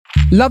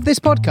Love this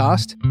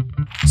podcast?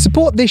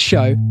 Support this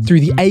show through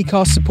the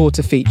Acast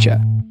supporter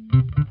feature.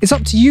 It's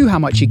up to you how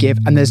much you give,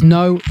 and there's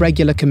no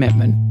regular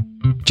commitment.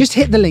 Just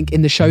hit the link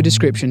in the show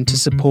description to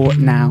support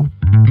now.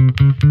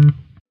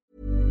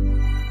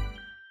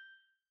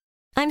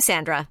 I'm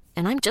Sandra,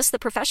 and I'm just the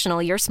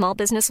professional your small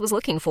business was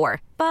looking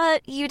for.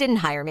 But you didn't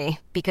hire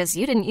me because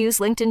you didn't use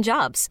LinkedIn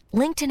Jobs.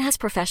 LinkedIn has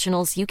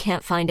professionals you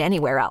can't find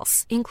anywhere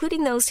else,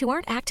 including those who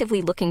aren't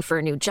actively looking for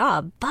a new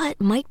job, but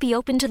might be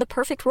open to the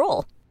perfect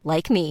role,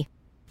 like me.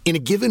 In a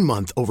given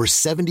month, over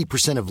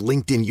 70% of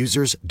LinkedIn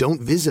users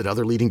don't visit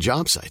other leading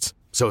job sites.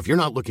 So if you're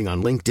not looking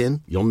on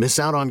LinkedIn, you'll miss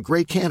out on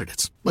great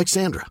candidates like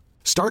Sandra.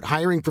 Start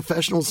hiring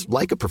professionals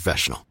like a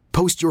professional.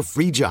 Post your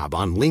free job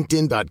on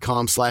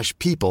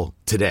linkedin.com/people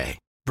today.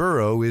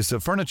 Burrow is a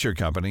furniture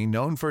company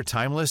known for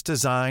timeless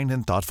design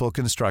and thoughtful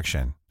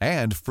construction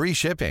and free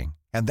shipping,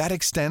 and that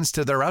extends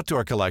to their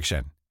outdoor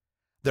collection.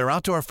 Their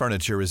outdoor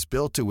furniture is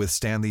built to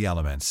withstand the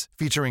elements,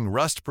 featuring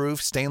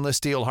rust-proof stainless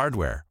steel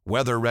hardware,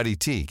 weather-ready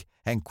teak,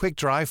 and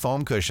quick-dry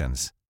foam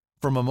cushions.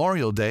 For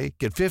Memorial Day,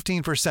 get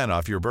 15%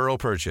 off your Burrow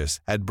purchase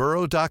at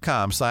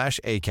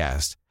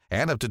burrow.com/ACAST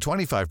and up to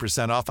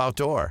 25% off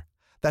outdoor.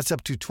 That's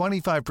up to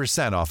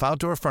 25% off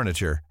outdoor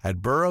furniture at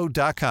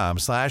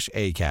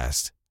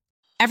burrow.com/ACAST.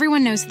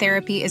 Everyone knows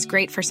therapy is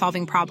great for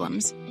solving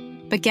problems,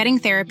 but getting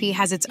therapy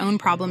has its own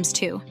problems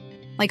too,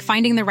 like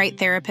finding the right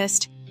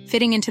therapist,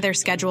 fitting into their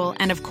schedule,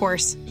 and of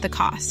course, the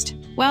cost.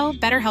 Well,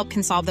 BetterHelp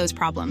can solve those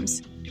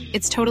problems.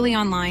 It's totally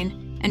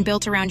online and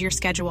built around your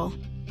schedule.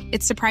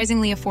 It's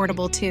surprisingly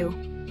affordable, too.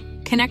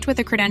 Connect with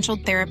a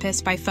credentialed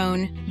therapist by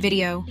phone,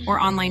 video, or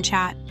online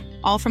chat,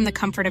 all from the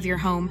comfort of your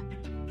home.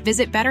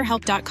 Visit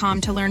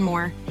BetterHelp.com to learn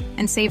more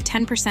and save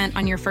 10%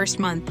 on your first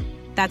month.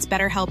 That's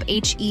BetterHelp,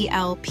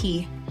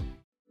 H-E-L-P.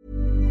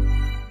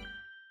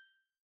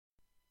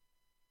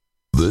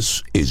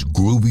 This is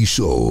Groovy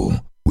Soul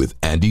with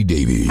Andy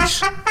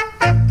Davies.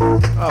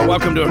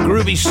 Welcome to a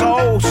Groovy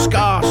Soul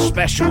Ska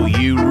special,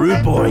 you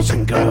rude boys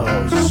and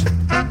girls.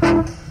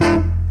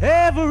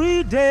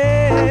 Every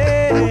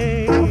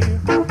day,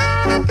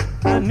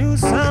 a new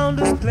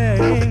sound is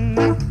playing,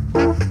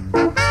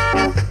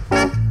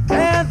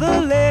 and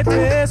the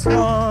latest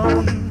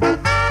one,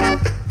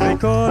 they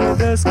call it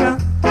the ska.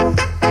 I'm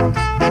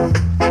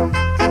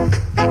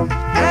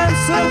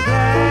so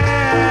glad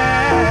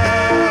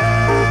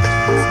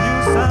this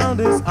new sound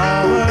is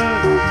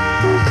ours.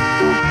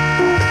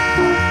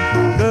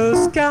 The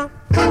ska,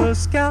 the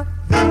ska,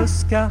 the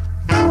ska,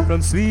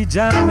 from sweet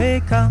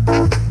Jamaica.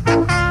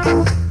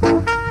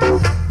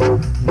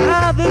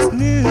 Now this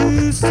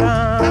new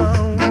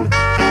sound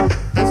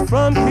is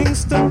from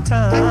Kingston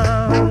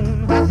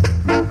town,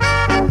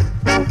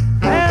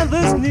 and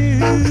this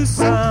new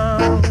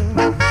sound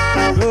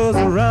goes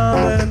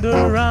around and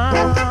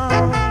around.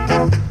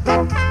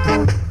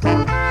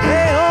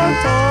 They all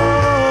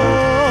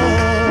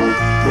talk,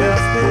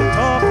 yes, they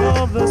talk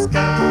of the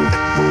ska.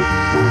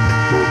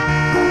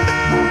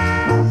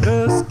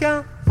 The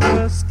ska,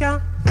 the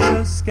ska,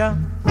 the ska,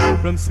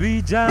 from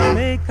sweet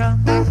Jamaica.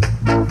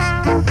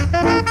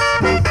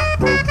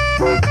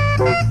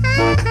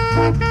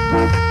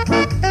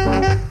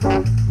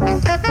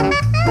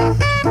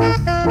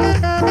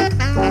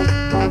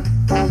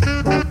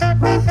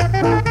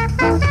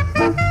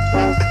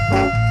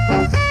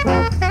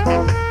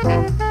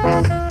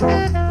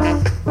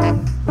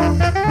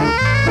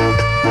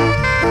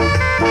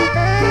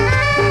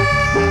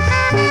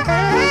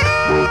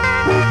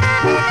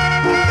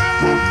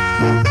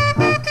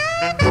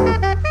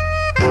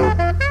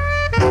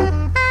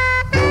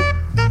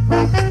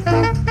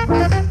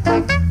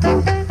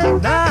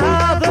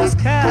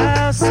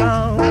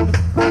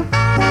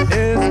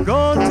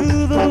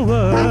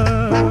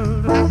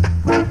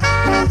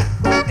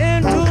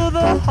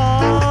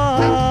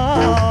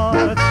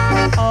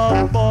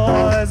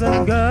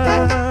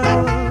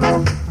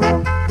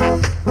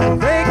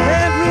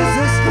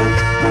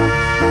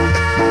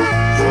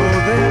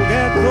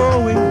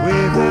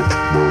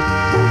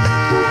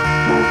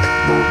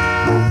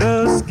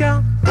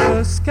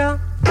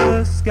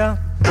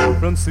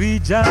 From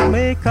sweet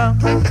Jamaica,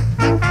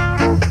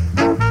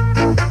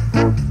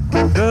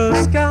 the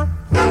ska,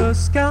 the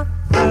ska,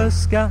 the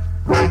ska,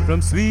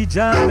 from sweet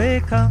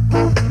Jamaica,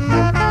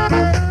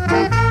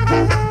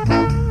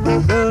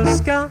 the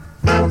ska,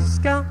 the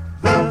ska,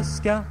 the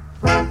ska,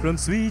 from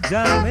sweet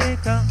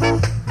Jamaica, the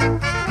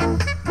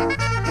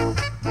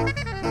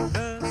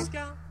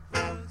ska,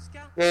 the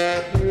ska.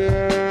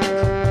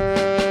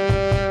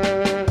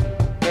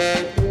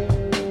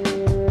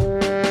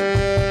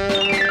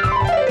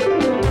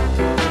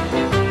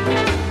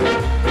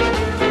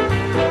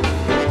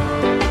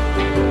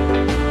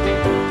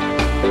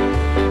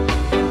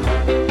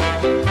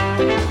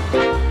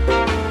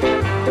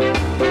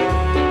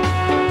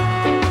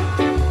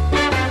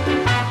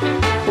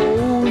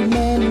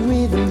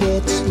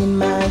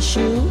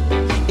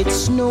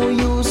 It's no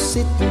use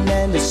sitting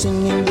and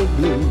singing the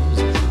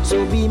blues.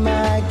 So be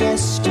my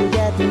guest, you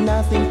got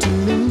nothing to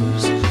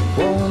lose.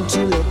 Won't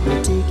you let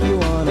me take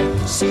you on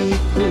a sea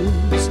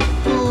cruise?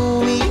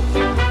 Ooh-wee,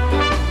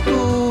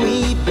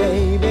 ooh-wee.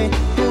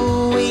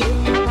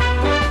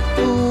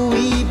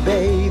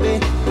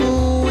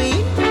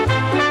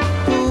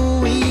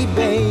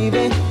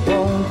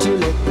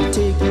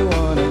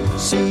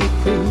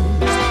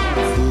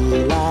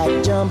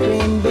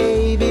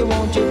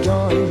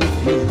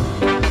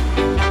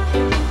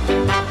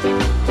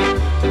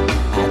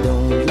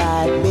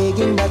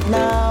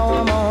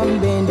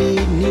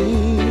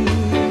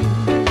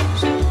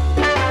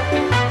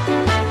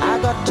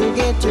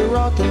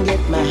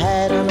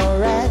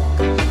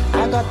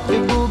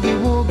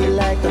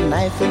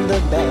 life in the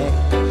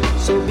back.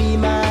 So be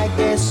my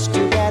guest,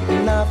 you got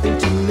nothing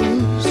to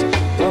lose.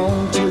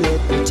 Won't you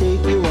let me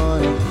take you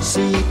on a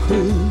sea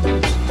cruise?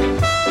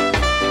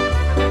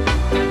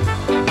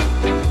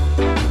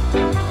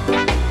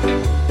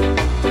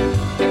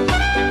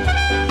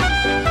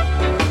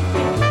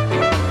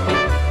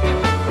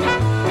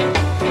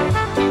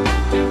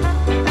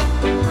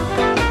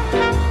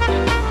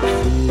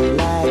 Feel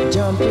like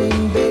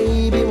jumping,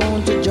 baby,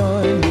 won't you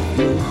join with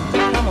me?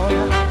 Come on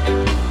now.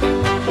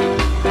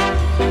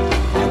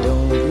 I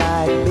don't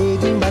like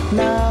begging, but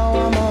now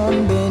I'm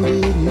on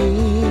bended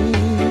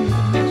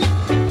knees.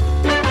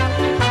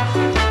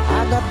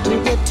 I got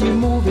to get you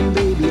moving,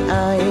 baby,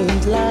 I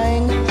ain't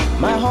lying.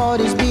 My heart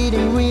is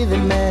beating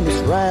rhythm and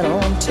it's right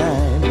on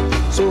time.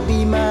 So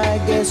be my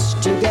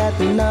guest, you got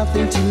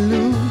nothing to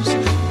lose.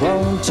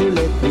 Won't you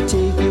let me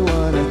take you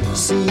on a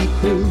sea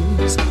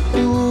cruise?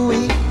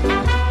 Ooh-wee.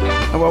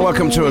 Well,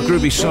 welcome to a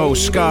Groovy Soul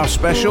Ska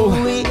special.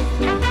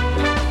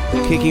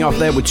 Kicking off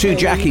there with two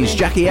Jackies.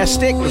 Jackie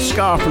Estick, the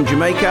Ska from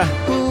Jamaica,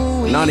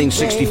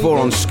 1964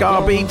 on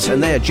Ska Beat,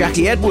 and there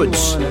Jackie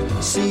Edwards,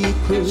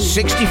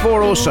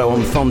 64 also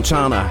on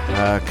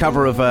Fontana,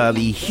 cover of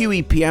the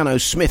Huey Piano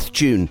Smith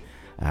tune,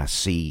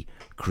 Sea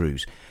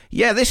Cruise.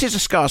 Yeah, this is a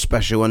Ska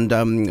special, and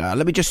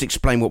let me just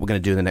explain what we're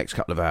going to do in the next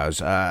couple of hours.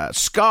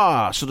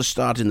 Ska sort of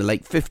started in the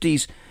late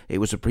 50s. It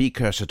was a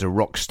precursor to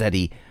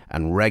rocksteady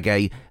and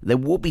reggae. There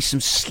will be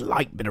some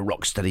slight bit of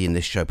rocksteady in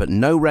this show, but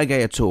no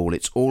reggae at all.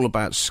 It's all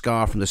about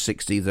ska from the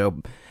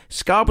 60s.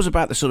 Ska was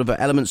about the sort of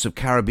elements of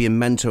Caribbean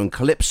mento and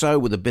calypso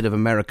with a bit of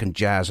American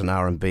jazz and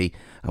R&B,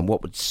 and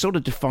what would sort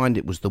of defined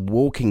it was the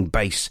walking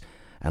bass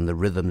and the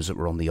rhythms that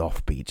were on the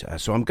offbeat.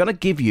 So I'm going to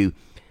give you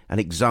an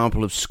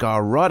example of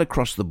ska right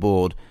across the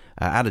board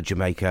out of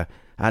Jamaica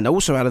and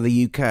also out of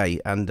the UK,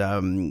 and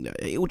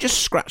it will just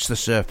scratch the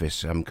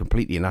surface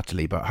completely and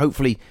utterly, but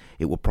hopefully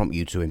it will prompt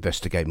you to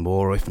investigate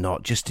more, or if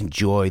not, just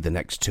enjoy the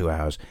next 2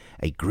 hours,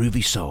 a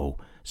Groovy Soul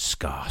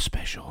Ska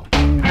special.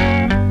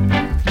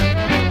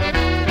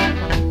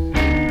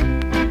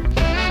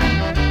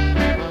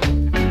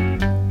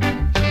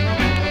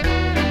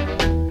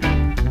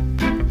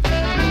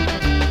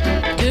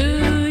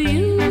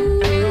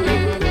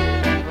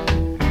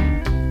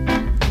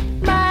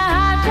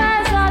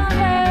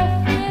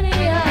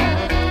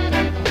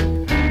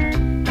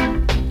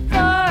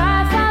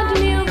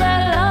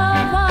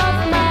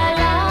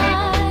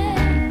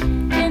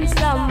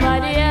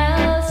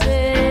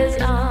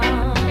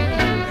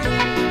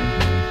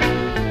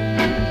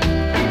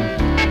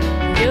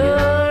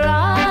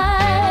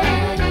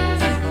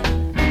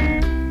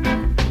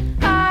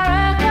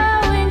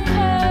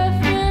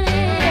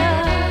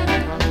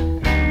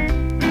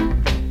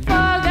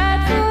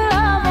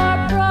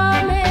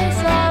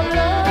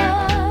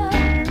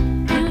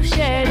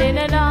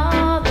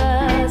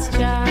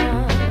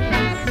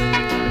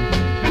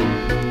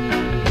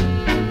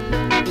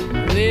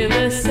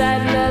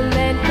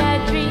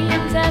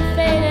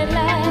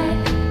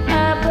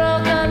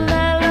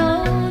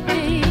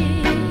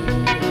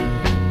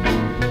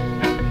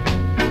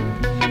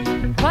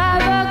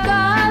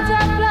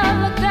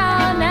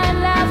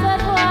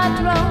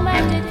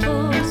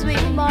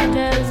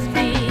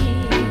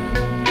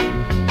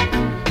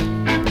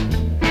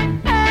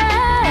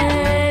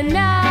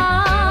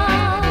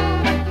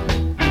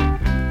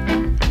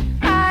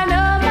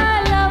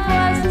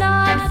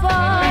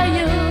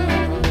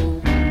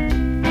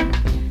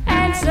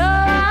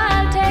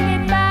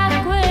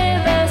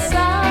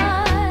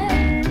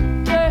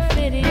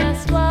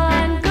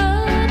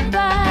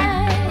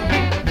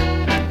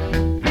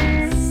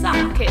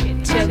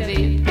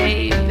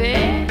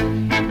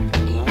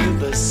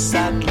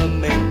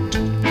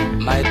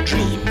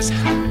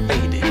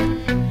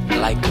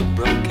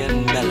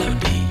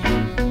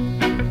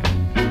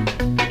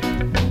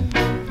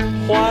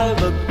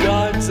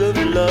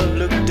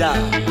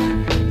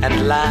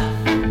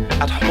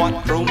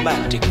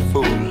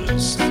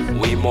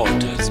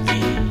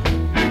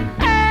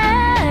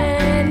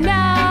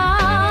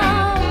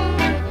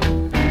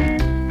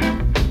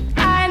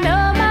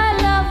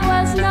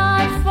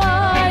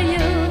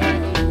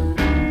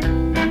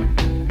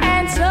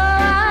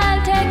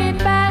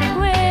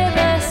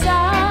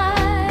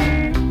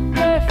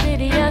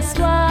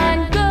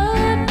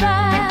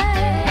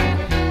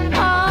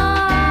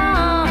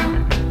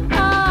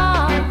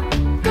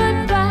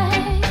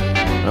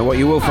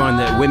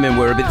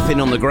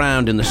 On the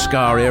ground in the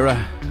ska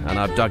era, and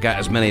I've dug out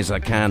as many as I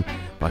can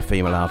by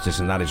female artists,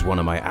 and that is one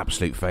of my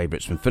absolute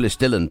favourites from Phyllis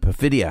Dillon,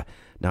 Perfidia,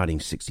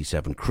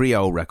 1967,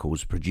 Creole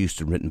Records,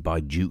 produced and written by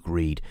Duke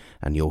Reid,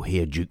 and you'll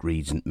hear Duke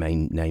Reid's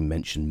main name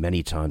mentioned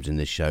many times in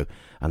this show,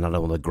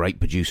 another one of the great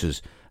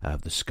producers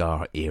of the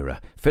ska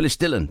era. Phyllis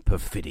Dillon,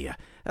 Perfidia.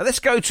 Now let's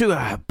go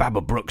to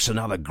Baba Brooks,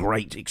 another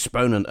great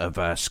exponent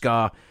of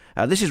ska.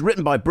 This is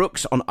written by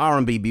Brooks on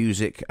R&B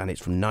music, and it's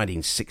from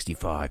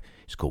 1965.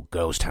 It's called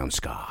Girls Town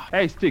Ska.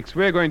 Hey, Sticks,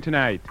 where are you going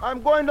tonight?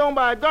 I'm going down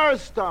by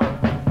Girlstown.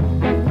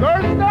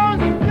 Girlstown?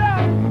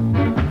 Yeah!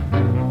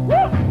 Woo!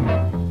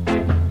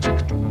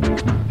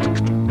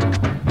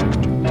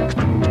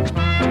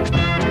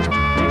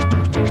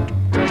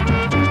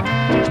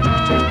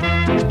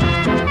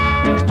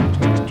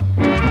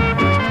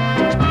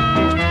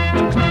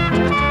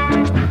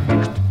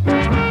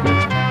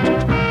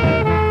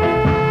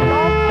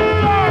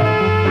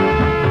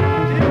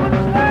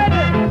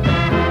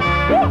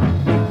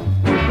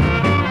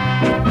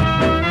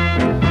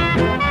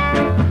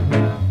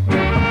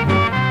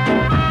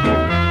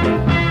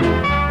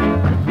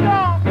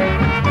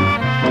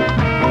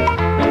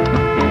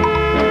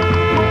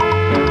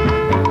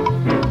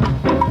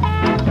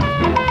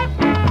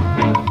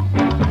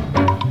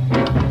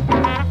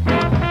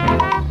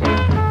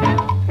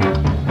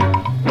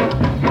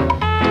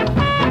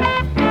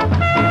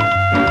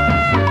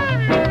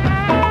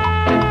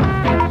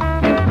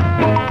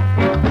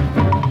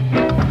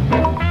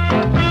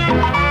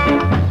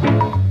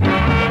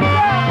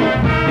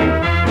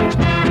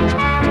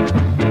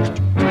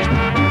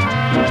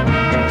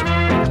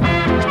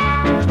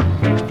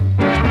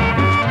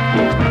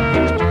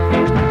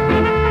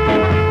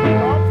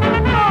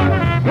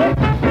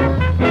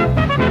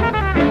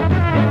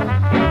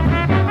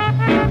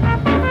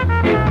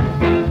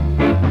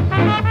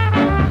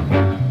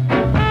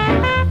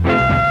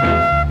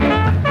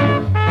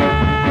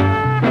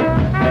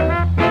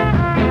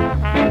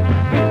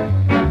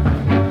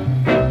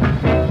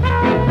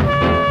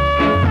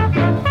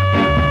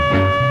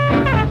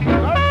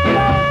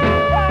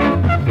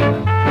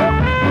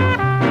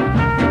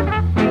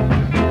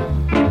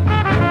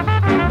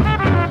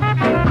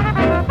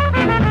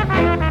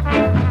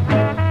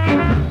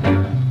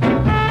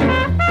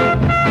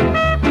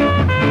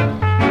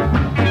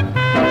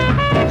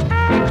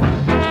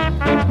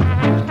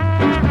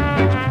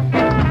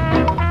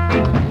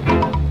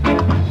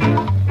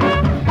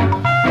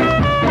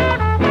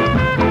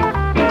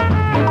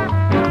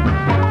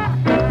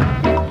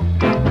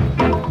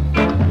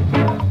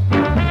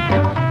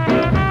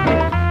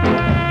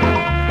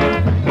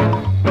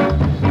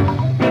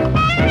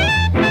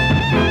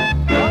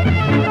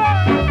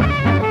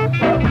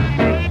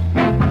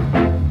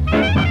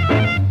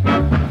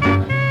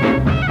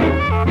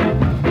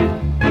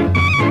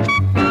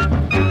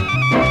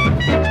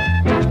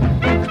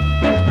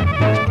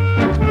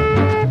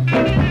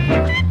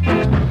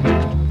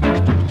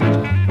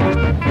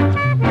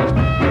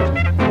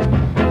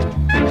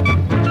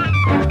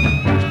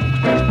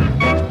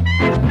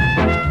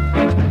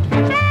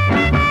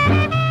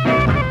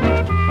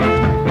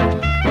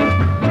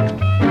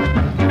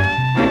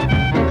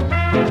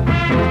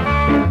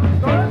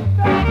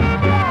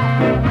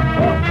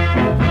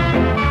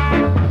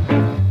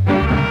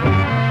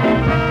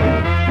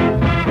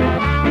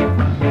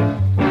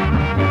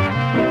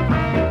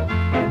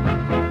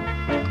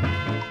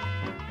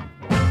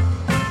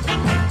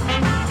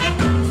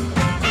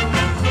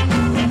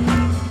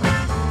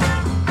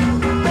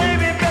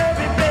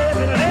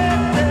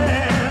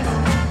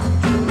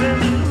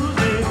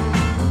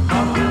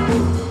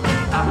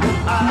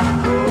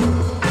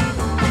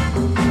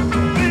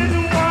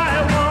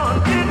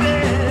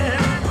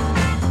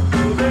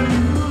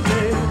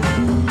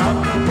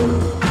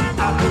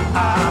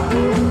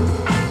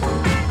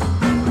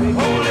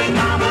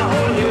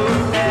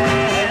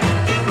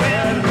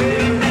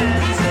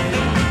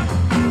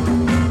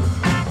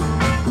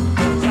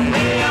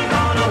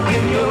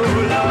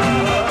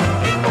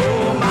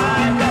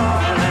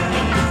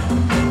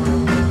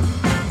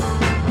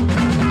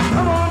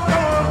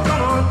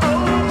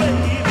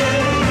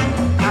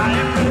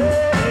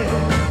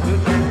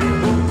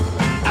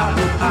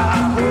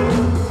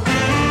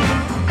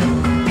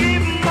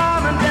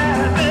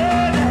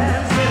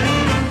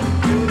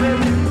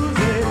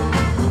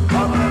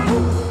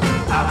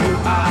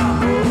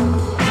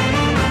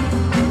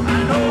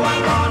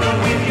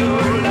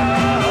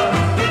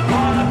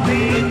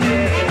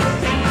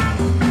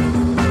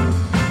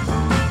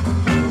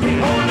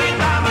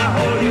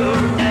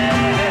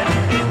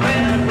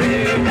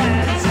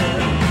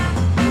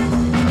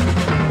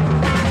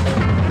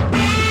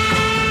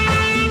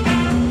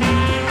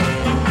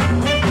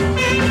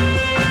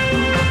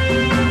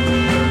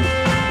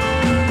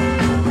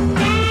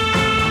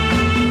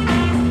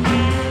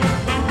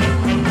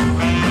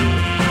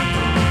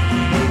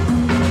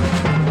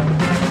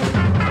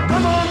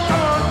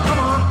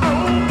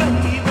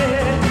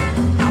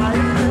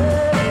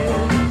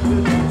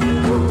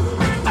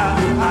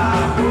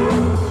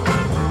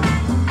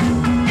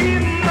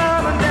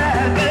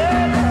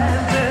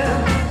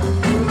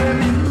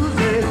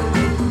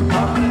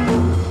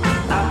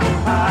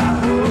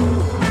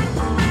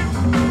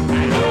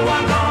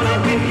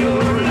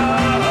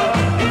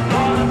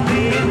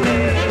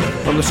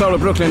 the soul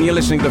of Brooklyn. You're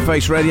listening to The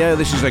Face Radio.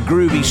 This is a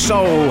groovy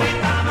soul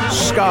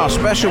ska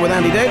special with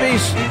Andy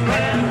Davies.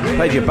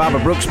 Played your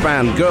Barbara Brooks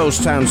band, Girls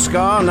Town Ska,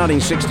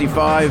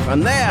 1965.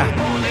 And there,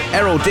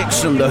 Errol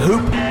Dixon, The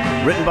Hoop,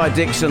 written by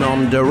Dixon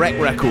on Direct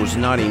Records,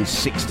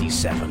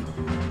 1967.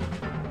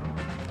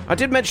 I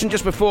did mention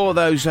just before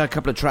those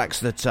couple of tracks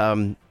that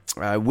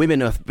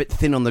women are a bit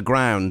thin on the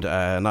ground,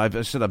 and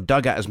I've sort of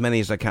dug out as many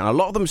as I can. A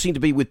lot of them seem to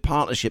be with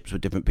partnerships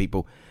with different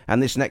people,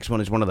 and this next one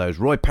is one of those.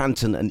 Roy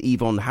Panton and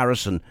Yvonne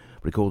Harrison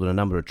recorded a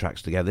number of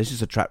tracks together. This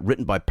is a track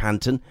written by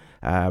Panton,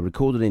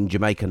 recorded in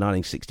Jamaica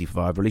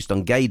 1965, released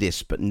on Gay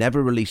Disc, but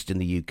never released in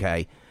the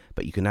UK.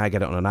 But you can now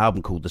get it on an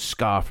album called The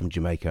Scar from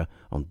Jamaica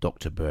on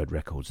Dr. Bird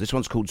Records. This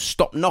one's called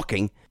Stop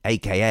Knocking,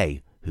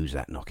 a.k.a. Who's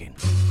That Knocking?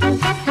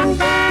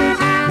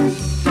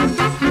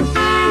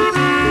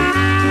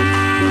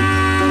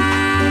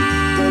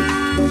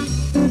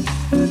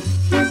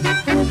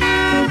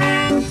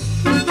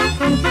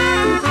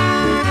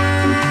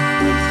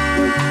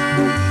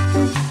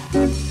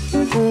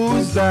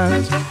 Who's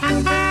that?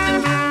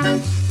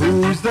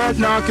 Who's that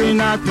knocking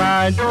at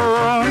my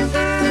door?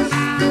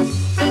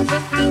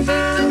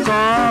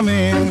 Come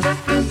in,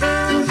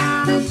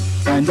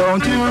 and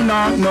don't you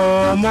knock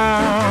no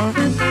more.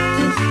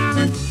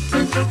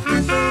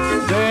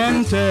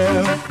 Then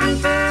tell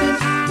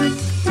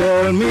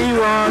me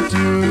what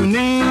you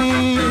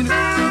need.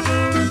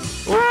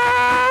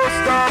 Oh,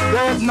 stop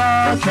that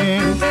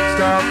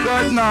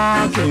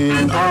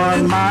knocking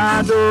on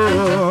my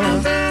door.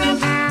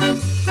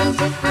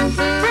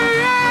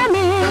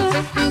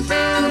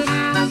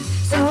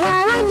 So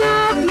I won't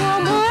knock no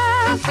more.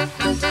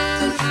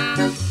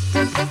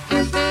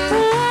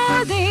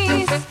 Oh,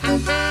 this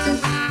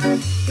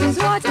is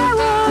what I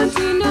want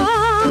to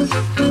know.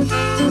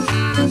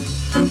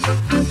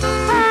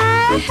 I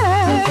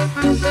heard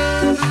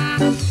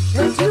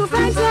that you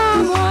find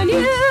someone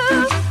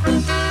new.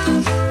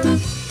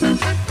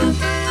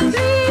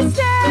 Please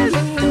tell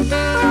me,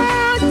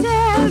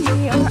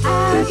 or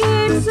I'll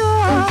get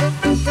sore.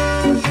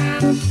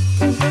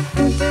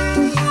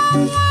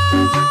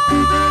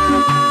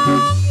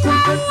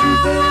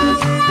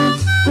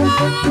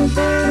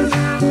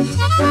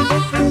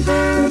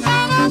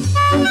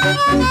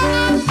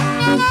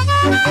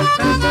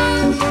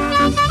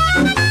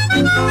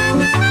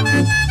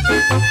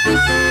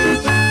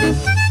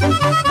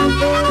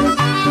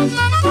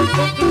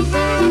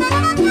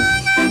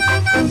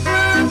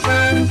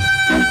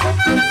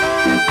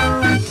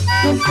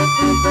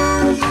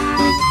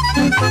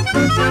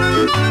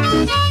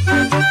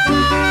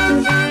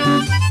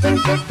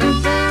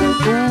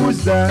 Who's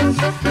that?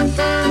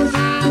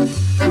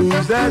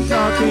 Who's that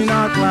knocking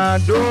at my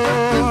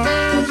door?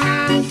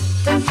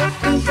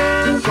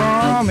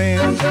 Come in,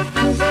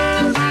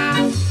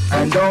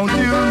 and don't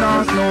you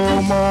knock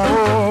no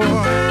more.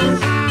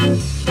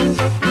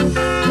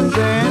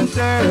 Then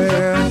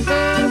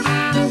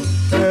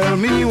tell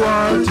me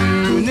what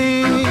you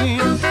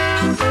need.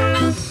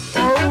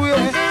 Oh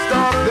yeah,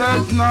 stop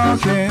that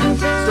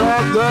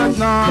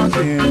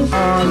knocking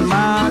on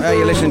my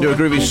You're listening to a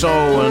Groovy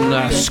Soul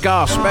and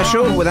Ska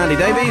special with Andy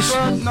Davies.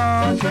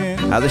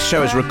 This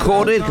show is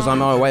recorded because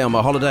I'm away on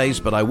my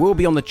holidays, but I will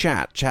be on the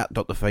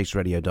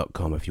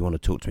chat.thefaceradio.com if you want to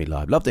talk to me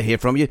live. Love to hear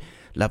from you.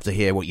 Love to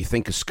hear what you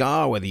think of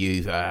ska, whether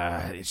you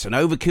it's an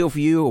overkill for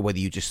you or whether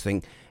you just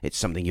think it's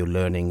something you're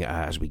learning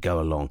as we go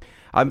along.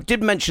 I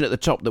did mention at the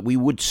top that we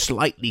would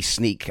slightly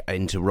sneak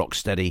into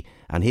Rocksteady,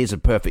 and here's a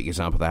perfect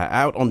example of that.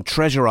 Out on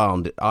Treasure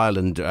Island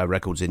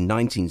Records in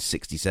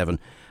 1967,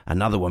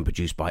 another one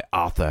produced by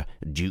Arthur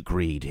Duke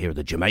Reed. Here are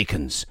the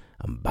Jamaicans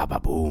and Baba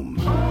Boom.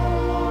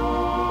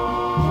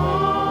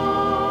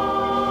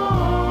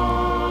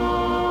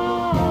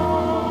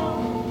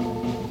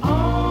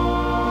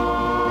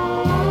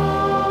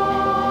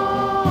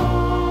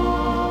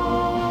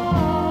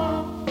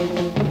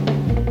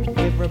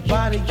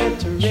 Everybody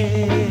get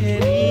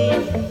ready.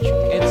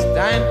 It's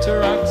time to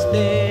rock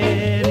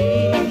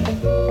steady.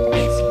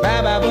 It's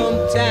Baba Boom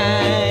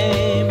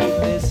time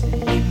this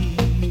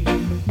year.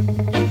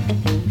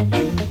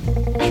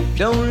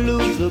 Don't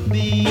lose the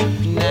beat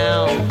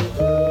now.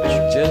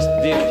 Just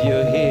dip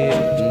your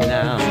head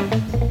now.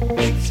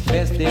 It's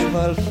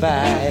Festival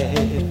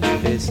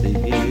 5 this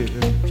year.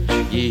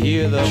 You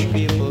hear the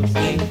people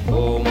sing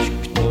boom,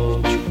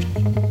 boom,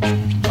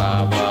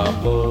 Baba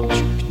Boom.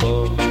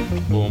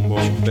 Boom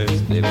boom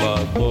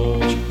festival,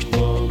 boom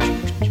boom,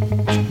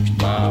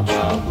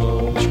 Baba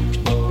boom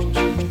boom,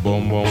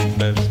 boom boom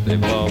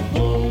festival,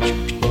 boom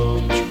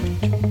boom,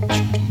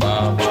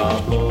 Baba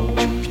boom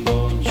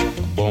boom,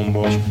 boom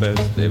boom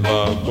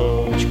festival,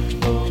 boom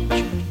boom,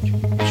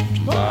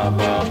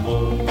 Baba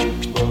boom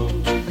boom.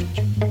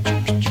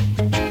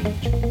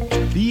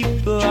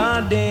 People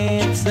are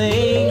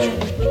dancing,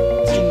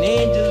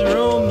 teenagers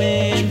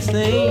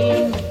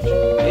romancing.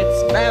 It's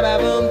Baba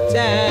Boom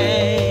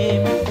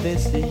time.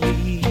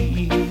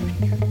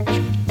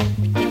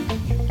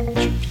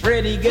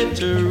 Freddie,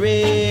 get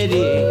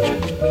ready,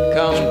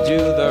 come to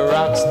the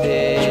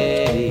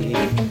rocksteady.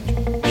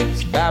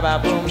 It's Baba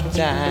Boom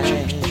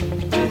time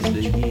this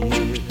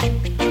year.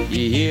 You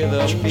You hear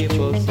the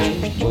people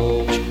sing,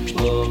 boom,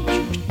 boom,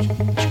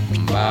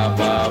 ba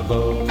ba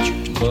boom,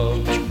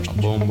 boom,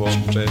 boom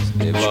boom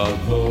festival,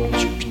 boom,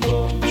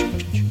 boom,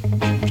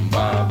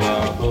 ba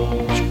ba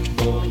boom,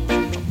 boom,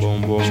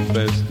 boom boom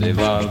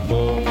festival,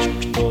 boom,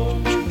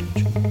 boom,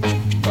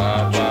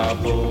 ba ba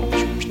boom,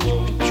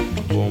 boom,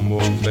 boom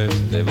boom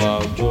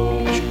festival,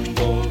 boom,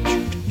 boom,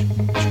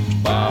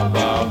 ba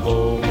ba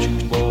boom,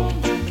 boom.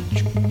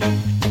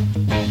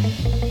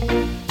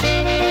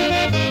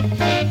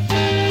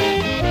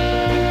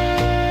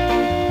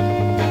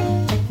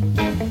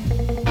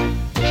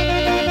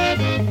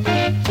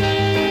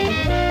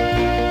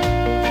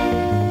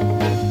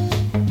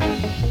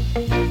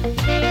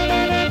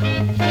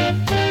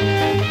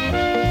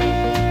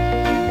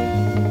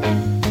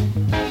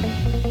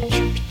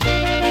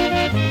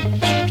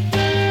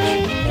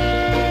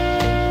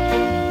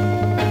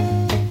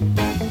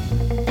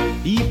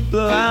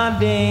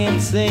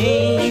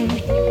 Dancing,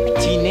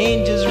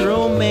 teenagers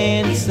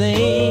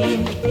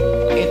romancing.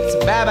 It's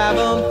ba-ba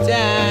boom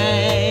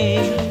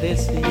time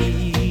this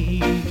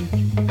eve.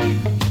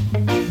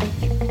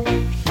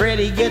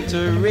 Freddie, get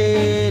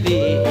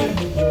ready,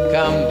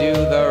 come do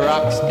the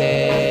rock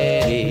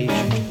steady.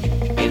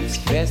 It's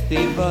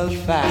festival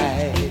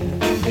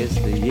 5 this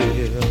the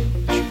year.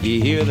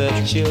 You hear the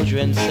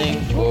children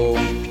sing,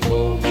 boom,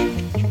 boom.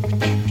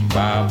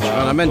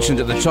 And I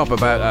mentioned at the top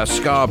about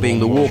ska being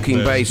the walking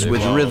bass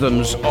with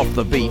rhythms off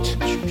the beat.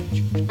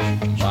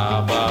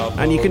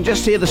 And you can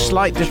just hear the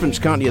slight difference,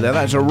 can't you, there?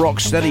 That's a rock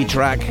steady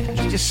track.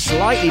 It's just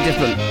slightly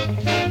different.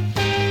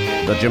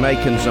 The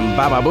Jamaicans and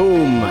Baba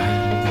Boom.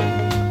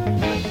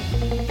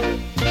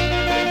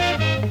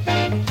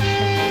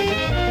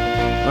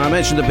 I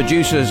mentioned the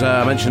producers.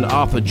 I mentioned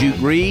Arthur Duke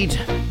Reid.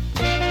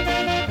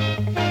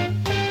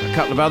 A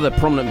couple of other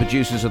prominent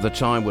producers of the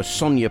time were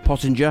Sonia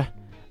Pottinger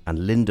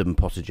and Lyndon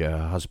Pottinger,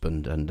 her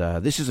husband. And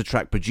this is a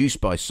track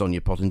produced by Sonia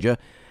Pottinger,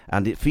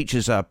 and it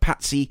features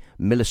Patsy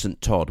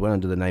Millicent Todd, went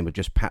under the name of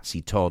just Patsy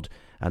Todd.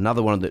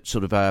 Another one that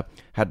sort of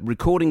had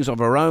recordings of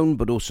her own,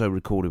 but also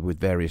recorded with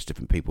various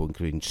different people,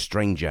 including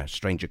Stranger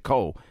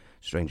Cole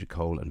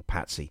and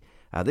Patsy.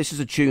 This is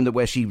a tune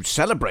where she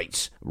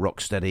celebrates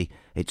Rocksteady.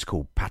 It's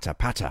called Pata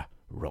Pata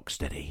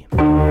Rocksteady.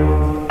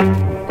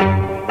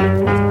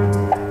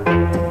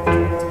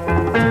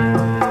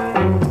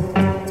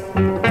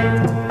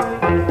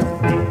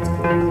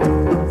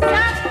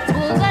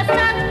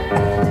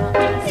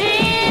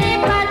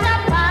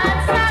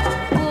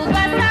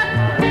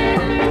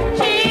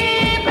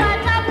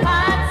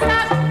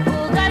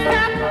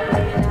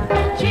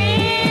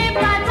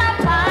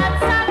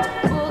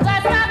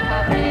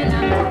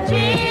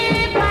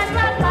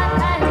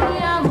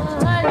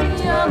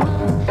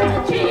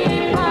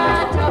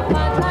 Pata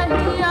pata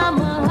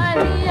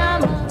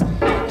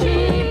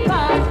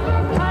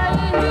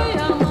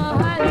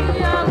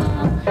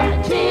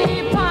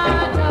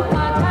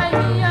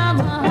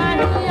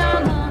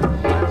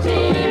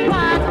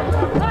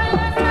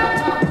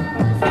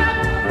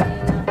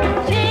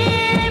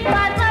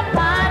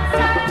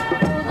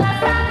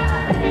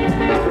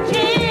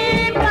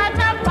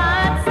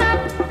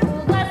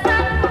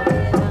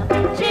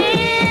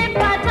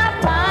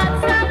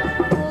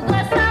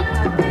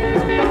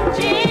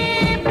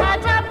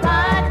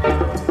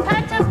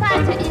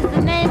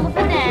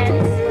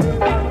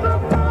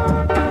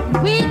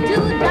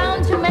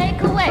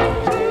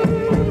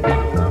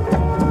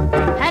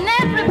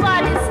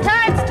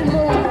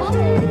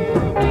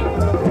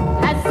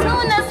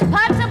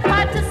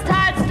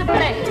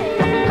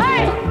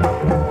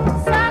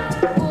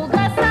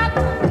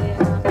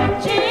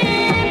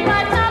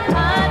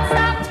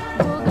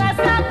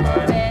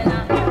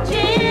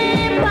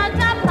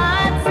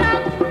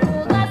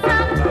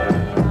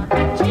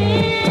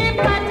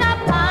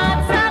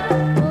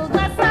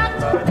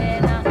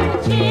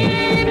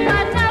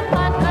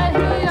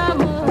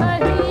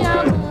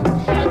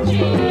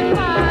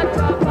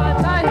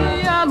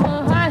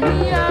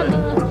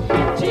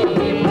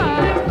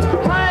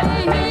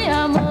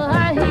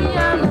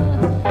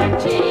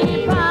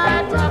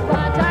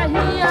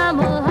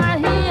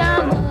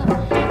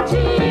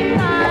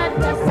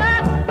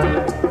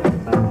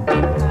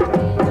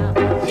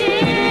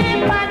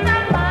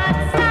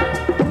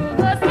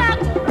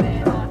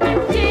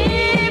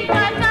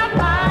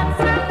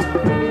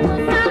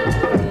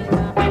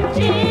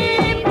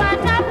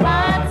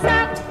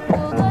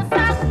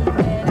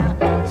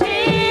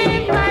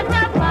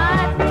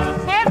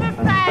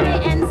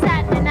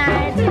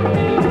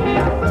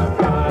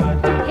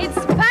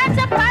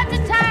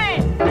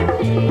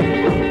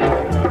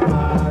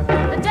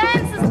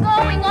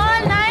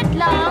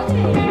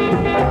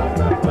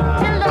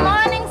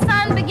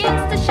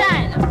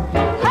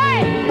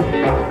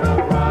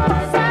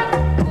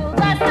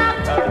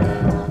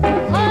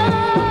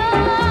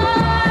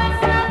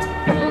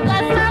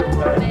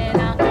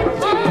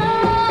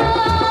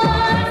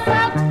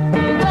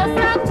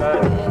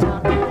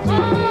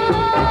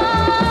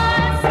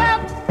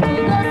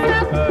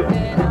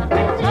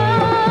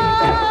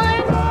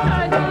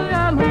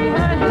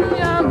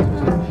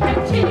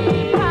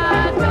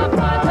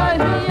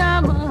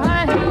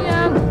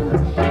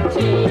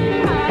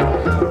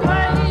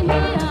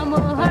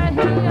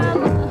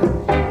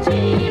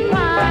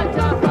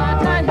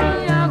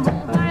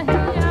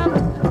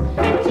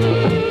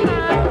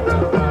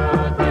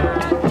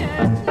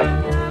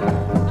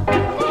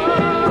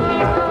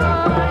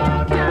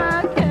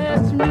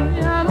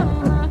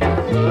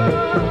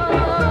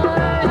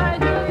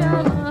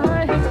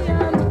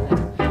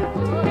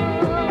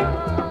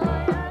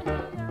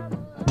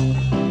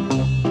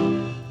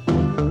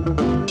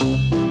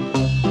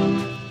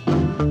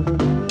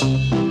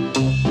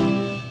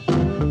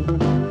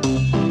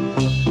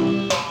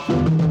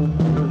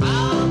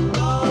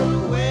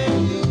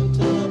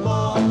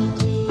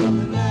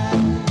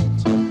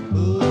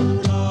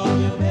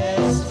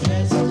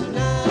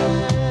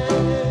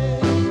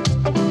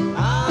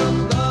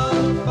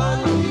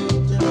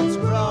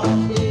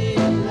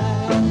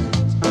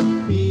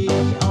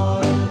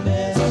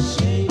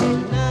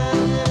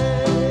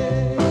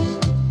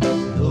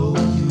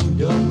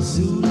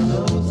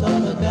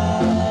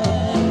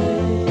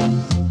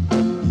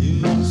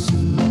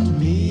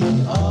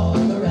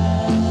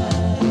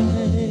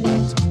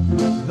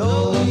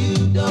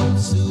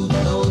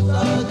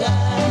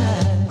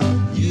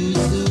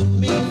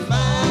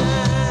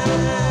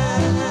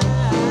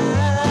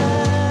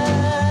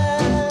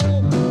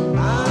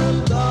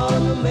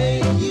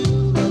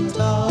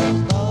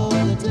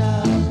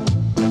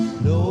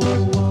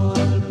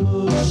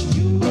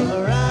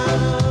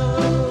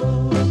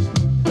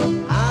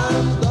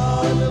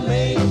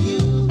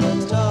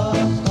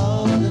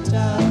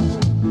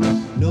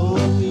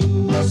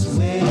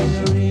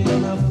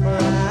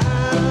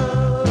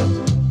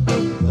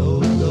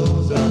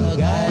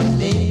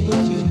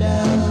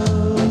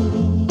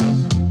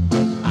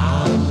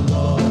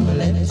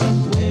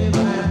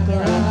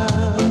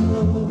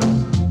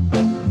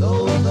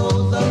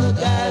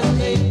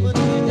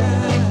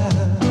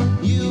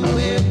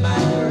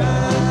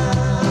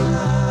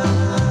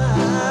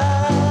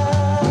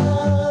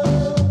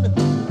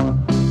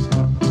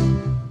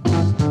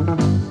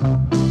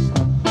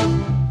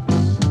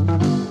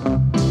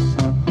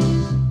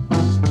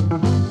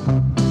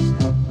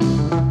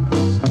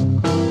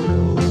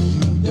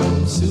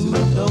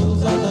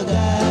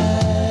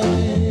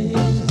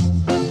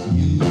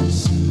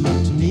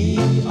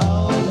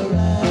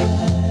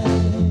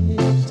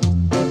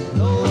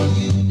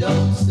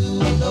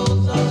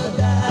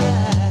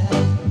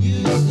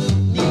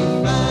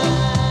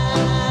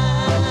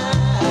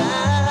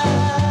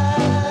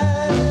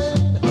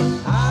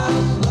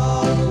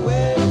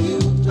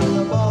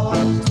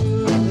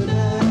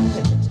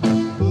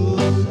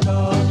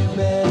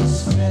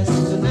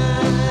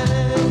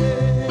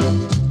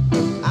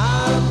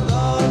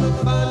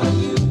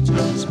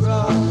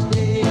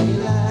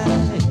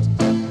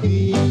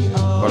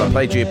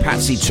played you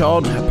Patsy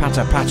Todd,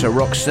 Patta Patta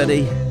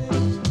Rocksteady.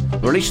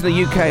 Released in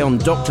the UK on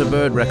Dr.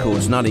 Bird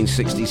Records,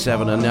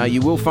 1967. And now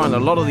you will find a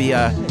lot of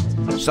the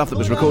stuff that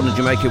was recorded in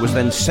Jamaica was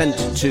then sent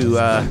to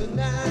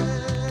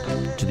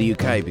the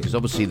UK, because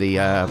obviously the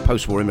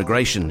post-war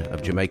immigration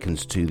of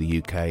Jamaicans to the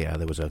UK,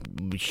 there was a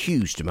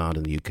huge demand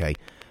in the UK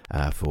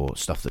for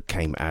stuff that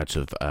came out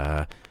of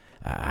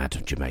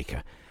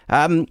Jamaica.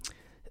 I'm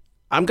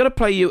going to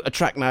play you a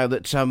track now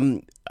that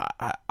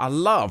I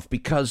love,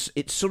 because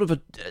it's sort of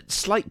a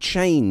slight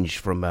change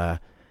from the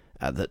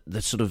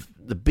sort of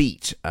the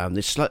beat.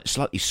 It's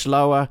slightly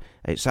slower.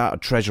 It's out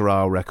of Treasure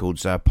Isle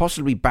Records,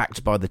 possibly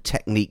backed by the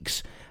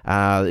Techniques.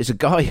 There's a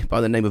guy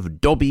by the name of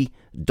Dobby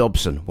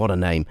Dobson. What a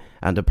name.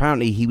 And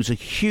apparently he was a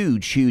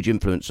huge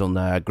influence on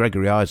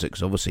Gregory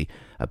Isaacs, obviously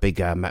a big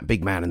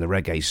man in the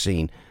reggae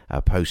scene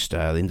post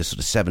in the sort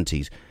of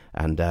 70s.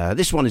 And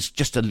this one is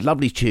just a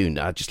lovely tune.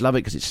 I just love it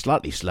because it's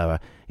slightly slower.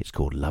 It's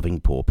called Loving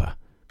Pauper.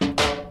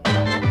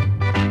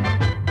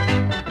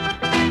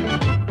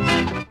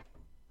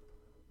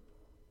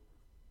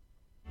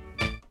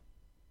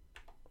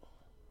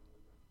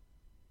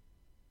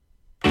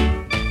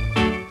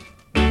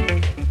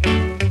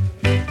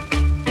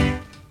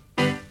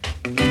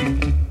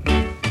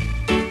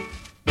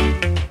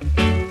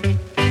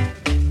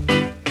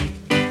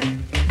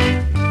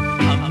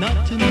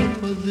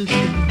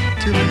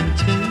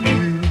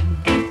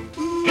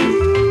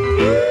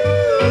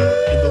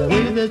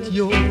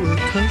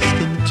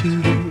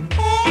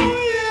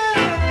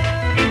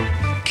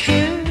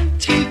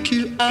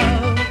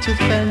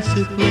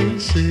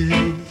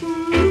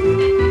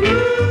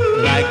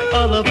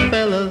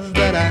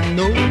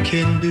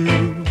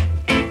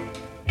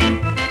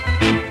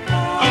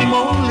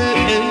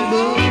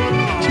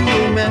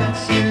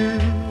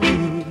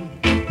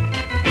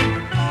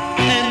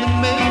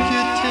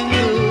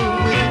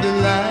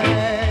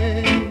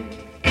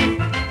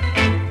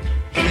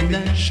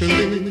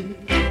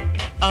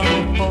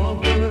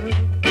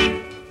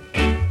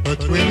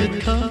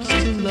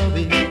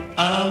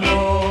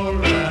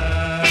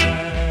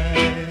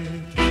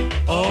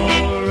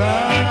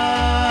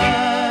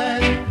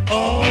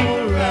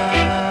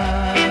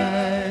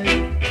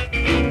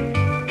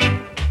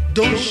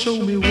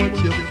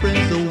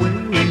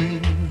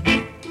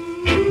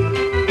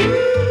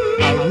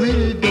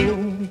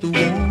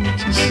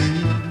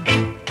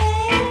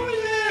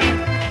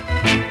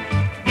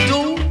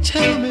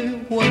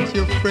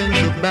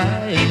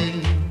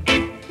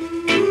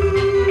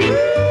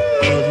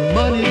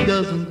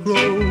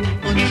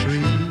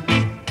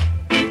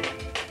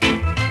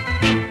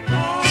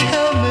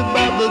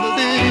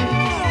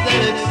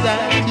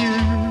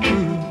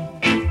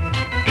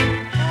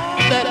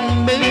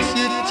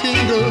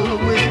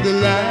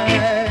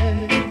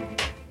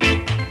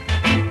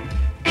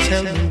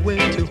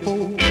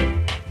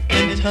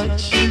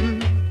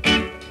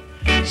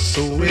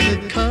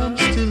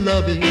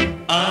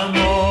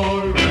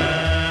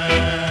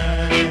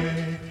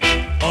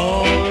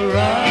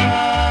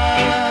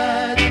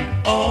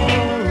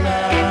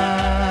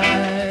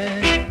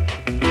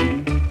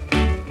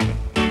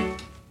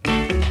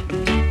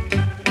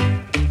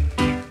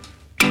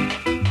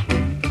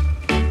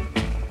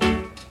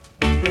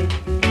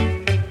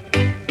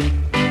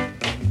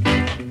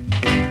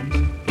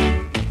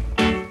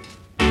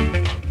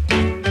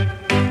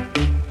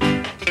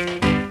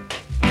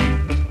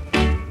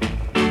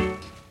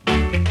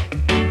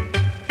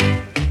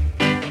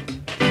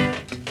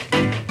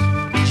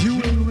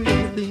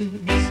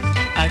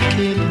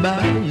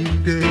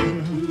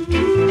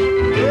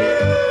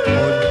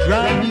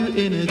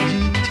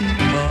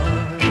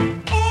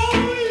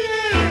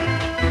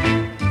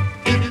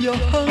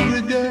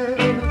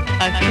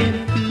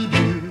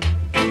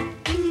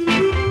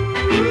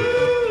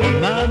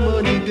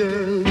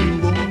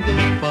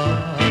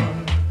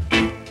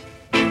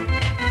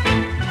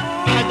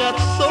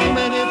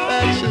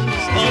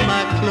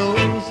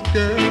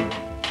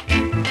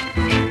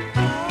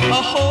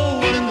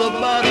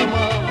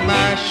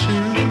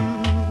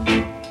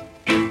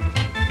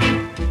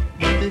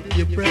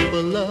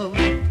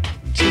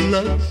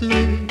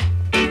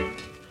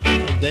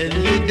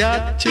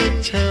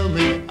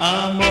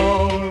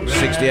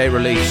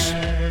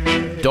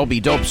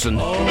 Dobson,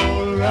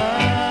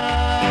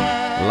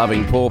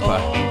 Loving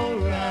Pauper,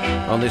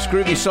 on this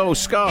Groovy Soul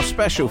Ska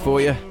special for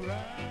you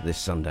this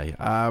Sunday.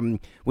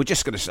 We're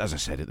just going to, as I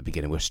said at the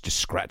beginning, we're just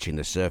scratching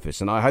the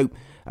surface, and I hope,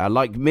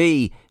 like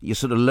me, you're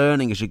sort of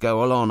learning as you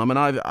go along. I mean,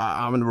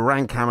 I'm a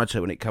rank amateur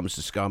when it comes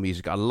to ska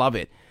music. I love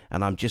it,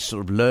 and I'm just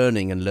sort of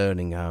learning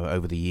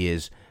over the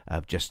years,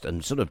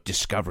 and sort of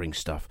discovering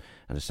stuff.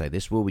 And I say,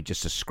 this will be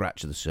just a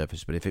scratch of the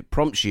surface, but if it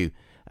prompts you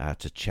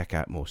to check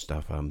out more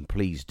stuff,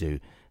 please do.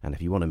 And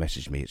if you want to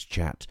message me, it's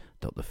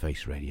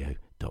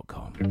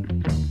chat.thefaceradio.com.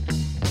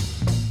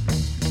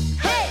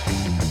 Hey!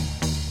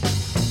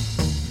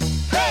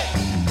 Hey!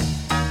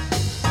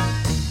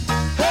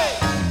 Hey!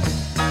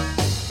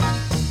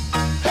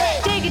 Hey!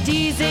 Take it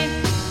easy,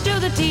 do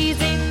the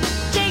teasing.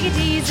 Take it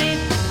easy,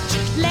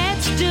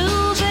 let's do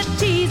the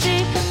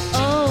teasing.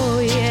 Oh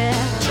yeah.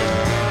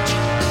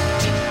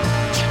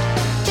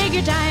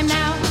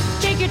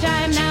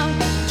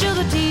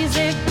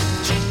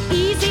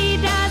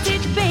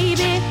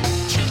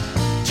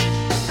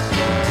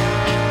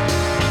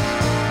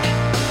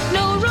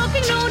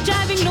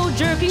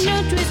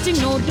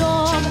 twisting, no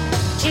dog.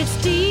 It's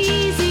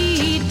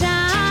teasy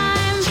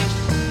time.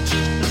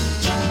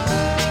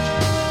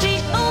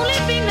 The only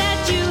thing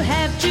that you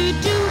have to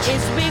do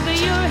is wiggle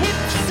your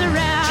hips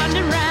around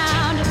and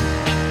round.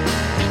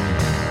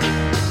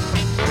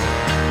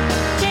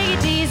 Take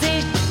it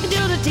easy,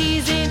 do the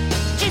teasy.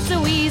 It's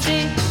so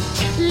easy.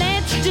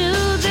 Let's do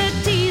the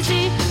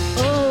teasy.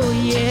 Oh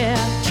yeah.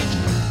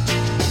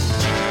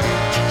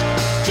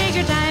 Take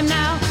your time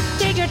now.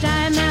 Take your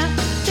time now.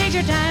 Take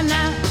your time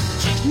now.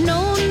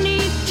 No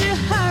need to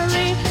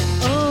hurry.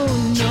 Oh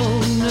no,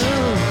 no.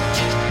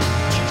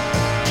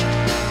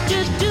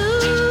 To do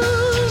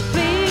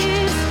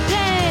this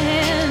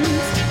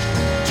dance,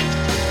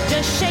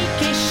 just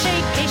shake it,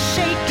 shake it,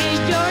 shake it,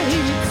 your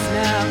hips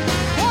now.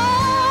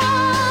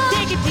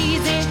 Take it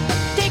easy,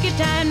 take your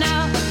time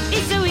now.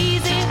 It's so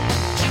easy.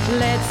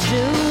 Let's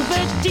do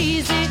the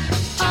teasy.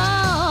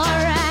 All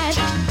right.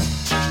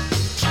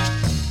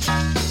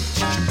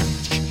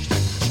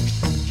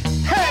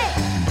 Hey!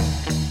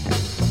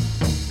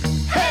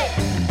 Hey!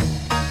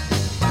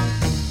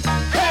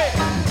 Hey!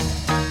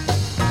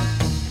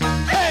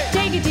 Hey!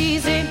 Take it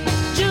easy,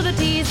 do the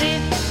teasy.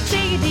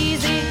 Take it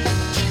easy.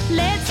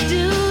 Let's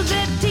do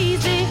the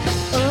teasy.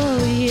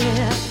 Oh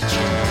yeah.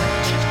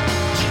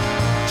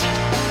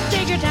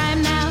 Take your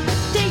time now.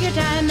 Take your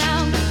time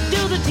now.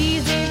 Do the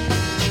teasy.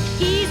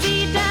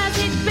 Easy does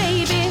it,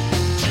 baby.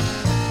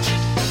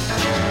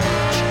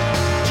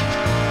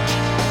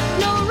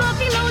 No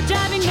rocking, no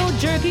jiving, no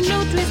jerking,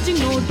 no twisting,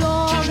 no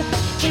dog.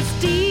 It's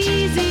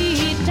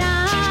teasy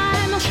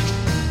time.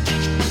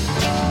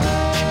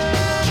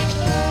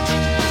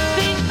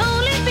 The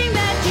only thing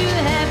that you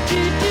have to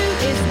do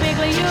is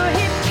wiggle your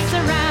hips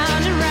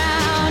around and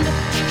round.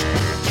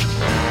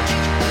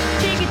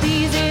 Take it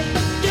easy,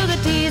 do the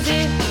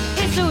teasy.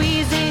 It's so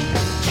easy.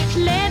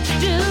 Let's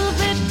do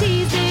the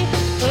teasy.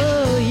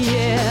 Oh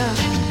yeah.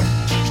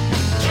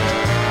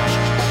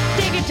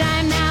 Take your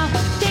time now.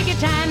 Take your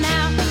time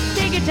now.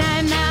 Take your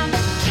time now.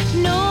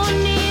 No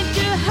need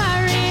to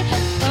hurry.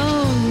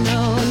 Oh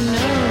no,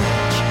 no.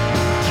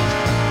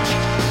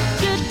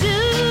 To do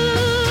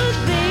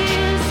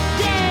this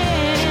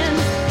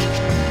dance,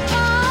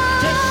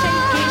 just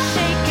shake it,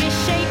 shake it,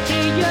 shake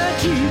it, your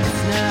hips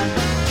now.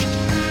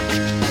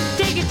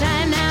 Take your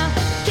time now.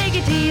 Take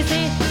it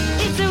easy.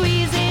 It's so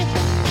easy.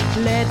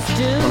 Let's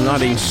do From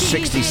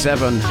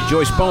 1967,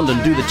 Joyce Bond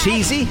and Do the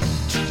Teasy.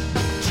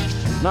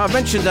 Now, I've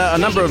mentioned a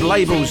number of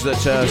labels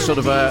that are sort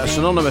of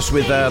synonymous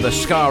with the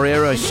ska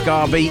era,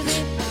 ska beat,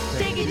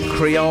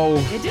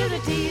 Creole,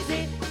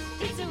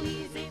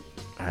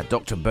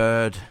 Dr.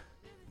 Bird,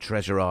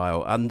 Treasure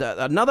Isle, and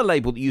another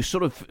label that you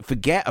sort of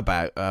forget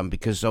about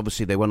because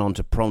obviously they went on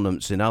to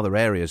prominence in other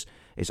areas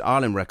is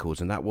Island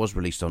Records, and that was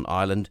released on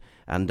Island.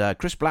 And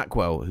Chris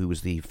Blackwell, who was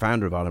the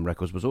founder of Island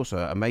Records, was also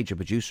a major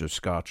producer of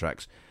ska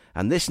tracks.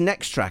 And this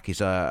next track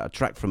is a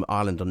track from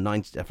Ireland from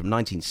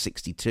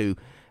 1962.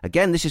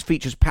 Again, this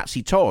features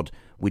Patsy Todd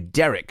with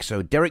Derek.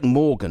 So Derek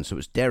Morgan. So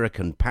it's Derek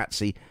and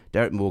Patsy.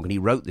 Derek Morgan, he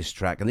wrote this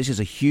track. And this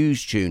is a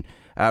huge tune.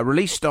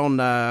 Released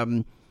on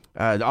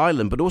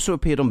Ireland, but also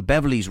appeared on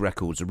Beverly's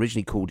Records,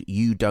 originally called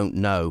You Don't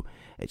Know.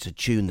 It's a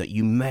tune that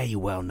you may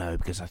well know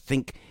because I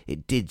think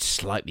it did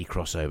slightly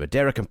cross over.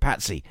 Derek and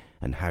Patsy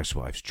and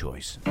Housewife's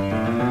Choice.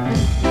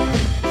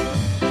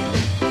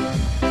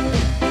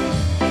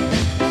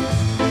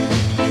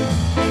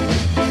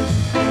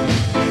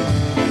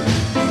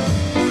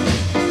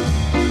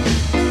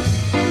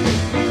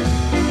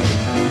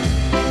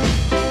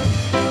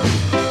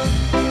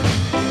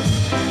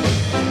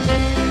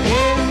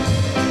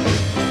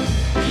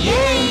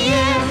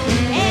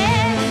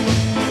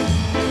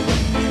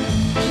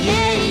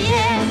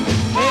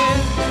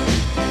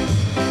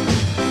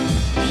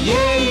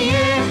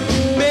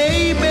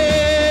 Baby,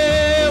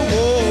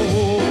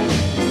 whoa.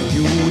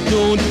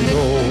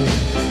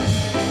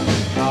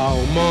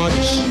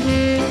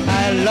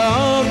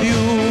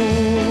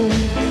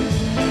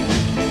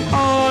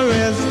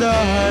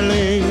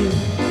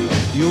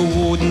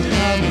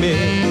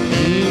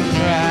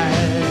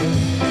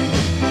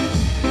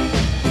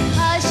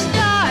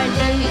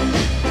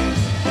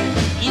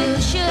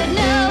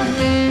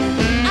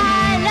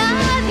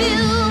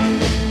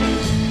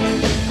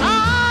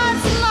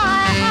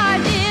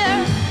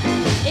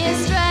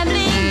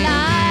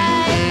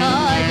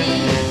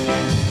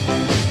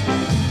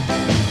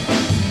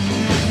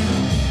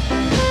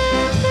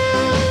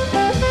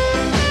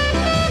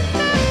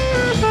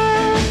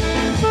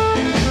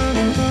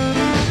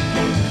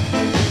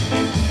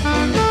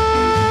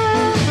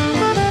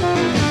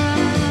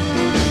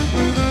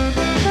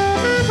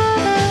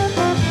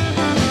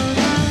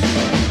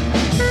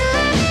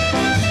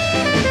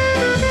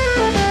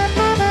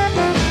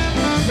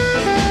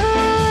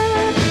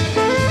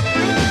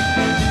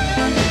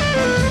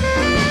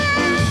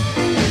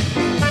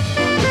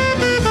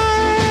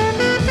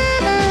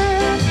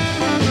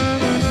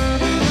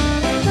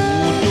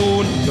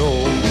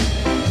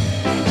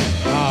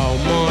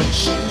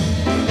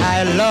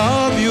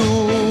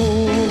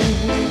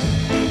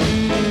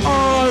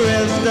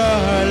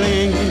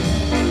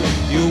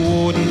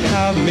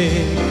 love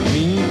make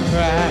me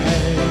cry.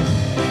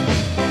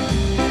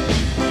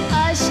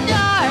 Hush,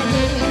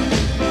 darling,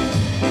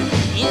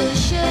 you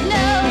should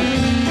know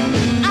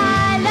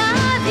I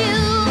love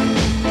you.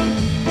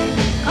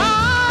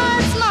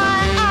 'Cause my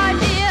heart,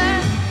 dear,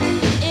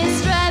 is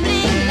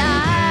trembling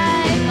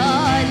like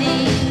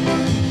honey.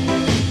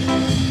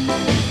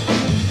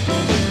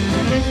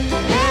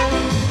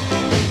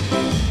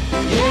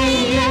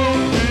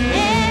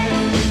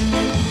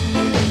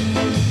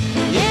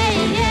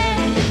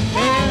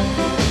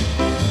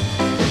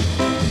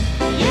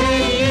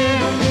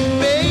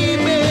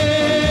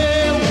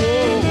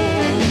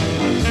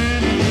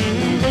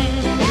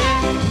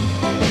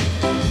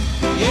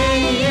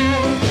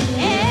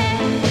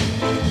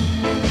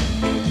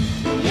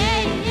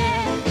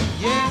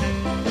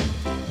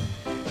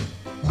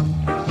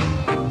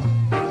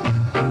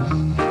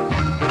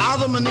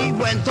 Adam and Eve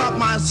went up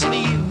my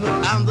sleeve,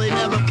 and they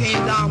never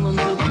came down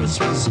until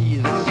Christmas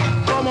Eve.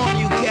 Come on,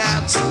 you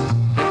cats,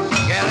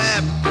 get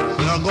up,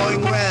 you're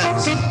going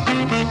west.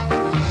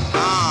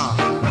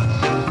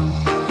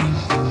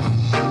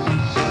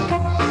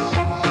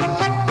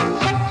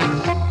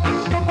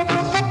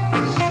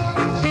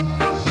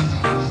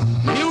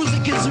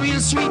 Music is real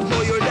sweet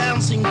for your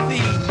dancing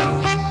feet.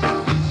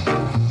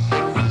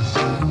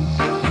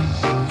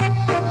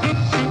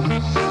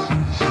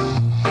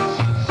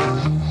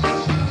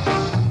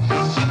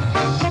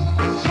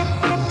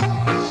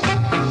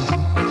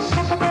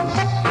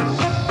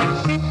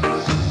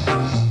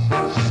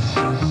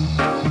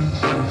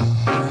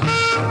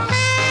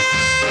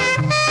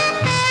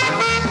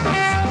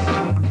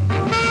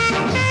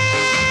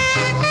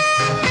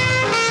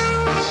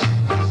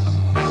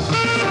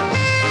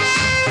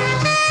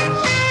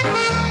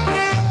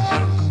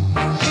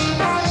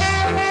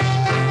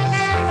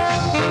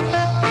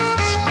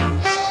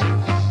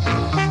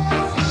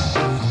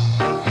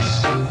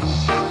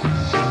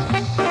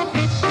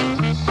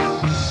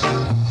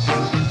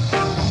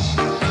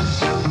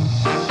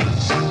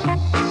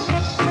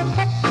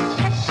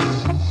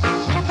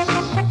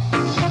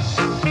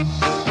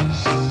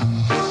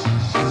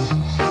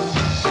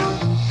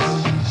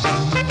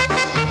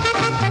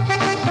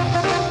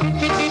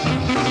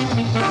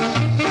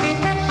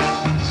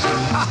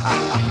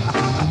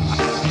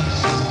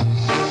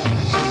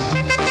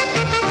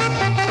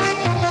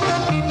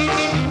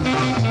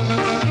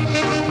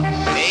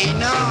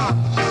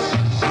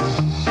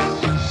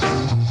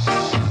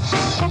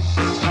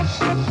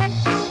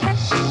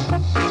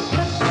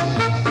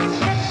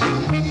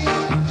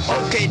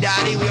 Okay,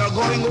 Daddy, we are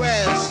going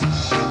west.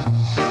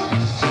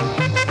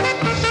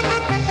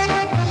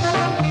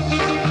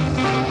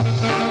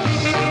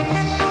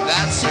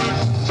 That's it,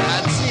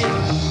 that's it.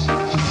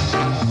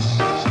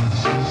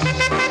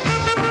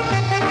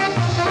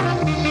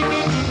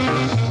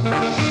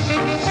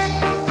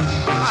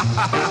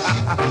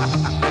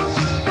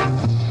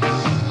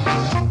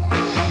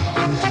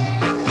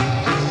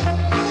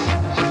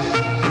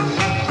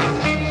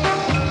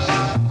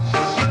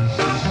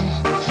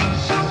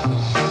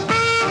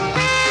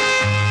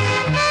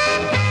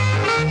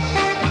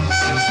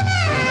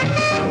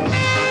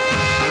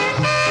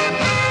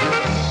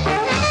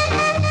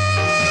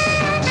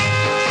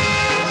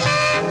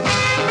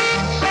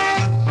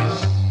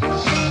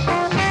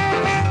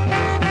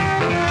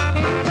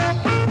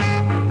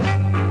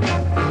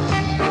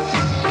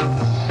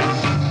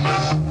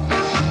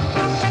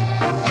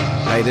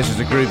 This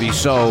is a Groovy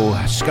Soul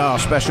Ska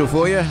special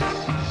for you.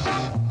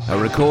 A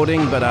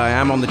recording, but I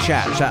am on the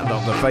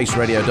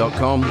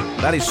chat.thefaceradio.com.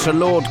 That is Sir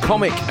Lord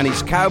Comic and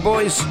his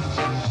Cowboys,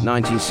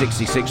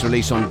 1966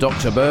 release on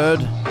Dr.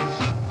 Bird.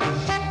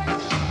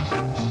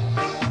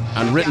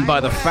 And written by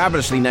the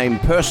fabulously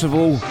named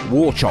Percival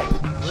Warchop.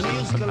 The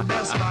musical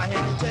best by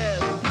Henry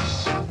Ted.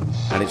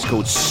 And it's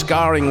called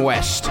Scarring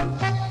West.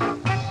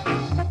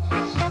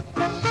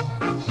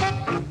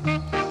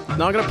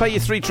 Now I'm going to play you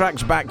 3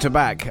 tracks back to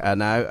back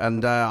now,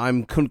 and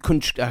I'm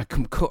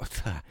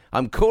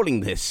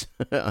calling this.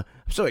 I'm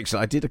so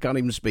excited I can't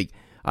even speak.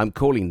 I'm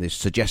calling this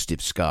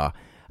suggestive ska.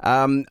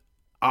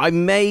 I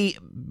may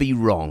be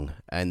wrong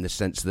in the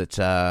sense that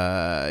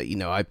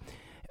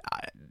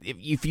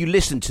if you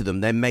listen to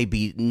them, there may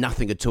be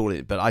nothing at all in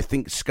it. But I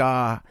think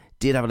ska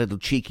did have a little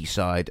cheeky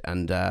side,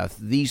 and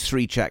these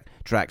 3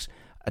 tracks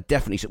are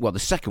definitely. Well, the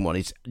second one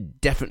is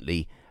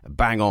definitely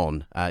bang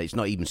on. It's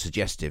not even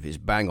suggestive, it's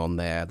bang on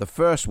there. The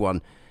first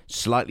one,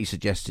 slightly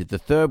suggestive. The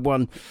third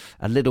one,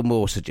 a little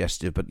more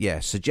suggestive. But yeah,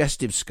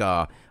 suggestive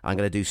ska. I'm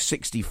going to do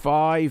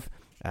 65,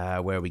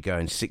 where are we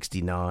going?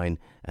 69,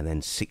 and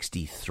then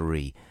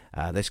 63.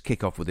 Let's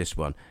kick off with this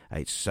one.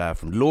 It's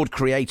from Lord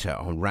Creator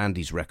on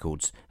Randy's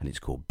Records, and it's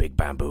called Big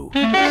Bamboo.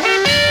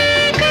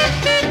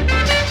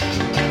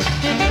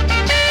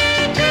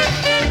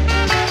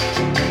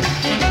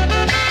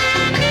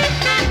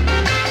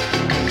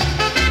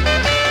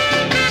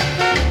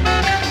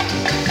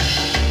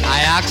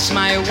 I asked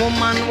my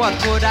woman what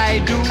could I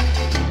do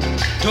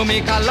to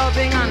make her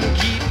loving and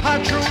keep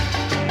her true.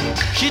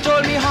 She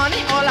told me,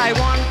 honey, all I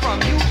want from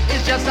you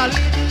is just a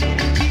little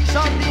piece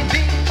of the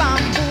big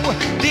bamboo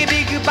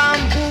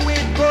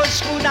with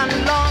and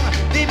long.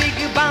 The big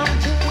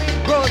bamboo,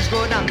 it grows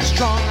good and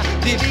strong.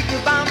 The big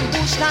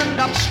bamboo stand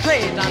up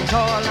straight and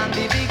tall, and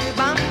the big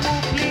bamboo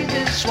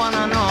pleases one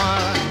and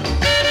all.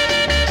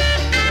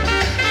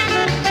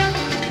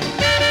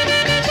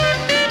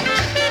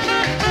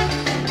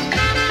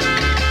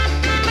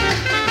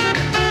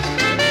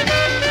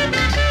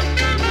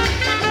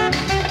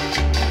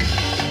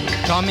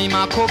 Tommy,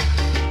 my cook,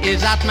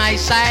 is at my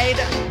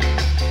side.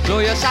 Blow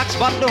your sax,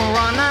 but don't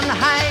run and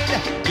hide.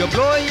 You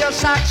blow your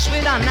sax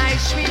with a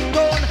nice sweet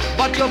tone,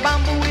 but your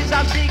bamboo is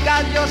as big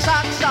as your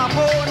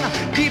saxophone.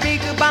 The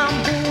big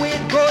bamboo,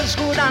 it grows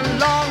good and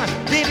long.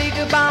 The big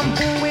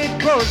bamboo, it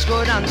grows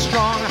good and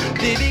strong.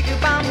 The big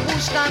bamboo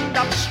stand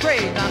up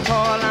straight and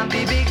tall, and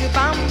the big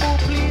bamboo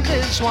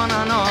pleases one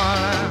and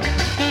all.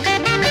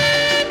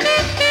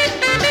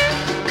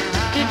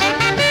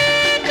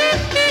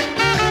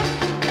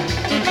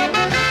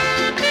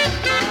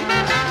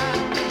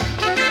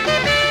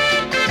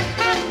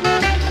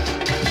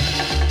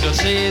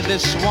 Say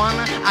this one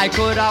I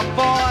could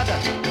afford.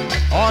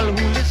 All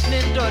who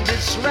listening to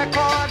this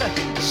record,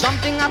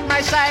 something at my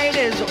side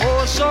is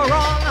oh so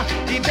wrong.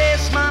 The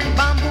bassman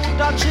bamboo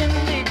touching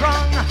the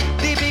ground.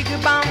 The big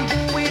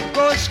bamboo, it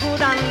grows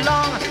good and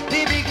long.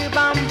 The big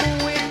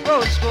bamboo, it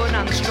grows good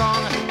and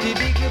strong. The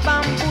big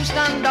bamboo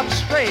stand up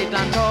straight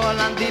and tall,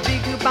 and the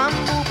big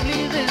bamboo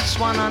pleases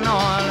one and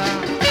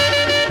all.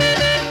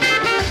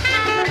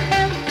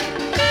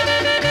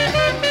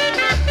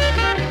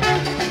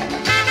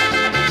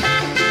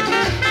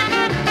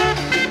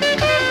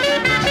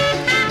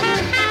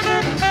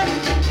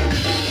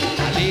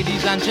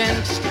 And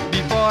gents,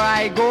 before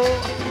I go,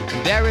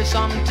 there is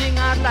something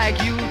I'd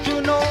like you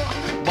to know.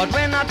 But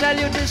when I tell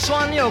you this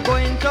one, you're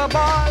going to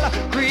ball.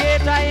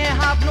 Creator ain't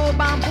have no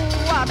bamboo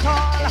at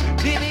all.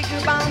 The big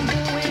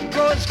bamboo, it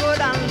grows good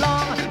and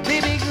long.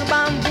 The big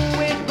bamboo,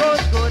 it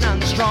grows good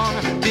and strong.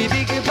 The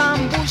big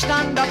bamboo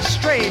stand up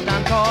straight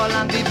and tall,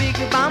 and the big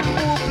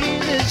bamboo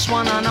pleases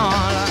one and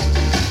all.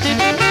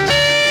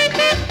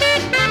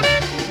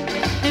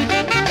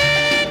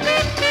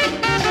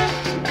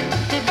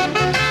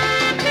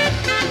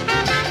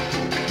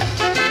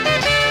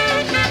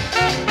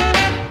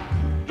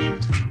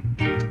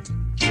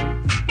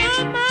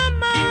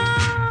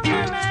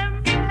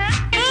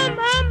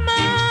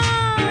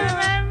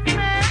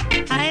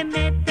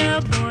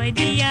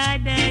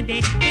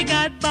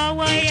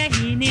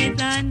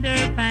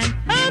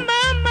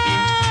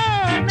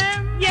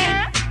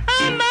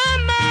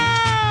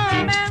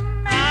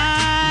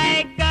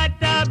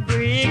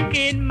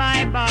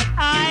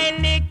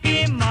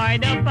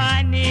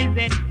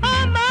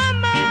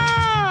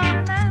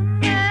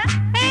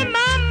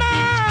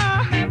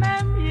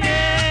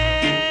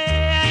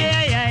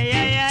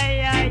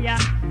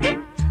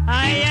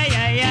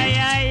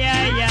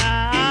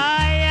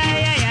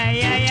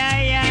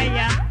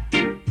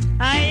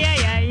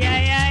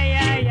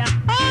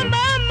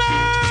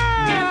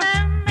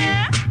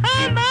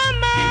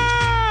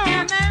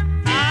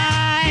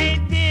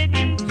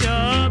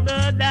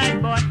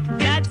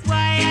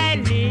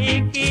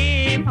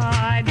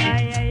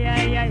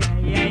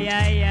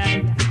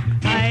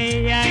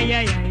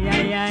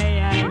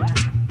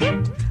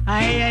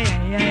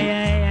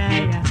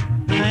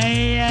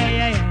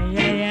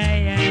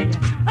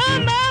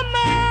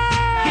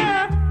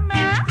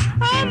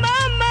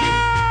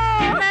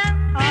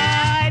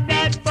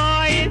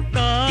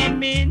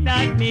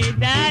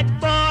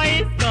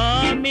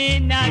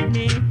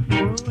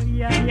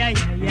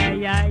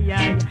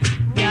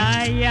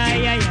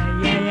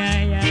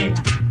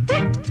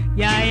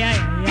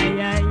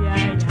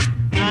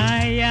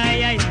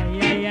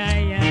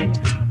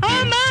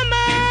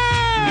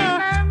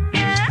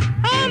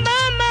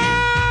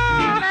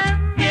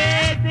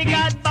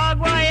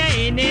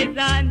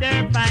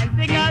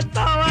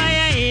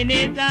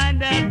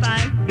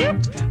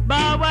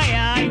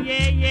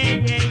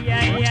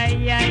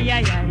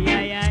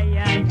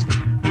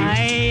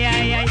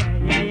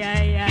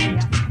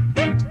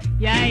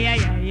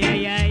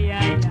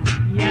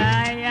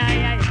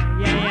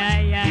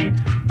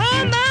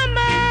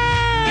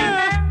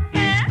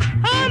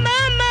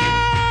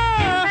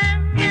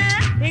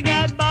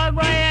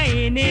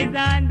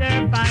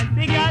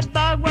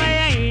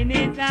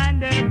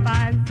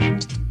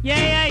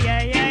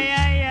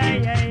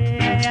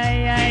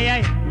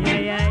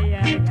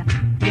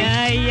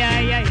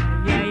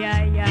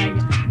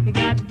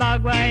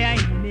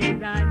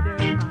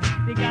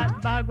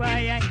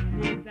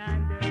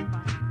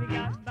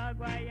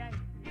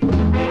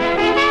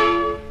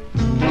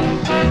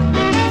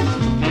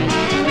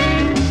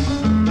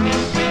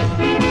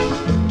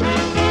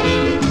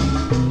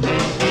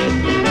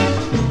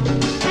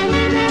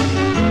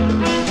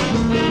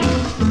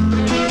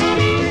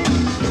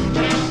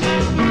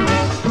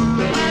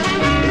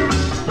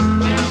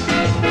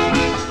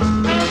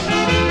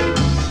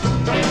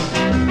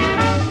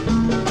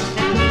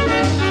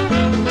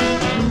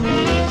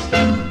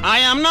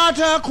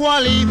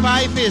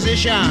 Qualified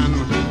physician,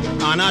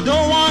 and I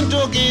don't want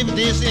to give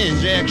this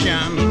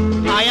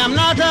injection. I am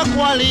not a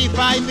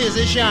qualified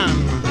physician,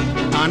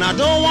 and I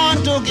don't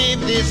want to give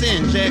this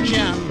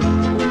injection.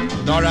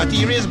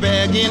 Dorothy is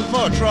begging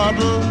for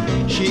trouble.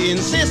 She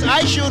insists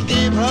I should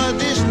give her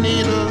this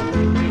needle.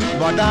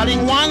 But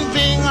darling, one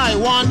thing I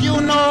want you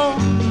know,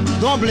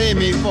 don't blame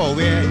me for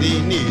where the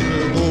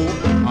needle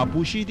go. I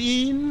push it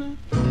in,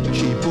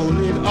 she pull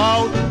it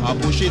out, I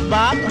push it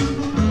back.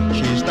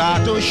 She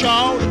start to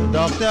shout,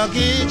 Dr.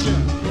 Kitch,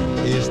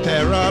 it's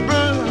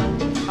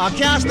terrible. I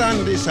can't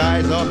stand the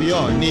size of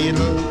your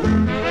needle.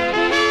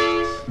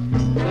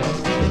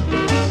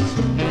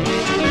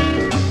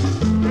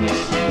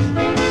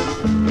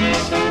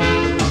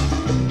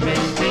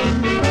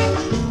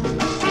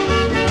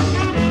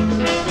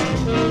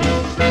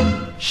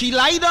 She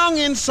lie down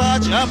in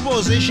such a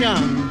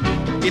position,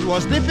 it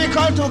was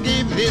difficult to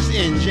give this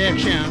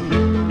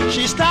injection.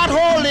 She start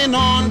holding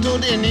on to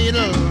the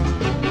needle,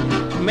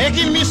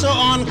 making me so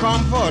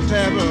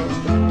uncomfortable.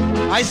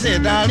 I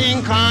said,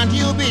 darling, can't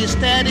you be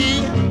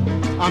steady?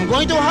 I'm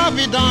going to have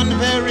it done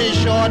very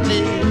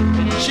shortly.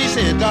 She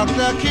said,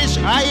 Dr. Kitch,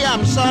 I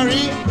am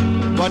sorry,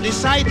 but the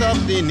sight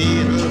of the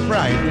needle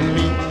frightened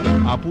me.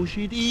 I push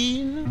it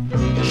in,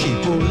 she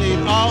pull it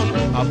out,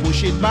 I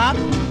push it back.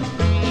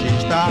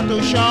 Start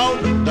to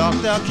shout,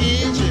 Dr.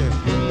 Kitch,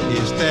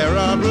 it's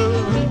terrible.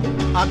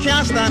 I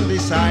can't stand the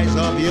size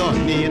of your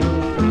needle.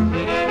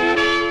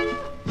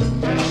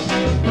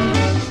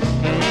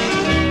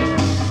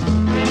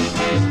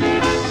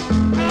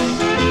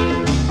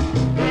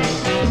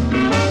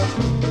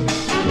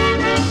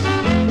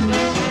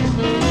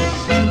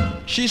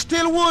 She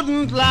still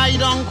wouldn't lie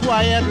down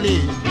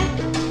quietly,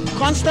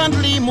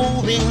 constantly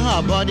moving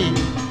her body.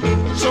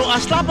 So I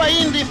slapped her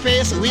in the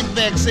face with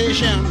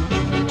vexation,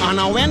 and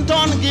I went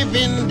on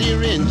giving the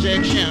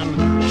injection.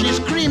 She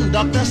screamed,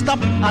 doctor, stop,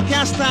 I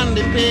can't stand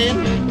the pain.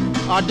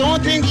 I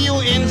don't think you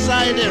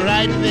inside the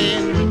right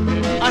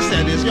vein. I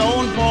said, it's your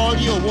own fault,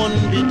 you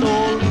wouldn't be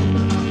told.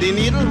 The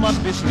needle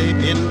must be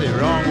slipped in the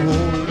wrong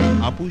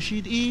hole. I push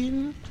it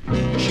in,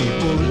 she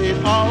pull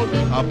it out,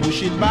 I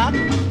push it back.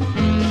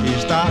 She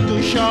start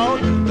to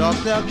shout,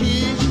 Dr.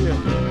 Kitch,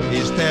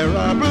 it's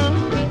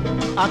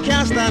terrible. I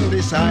can't stand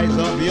the size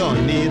of your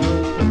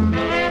needle.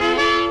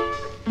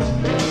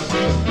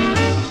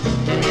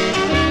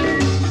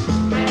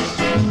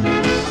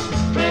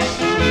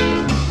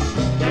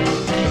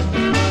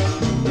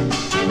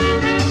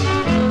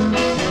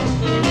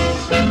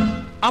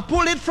 I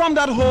pull it from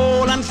that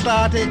hole and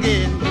start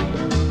again.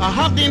 I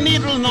have the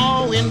needle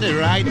now in the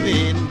right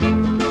vein.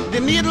 The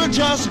needle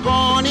just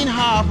gone in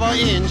half an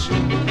inch.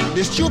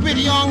 The stupid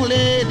young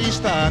lady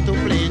start to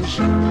flinch.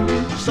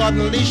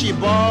 Suddenly she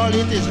bawled,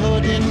 it is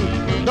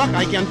hurting. Doc,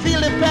 I can feel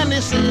the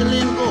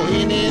penicillin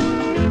going in.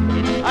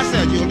 I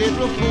said, you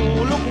little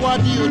fool, look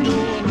what you do.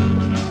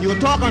 You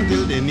talk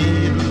until the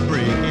needle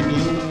break in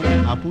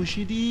you. I push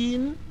it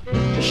in,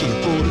 she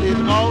pull it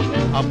out,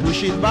 I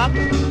push it back.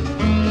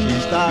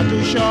 Start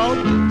to shout,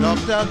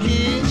 Dr.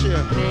 Kitch,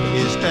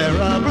 it's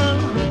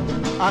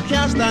terrible. I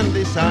can't stand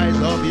the size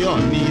of your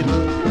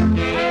needle.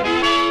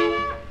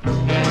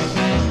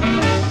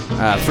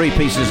 Three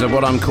pieces of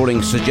what I'm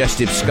calling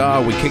suggestive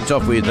ska. We kicked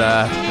off with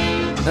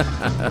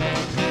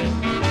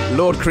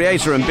Lord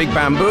Creator and Big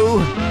Bamboo.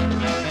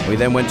 We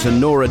then went to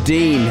Nora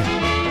Dean,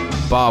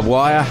 Barbed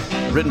Wire,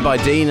 written by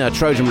Dean, a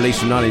Trojan release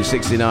from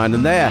 1969.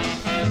 And there,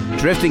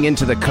 drifting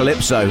into the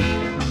Calypso,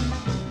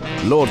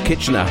 Lord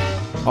Kitchener,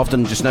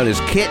 often just known as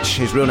Kitch.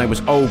 His real name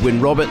was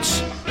Aldwyn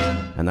Roberts,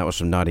 and that was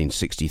from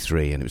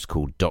 1963, and it was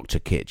called Dr.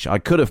 Kitch. I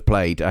could have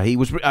played, I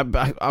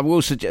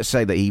will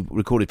say that he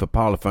recorded for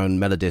Parlophone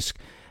Melodisc,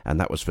 and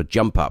that was for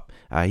Jump Up.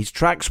 His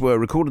tracks were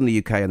recorded in the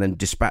UK and then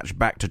dispatched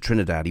back to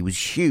Trinidad. He was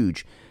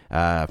huge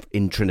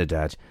in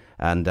Trinidad,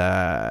 and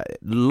a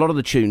lot of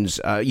the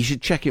tunes, you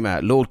should check him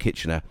out, Lord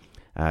Kitchener,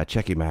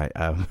 check him out.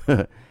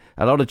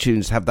 A lot of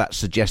tunes have that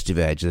suggestive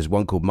edge. There's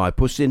one called My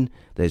Pussin',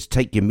 there's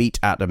Take Your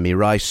Meat Out of Me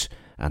Rice,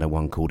 and a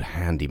one called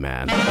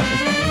Handyman.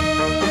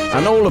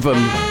 And all of them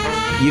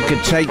you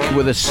could take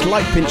with a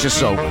slight pinch of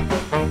salt.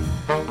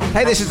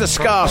 Hey, this is the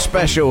Ska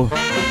Special.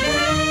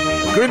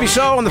 Groovy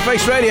Soul on the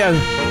Face Radio.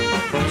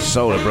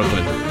 Soul of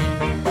Brooklyn.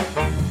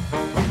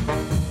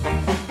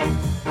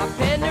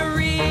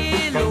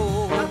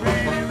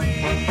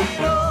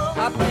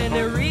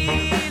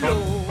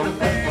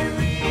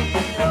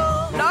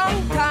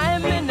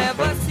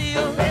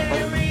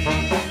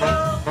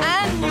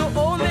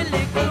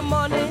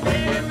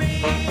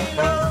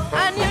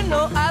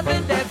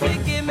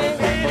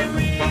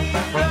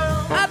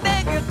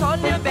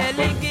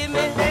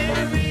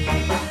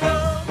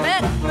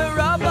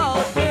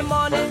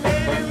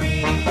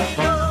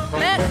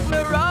 Make me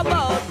rub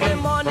out the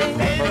money.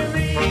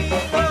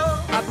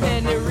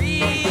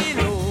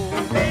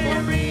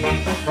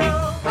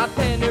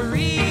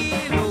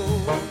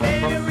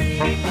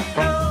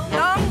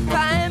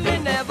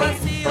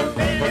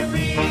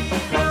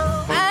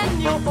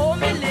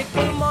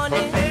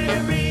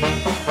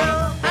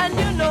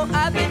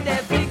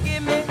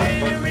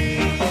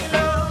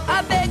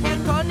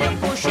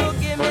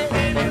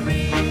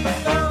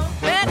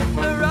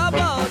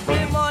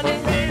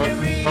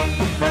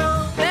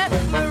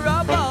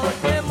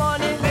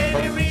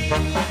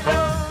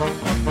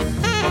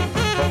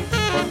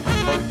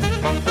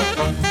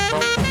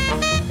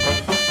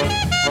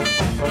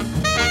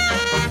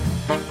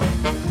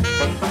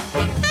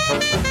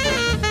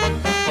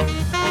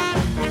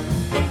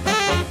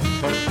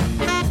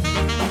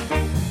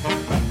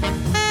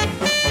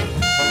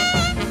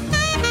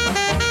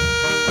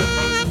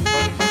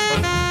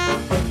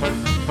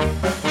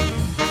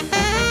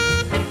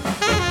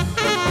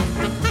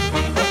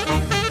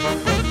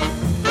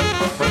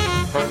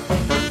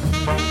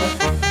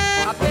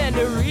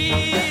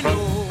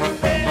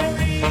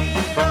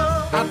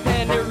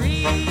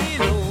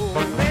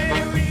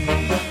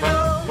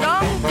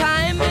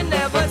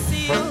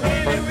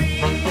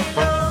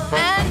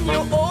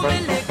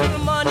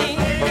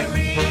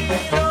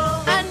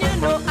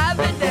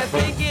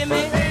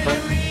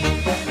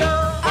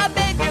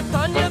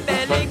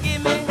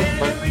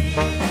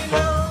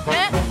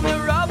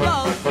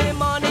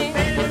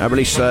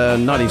 Released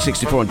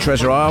 1964 on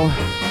Treasure Isle.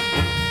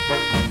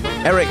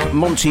 Eric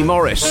Monty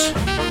Morris.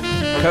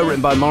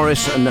 Co-written by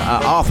Morris and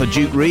Arthur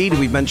Duke Reid,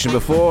 we've mentioned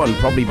before, and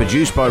probably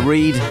produced by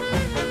Reid.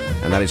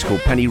 And that is called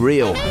Penny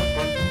Reel.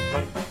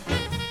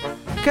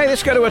 Okay,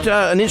 let's go to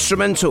an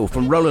instrumental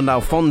from Roland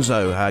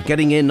Alfonso,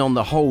 getting in on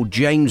the whole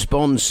James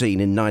Bond scene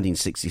in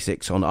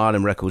 1966 on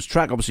Island Records.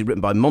 Track obviously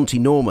written by Monty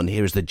Norman.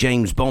 Here is the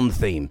James Bond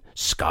theme,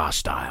 Scar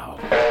Style.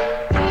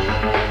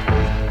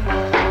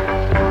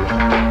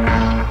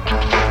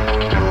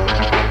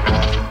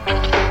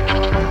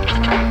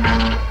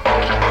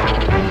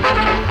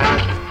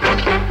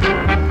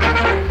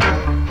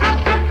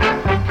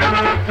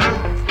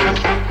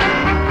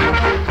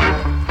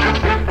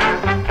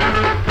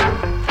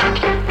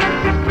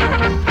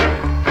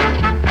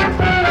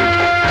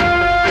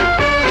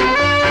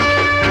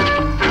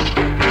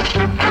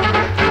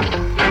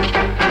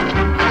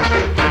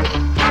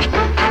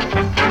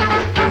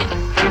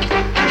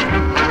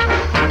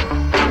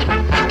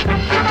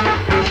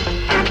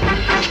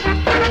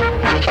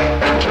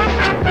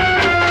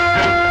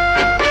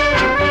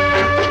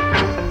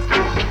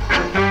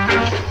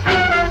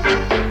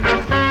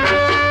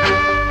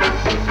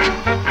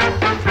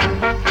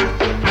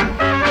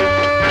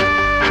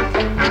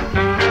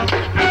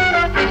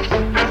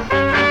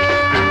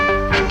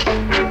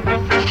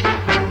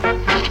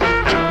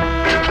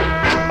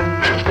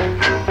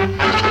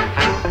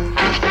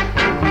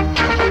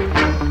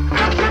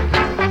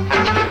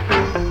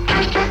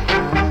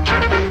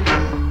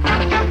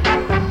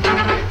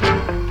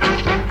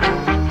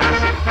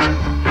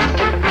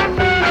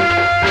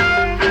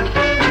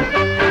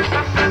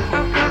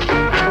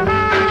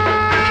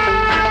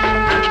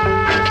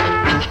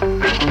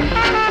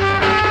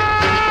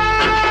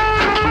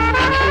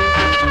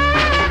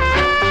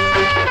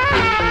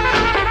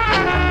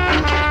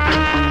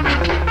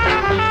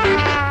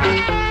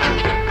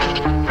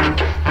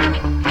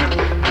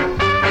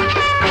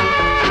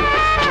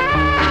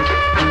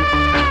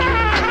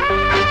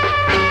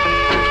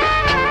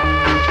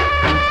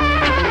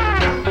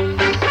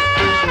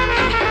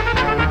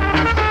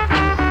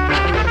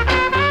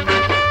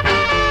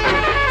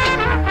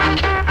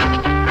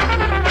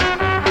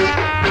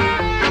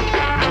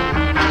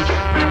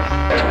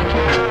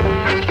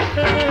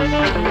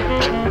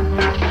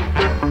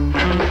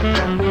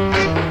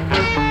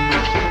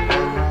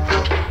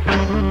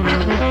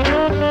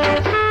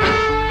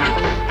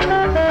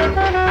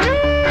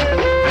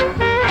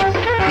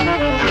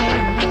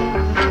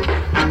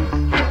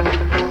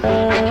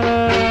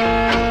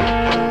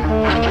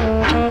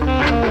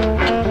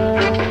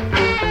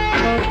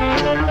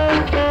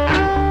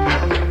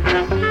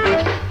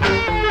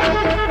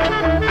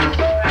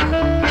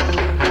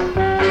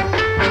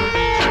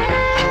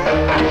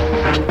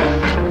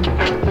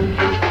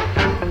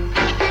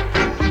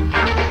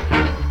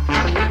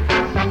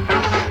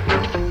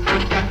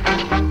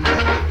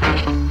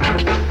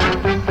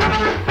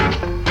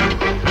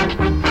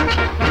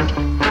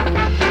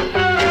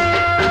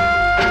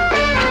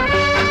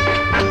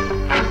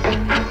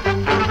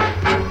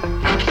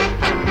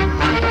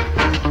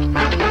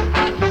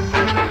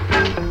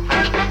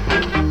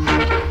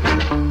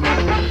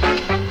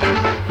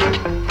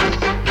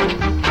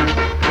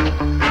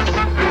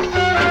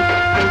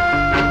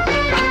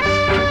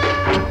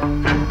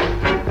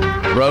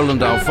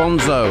 Roland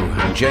Alfonso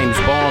and James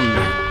Bond.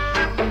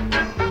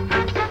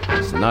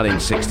 It's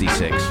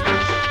 1966.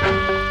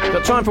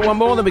 Got time for one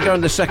more, then we go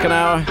into the second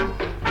hour.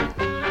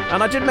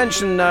 And I did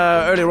mention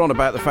earlier on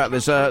about the fact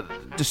there's a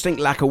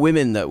distinct lack of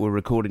women that were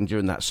recording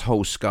during that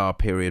whole ska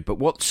period. But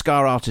what ska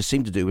artists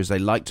seem to do is they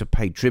like to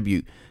pay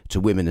tribute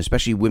to women,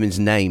 especially women's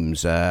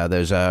names.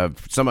 There's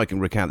some I can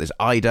recount. There's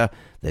Ida,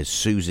 there's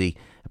Susie.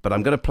 But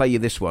I'm going to play you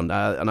this one.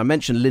 And I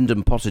mentioned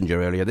Lyndon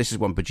Pottinger earlier. This is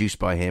one produced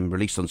by him,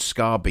 released on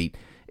Ska Beat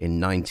in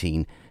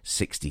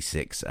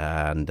 1966.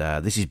 And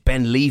this is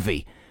Ben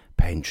Levy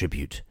paying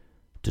tribute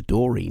to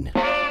Doreen.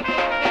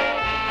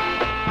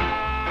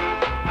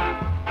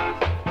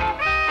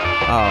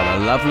 Oh,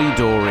 the lovely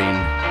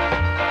Doreen.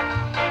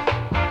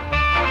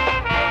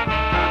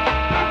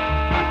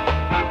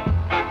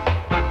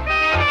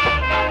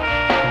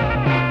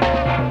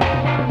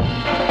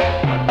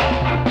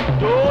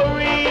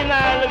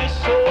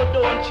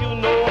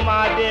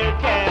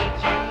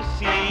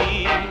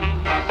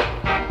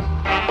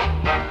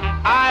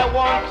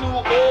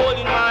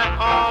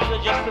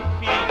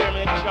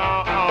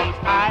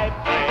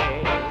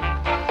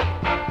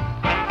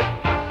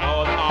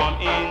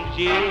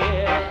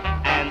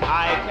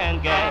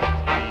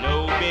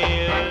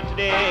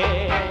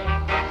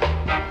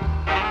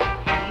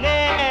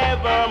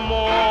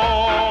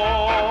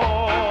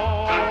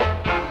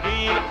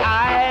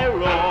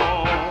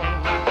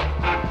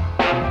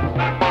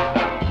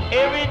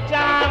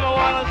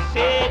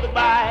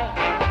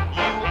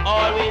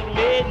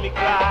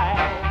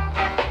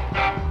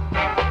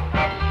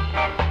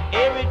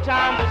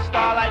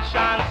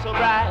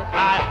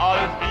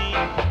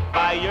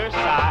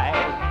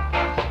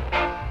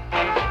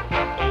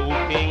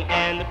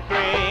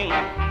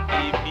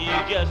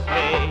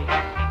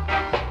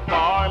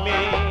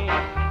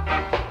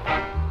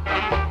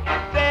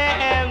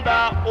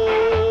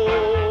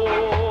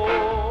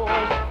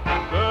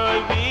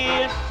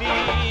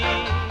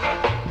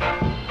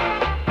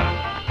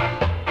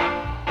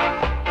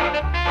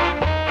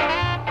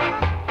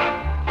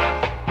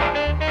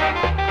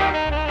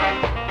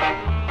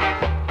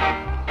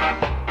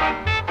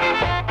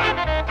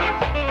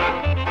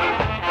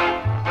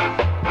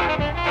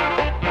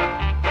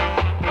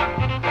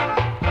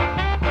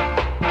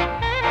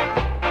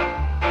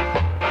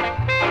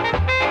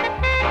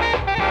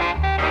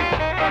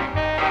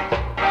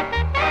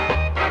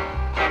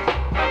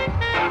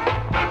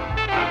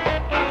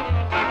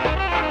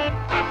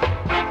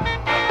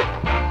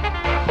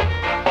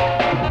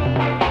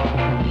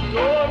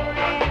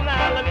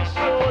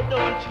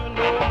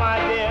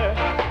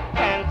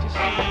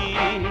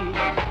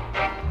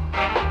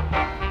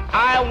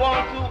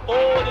 want to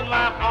hold in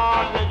my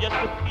arms just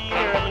to feel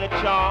her in the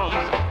charms.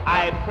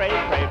 I pray,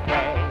 pray,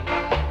 pray.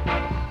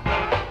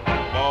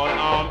 But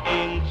I'm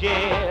in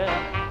jail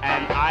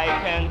and I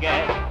can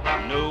get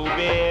no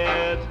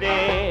bail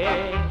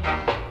today.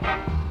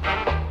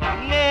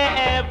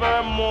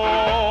 Nevermore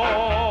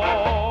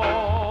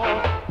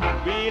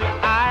will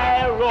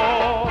I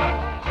roam.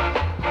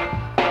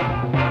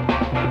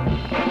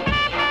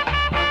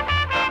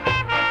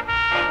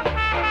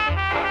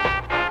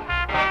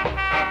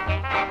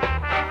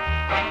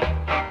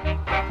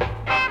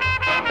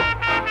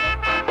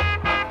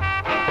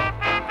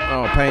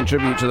 Oh, paying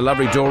tribute to the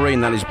lovely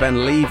Doreen, that is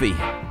Ben Levy.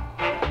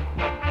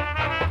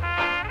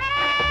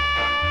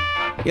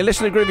 You're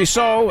listening to Groovy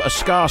Soul, a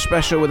Ska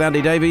special with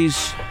Andy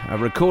Davies. I've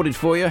recorded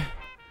for you.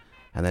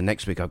 And then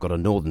next week I've got a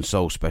Northern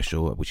Soul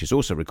special, which is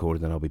also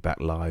recorded, and I'll be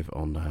back live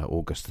on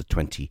August the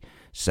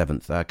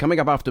 27th. Coming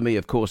up after me,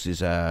 of course,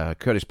 is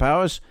Curtis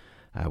Powers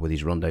with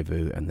his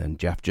Rendezvous, and then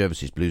Jeff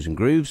Jervis's Blues and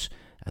Grooves,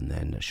 and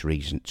then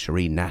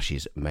Sheree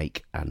Nash's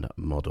Make and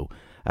Model.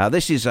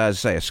 This is, as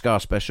I say, a Ska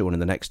special, and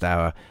in the next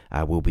hour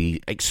we'll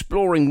be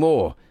exploring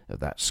more of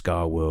that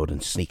Ska world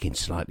and sneaking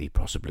slightly,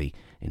 possibly,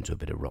 into a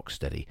bit of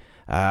rocksteady.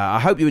 I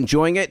hope you're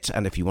enjoying it,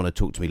 and if you want to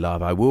talk to me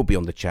live, I will be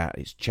on the chat.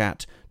 It's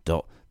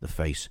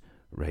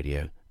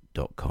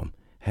chat.thefaceradio.com.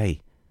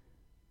 Hey,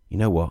 you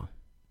know what?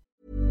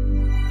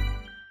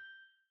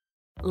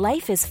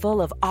 Life is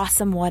full of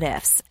awesome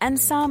what-ifs, and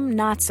some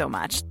not so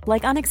much,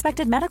 like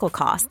unexpected medical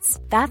costs.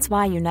 That's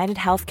why United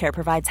Healthcare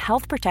provides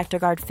Health Protector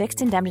Guard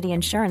fixed indemnity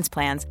insurance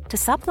plans to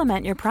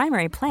supplement your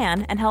primary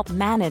plan and help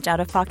manage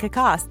out-of-pocket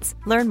costs.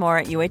 Learn more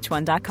at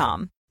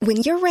uh1.com. When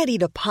you're ready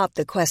to pop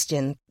the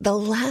question, the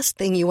last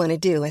thing you want to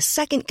do is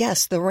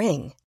second-guess the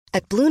ring.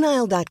 At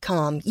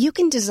BlueNile.com, you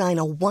can design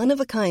a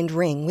one-of-a-kind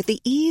ring with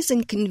the ease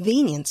and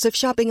convenience of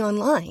shopping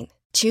online.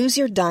 Choose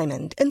your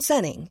diamond and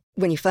setting.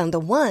 When you find the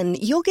one,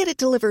 you'll get it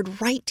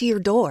delivered right to your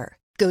door.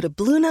 Go to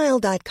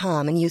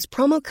BlueNile.com and use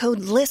promo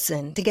code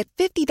LISTEN to get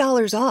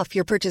 $50 off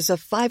your purchase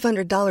of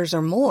 $500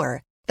 or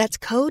more. That's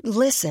code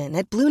LISTEN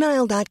at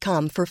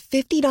BlueNile.com for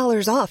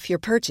 $50 off your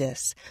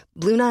purchase.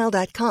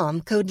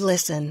 BlueNile.com, code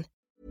LISTEN.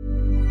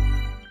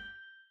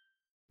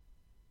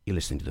 You're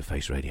listening to The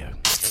Face Radio.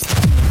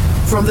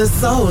 From the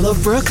soul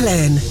of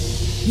Brooklyn,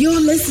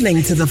 you're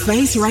listening to The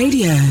Face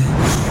Radio.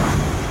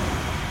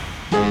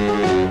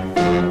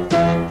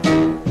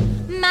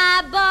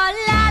 My ball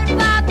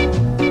lollipop,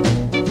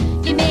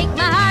 you make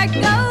my heart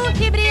go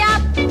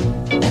hippity-hop.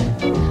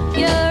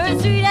 You're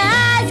as sweet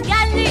as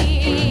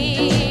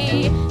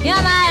candy,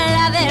 you're my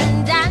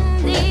loving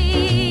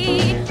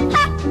dandy.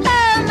 Ha, oh,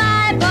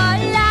 my ball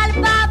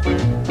lollipop,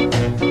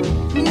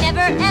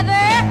 never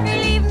ever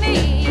leave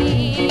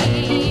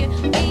me,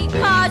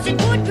 because it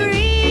would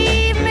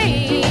grieve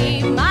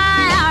me, my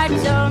heart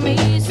told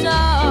me so.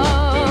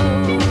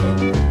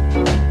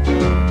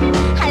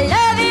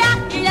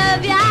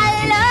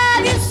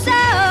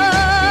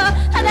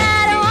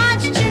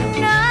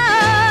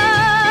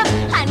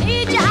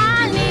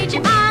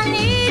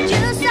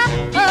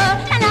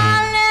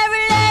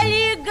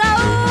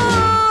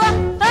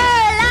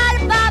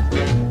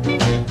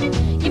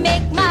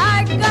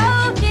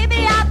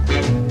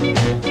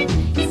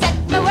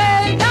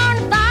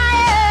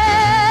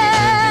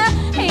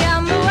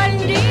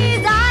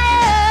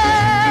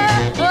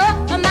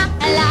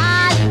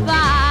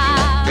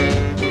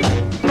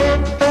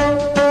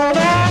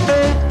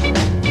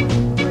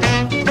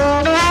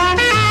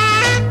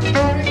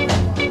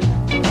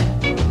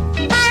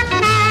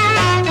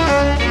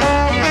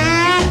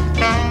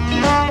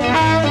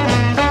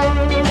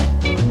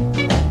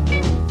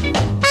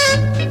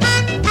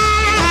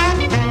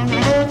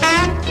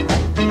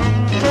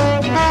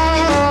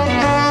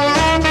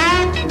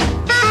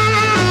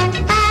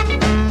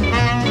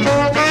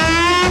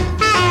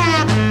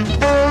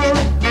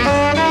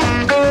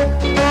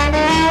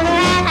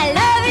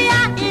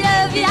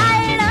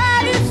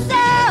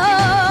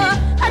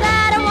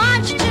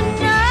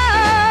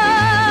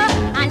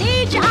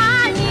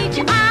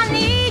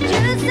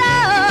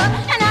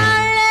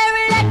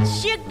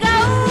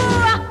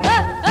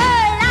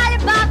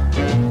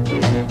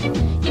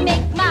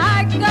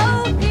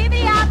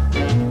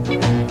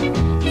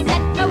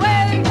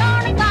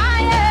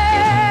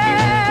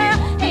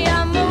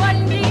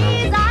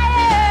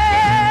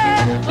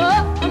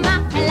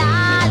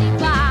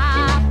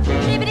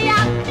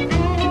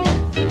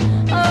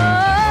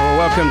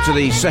 To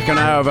the second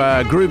hour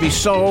of Groovy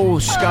Soul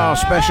Ska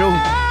special,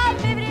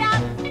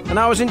 and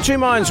I was in two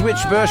minds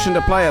which version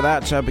to play of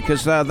that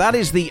because that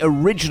is the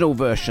original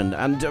version,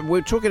 and we're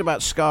talking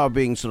about ska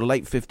being sort of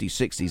late 50s,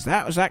 60s.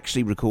 That was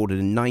actually recorded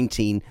in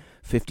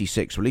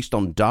 1956, released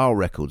on Dial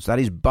Records. That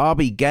is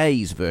Barbie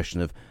Gay's version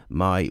of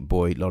My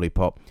Boy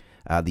Lollipop,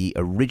 the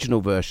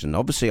original version.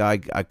 Obviously I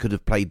could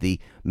have played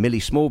the Millie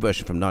Small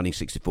version from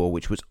 1964,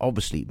 which was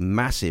obviously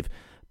massive.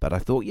 But I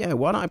thought, yeah,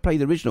 why don't I play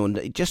the original? And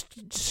it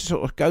just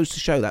sort of goes to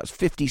show that's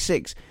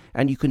 56.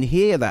 And you can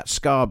hear that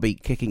ska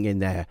beat kicking in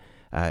there,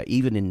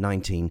 even in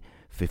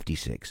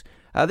 1956.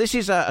 This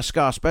is a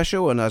ska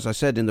special, and as I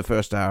said in the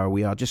first hour,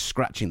 we are just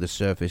scratching the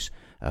surface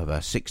of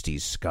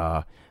 60s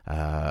ska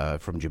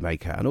from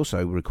Jamaica, and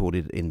also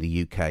recorded in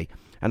the UK.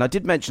 And I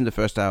did mention the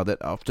first hour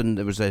that often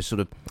there was a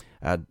sort of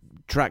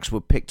tracks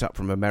were picked up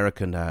from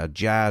American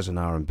jazz and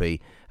R&B.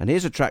 And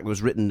here's a track that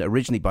was written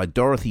originally by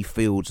Dorothy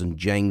Fields and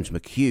James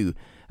McHugh.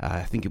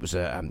 I think it was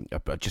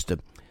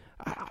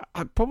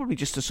probably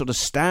just a sort of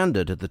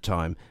standard at the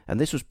time. And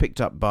this was picked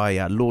up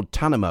by Lord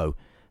Tanamo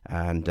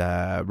and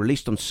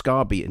released on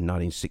Scarbeat in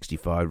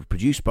 1965,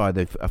 produced by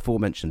the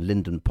aforementioned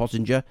Lyndon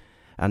Pottinger.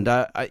 And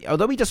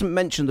although he doesn't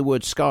mention the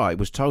word ska, it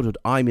was titled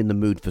I'm in the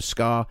Mood for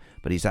Ska,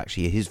 but it's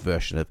actually his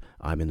version of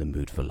I'm in the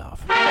Mood for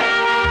Love.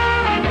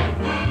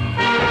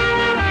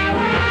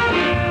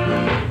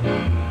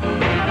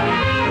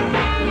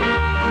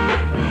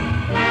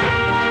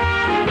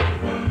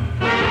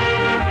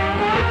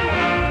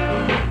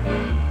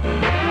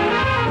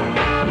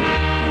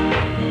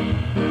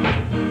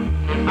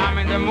 I'm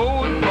in the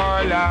mood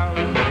for love,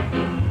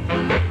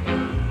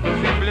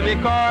 simply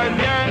because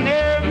you're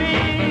near me.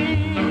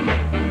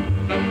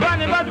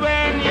 Funny, but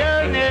when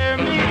you're near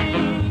me,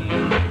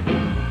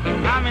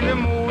 I'm in the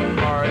mood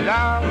for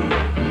love.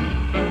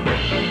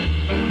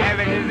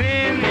 Heaven is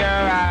in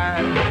your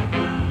eyes,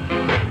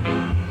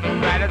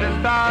 bright as the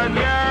stars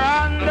you're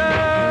under.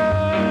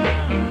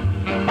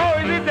 Oh,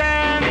 is it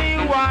any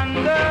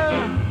wonder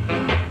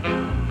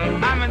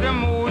I'm in the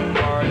mood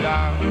for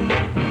love?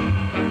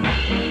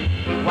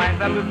 Why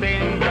stop to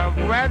think of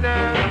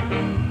weather?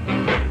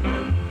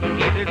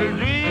 Each little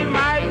dream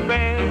I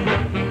spend.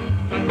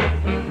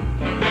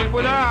 We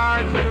put our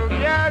hearts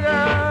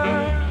together.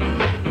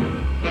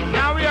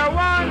 Now we are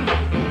one.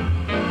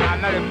 I'm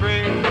not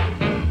afraid.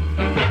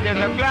 If there's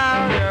a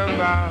cloud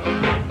above,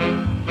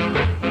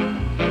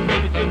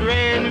 if it should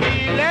rain, we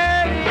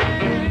let it.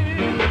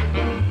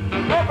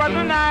 Hope for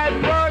tonight,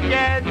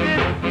 forget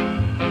it.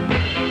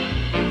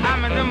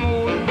 I'm in the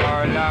mood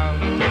for love.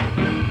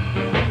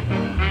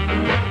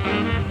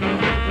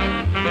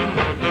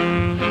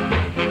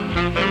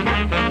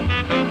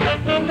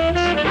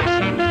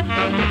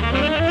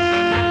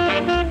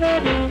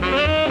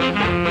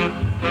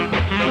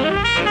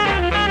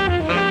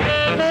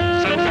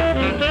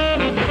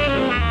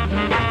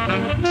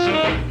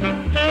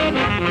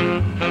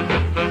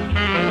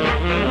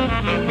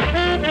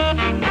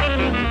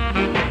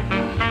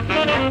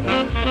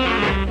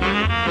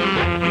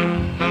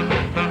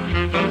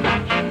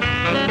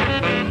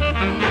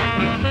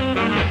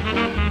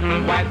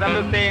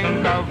 To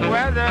think of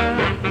weather,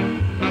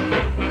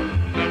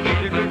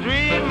 each little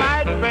dream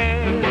might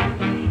fade.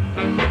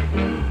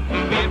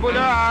 We'll put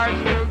our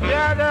hearts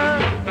together.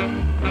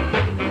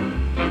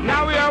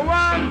 Now we are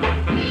one.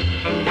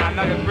 I'm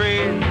not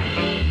afraid.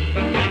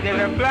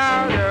 There's a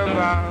cloud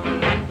above.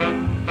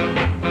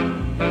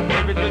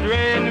 If it should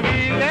rain,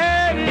 we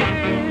let it.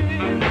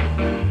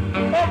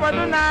 Oh, but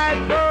tonight,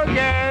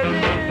 forget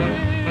it.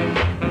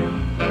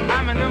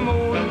 I'm in the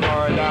mood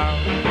for love.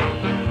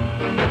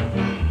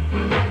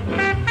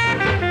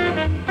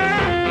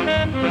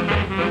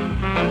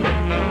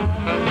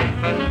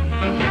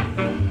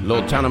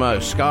 Lord Tanamo,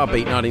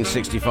 Scarbeat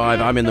 1965,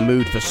 I'm in the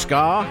mood for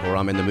ska, or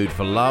I'm in the mood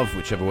for love,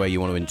 whichever way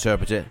you want to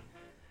interpret it,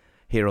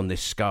 here on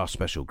this ska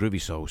special, Groovy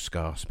Soul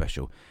ska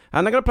special.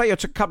 And I'm going to play you a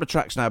couple of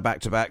tracks now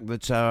back to back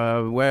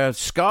that where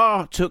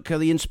ska took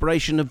the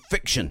inspiration of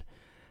fiction.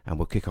 And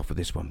we'll kick off with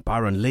this one,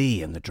 Byron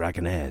Lee and the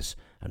Dragonaires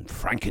and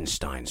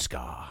Frankenstein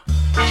ska.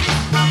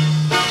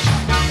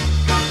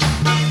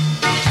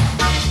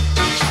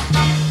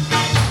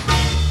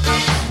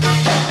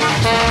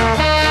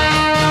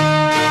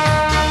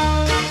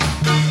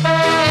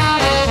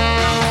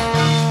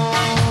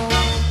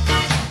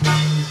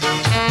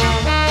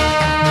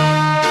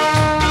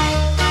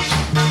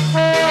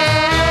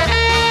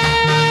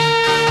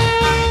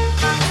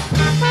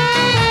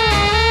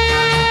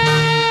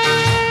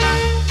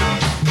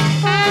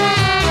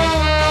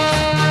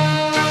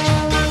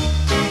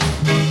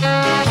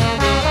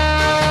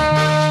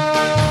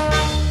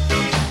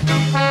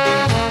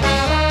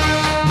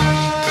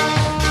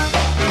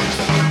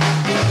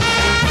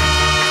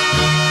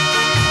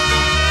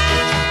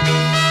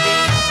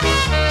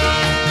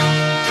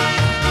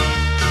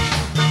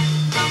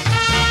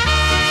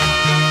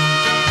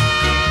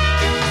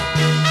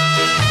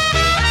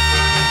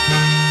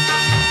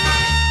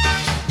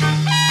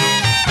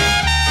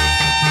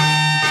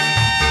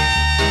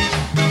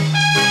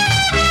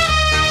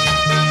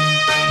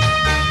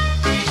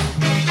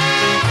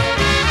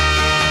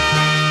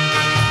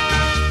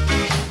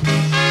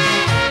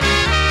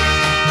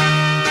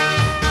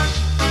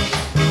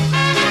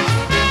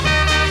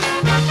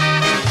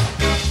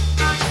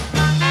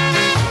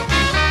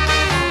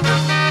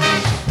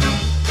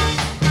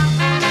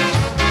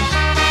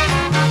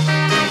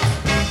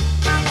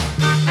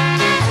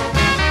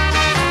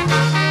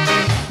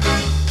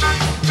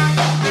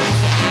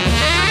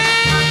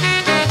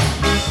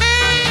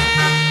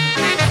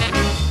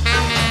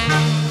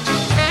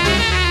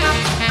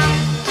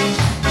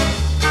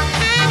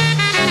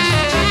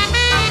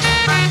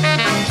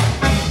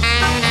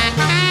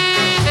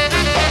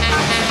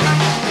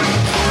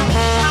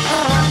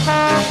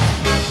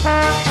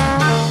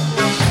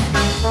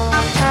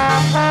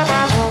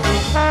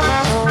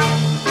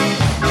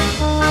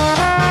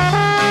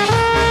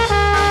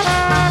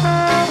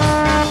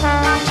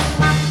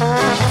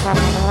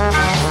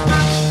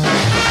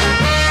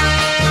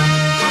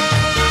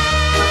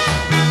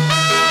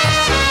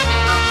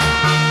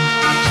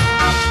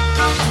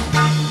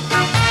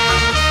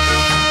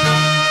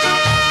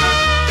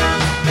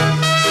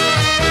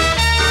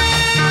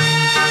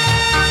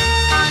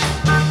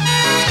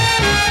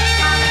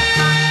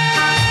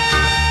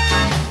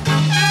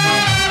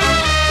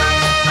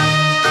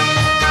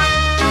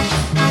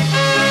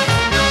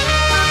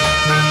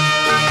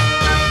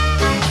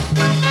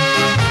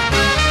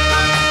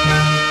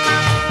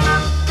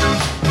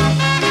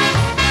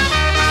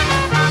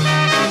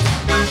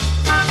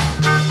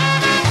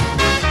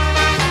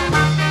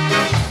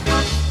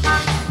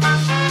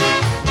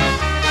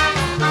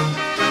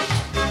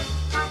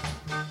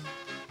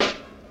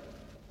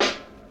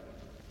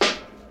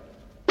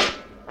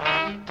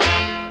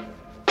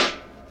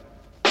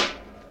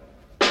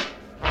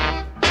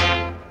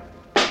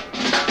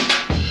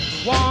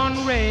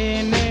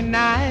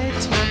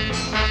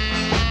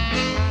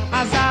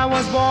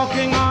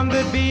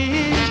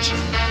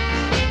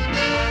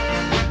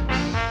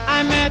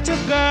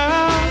 pretty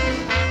girl.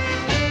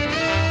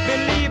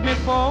 Believe me,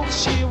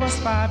 folks, she was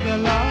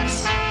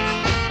fabulous.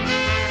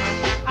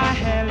 I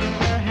held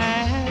her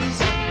hands,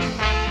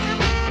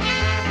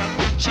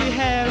 she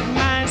held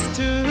mine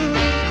too.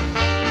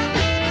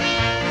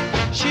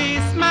 She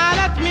smiled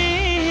at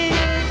me.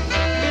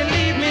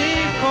 Believe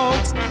me,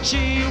 folks,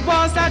 she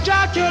was a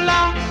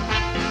Dracula.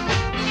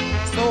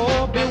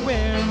 So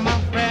beware, my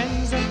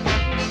friends,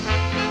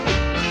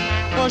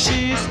 for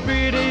she's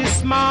pretty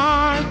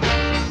smart.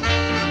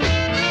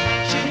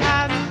 She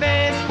has a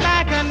face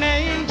like an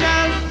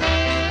angel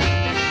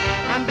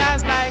and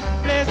eyes like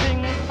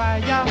blazing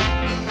fire.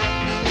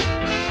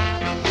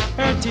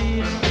 Her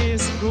teeth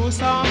is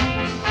gruesome,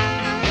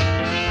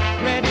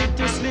 ready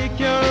to slick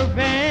your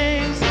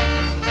veins.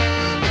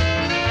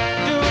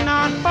 Do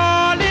not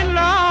fall in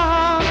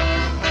love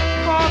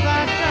for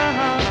that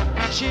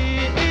girl.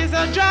 She is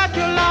a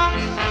Dracula.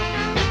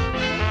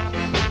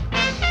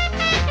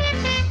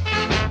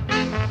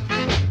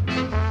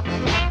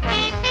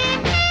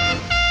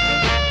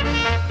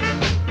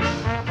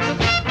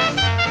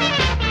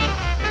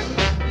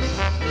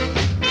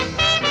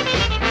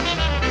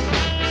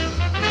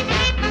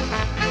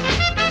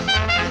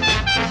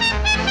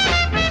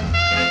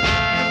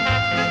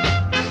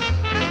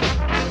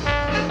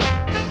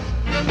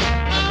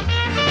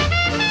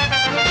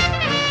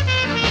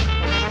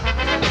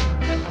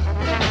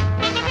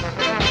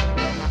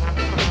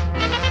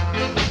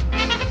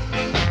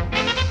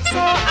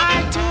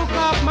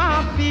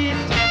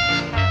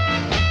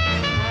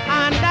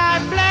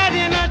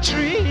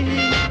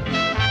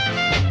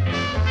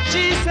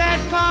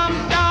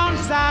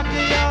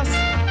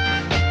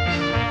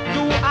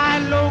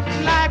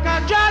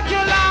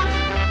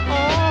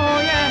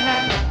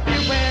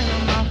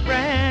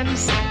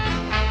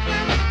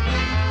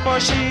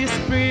 She's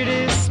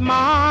pretty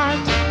smart.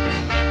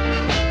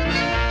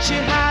 She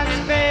has a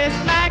face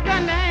like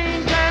an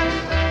angel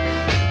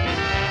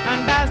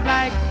and eyes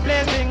like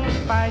blazing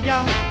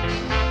fire.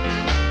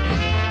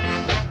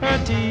 Her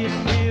teeth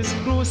is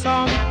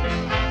gruesome,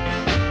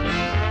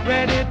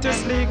 ready to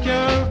slick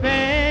your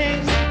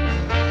veins.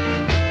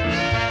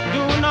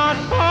 Do not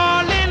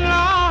fall in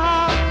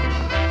love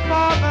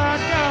for the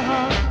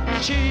girl.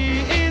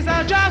 She is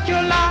a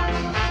Dracula.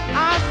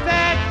 I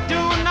said,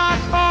 do not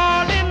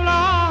fall in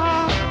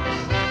love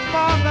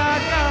for the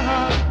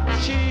girl.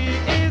 She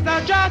is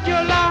a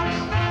Dracula.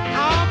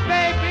 Oh,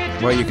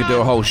 baby. Well, you could do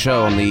a whole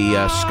show on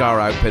the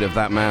scar outfit of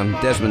that man,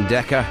 Desmond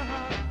Dekker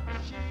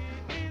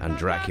and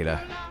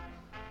Dracula.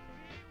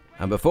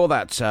 And before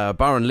that,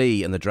 Byron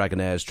Lee and the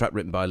Dragonaires, track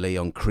written by Lee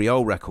on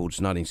Creole Records,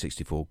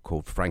 1964,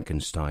 called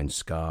Frankenstein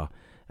Scar.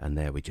 And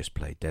there we just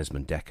played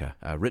Desmond Dekker.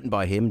 Written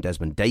by him,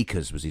 Desmond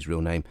Dakers was his real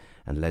name,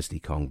 and Leslie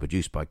Kong,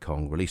 produced by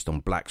Kong, released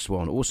on Black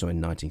Swan, also in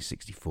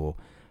 1964,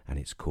 and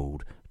it's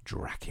called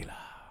Dracula.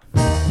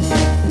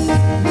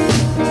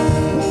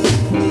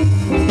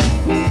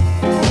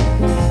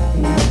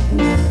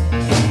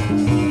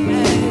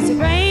 As the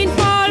rain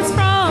falls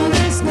from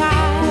the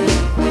sky,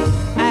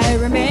 I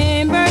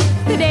remember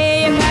the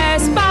day it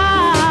passed by.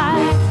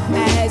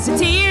 As the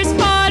tears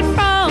fall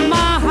from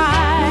my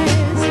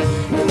eyes,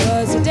 it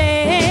was a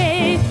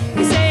day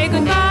you say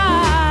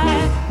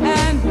goodbye.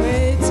 I'm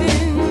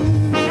waiting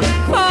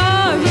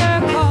for your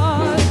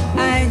call.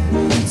 I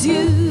need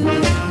you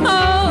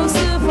most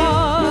of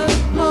all.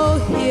 Oh,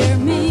 hear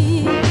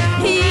me,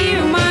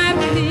 hear my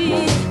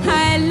plea.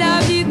 I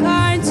love you,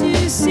 can't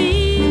you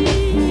see?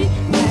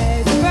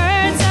 As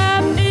birds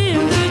up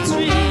in the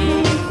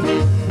tree,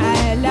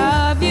 I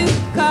love you,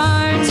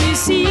 can't you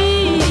see?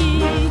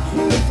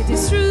 If it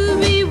is true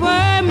we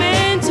were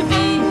meant to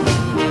be,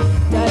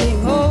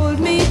 darling, hold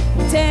me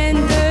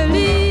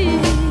tenderly.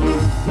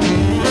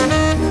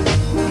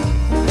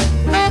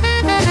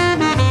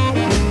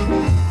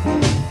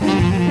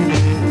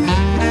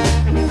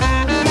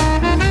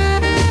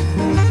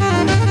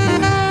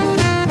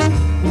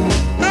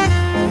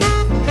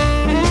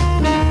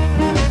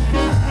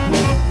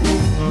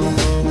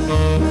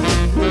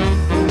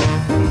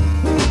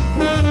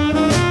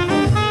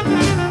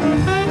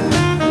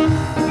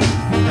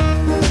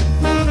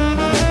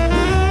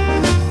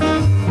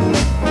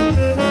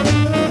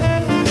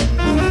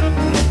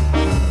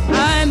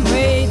 I'm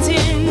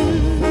waiting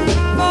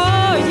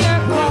for your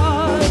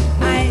call.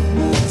 I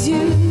need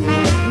you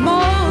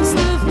most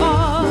of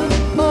all.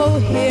 Oh,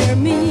 hear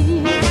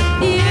me,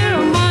 hear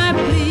my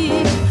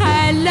plea.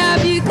 I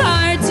love you,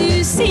 can't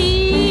you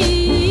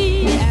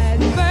see? As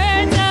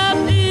birds up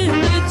in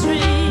the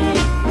tree,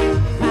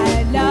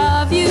 I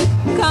love you,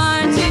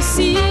 can't you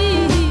see?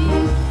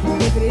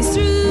 If it is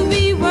true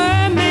we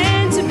were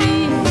meant to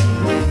be,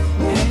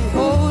 and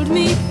hold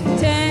me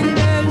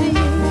tenderly.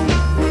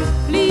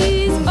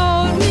 Please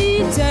hold me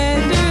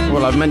tenderly.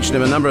 Well, I've mentioned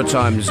him a number of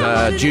times,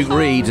 Duke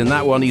Reid, and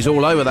that one, he's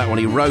all over that one.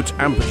 He wrote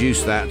and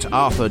produced that,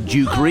 Arthur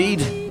Duke Reid.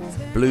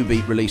 Blue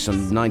Beat, released in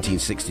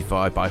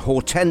 1965 by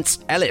Hortense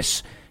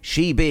Ellis,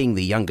 she being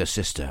the younger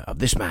sister of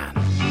this man.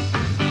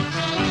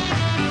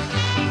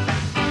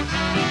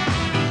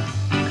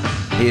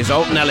 Here's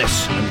Alton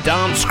Ellis and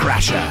Dance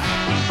Crasher.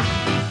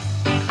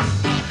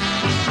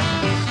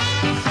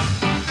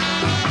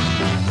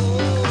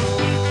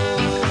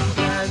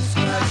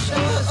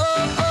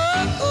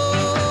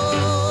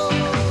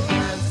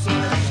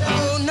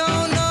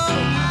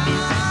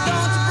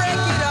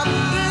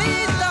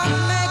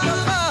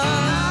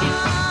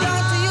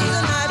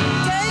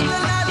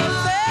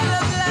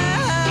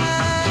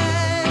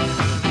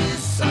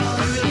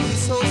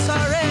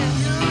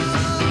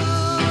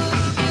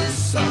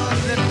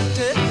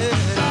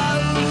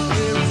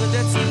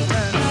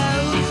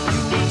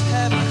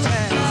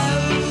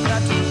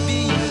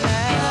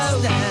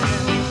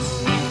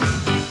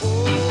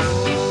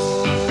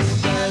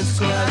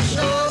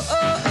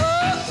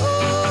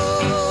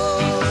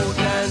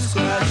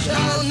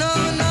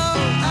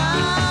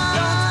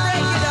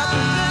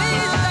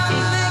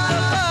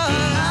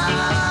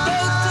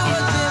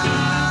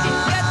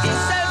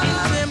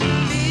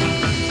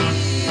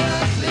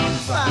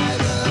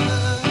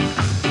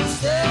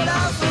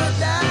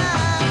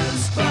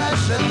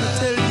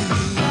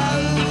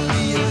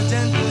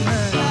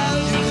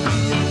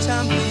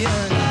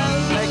 champion,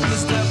 like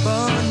Mr.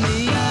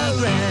 Bonnie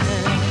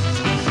Grant.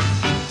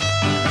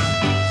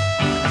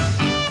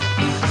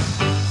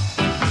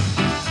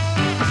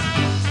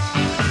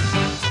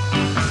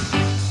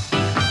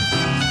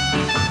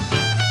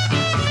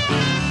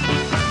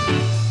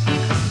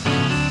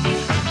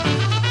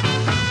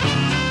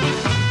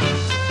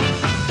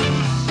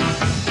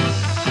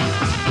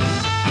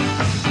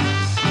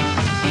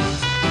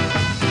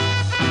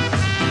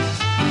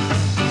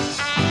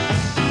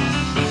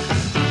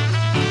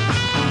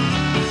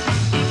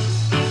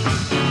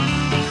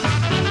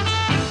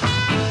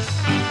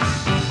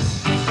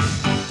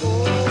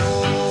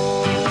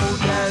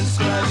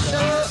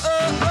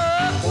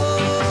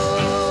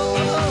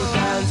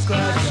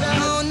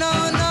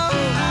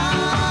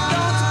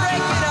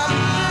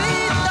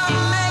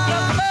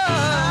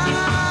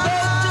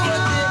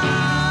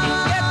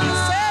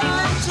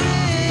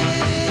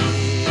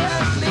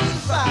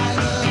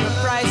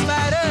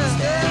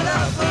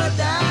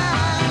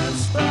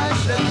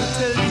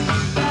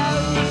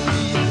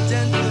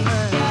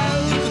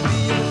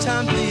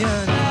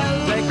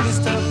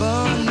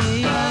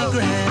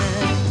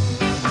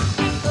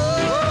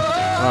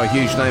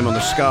 Huge name on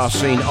the ska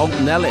scene,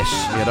 Alton Ellis.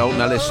 You had Alton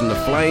Ellis and the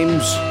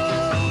Flames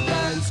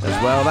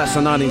as well. That's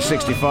the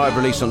 1965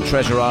 release on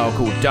Treasure Isle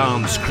called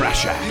Dance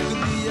Crasher.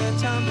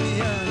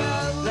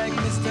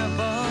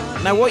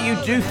 Now, what you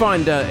do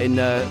find in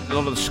a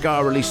lot of the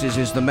ska releases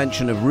is the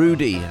mention of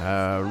Rudy.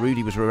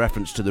 Rudy was a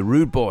reference to the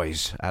Rude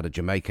Boys out of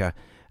Jamaica,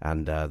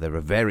 and there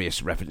are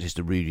various references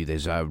to Rudy.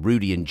 There's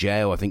Rudy in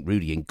jail, I think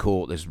Rudy in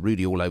court, there's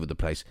Rudy all over the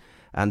place.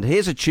 And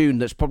here's a tune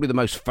that's probably the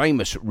most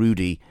famous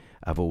Rudy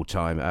of all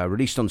time,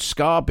 released on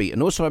Scarbeat.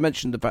 And also I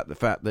mentioned the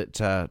fact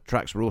that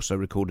tracks were also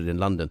recorded in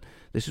London.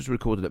 This was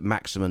recorded at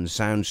Maximum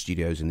Sound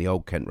Studios in the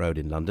Old Kent Road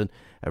in London,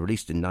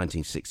 released in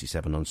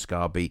 1967 on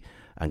Scarbeat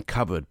and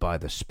covered by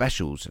the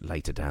Specials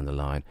later down the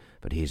line.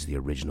 But here's the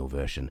original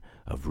version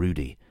of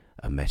Rudy,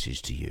 A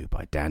Message to You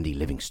by Dandy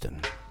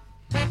Livingstone.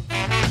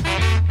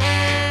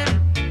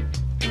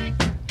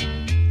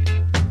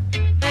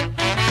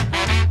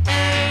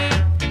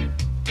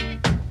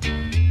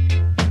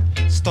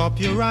 Stop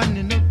your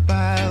running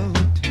about.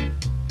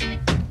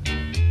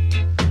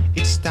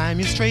 It's time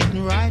you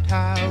straighten right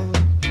out.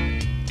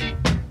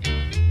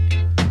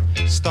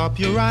 Stop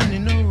your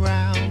running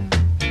around,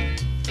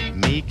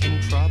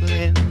 making trouble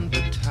in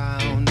the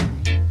town.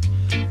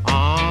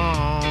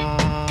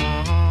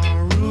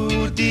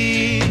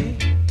 Rudy,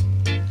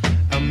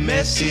 a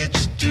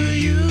message to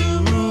you,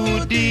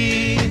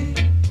 Rudy,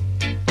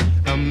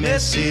 a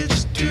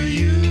message to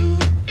you.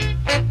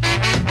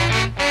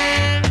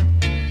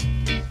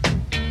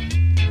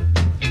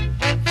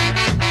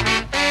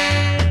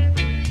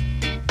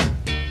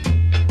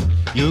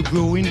 You're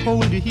growing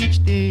older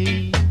each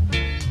day.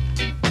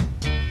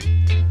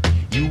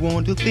 You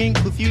want to think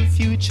of your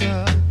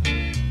future,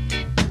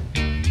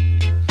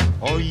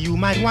 or you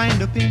might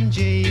wind up in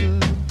jail.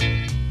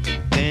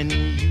 Then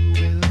you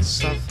will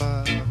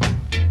suffer.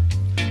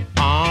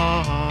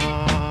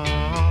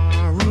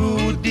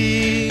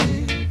 Rudy,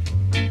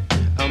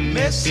 a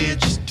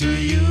message to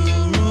you,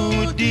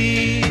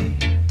 Rudy,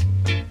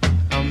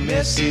 a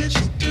message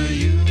to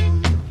you.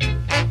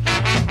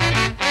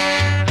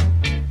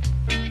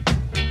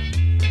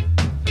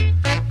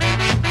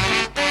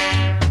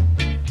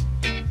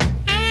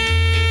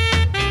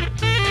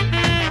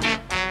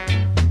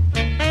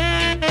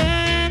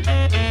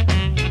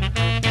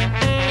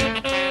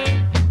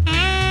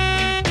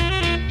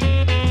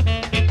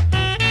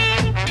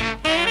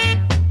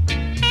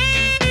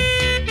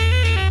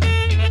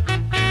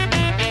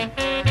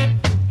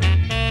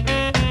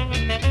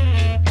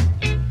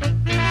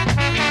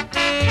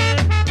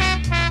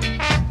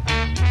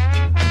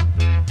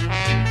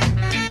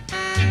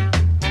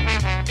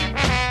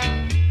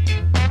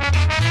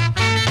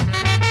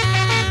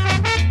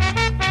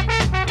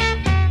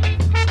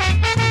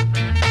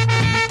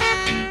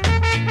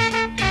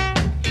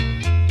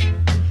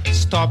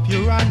 Stop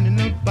your running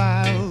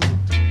about.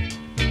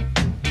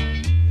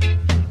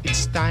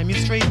 It's time you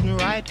straighten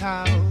right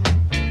out.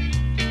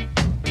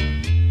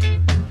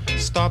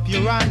 Stop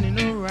your running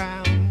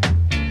around,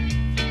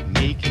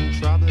 making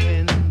trouble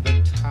in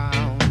the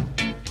town.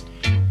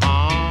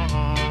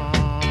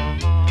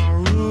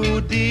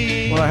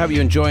 Rudy. Well, I hope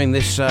you're enjoying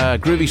this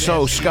Groovy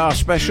Soul Ska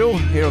special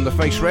here on the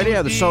Face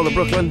Radio, the Soul of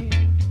Brooklyn.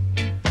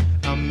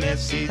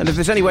 And if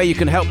there's any way you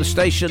can help the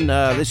station,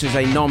 this is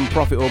a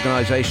non-profit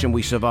organisation.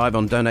 We survive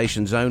on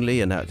donations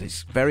only, and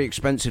it's very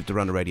expensive to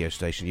run a radio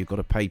station. You've got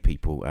to pay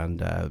people,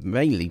 and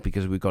mainly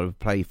because we've got to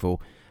pay for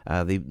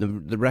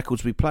the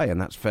records we play,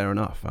 and that's fair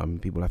enough.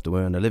 People have to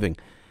earn a living.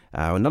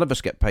 None of us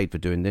get paid for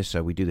doing this,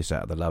 so we do this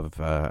out of the love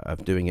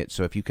of doing it.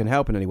 So if you can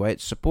help in any way,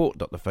 it's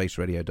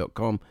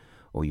support.thefaceradio.com,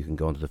 or you can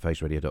go onto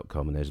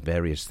thefaceradio.com, and there's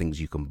various things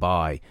you can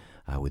buy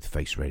with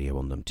Face Radio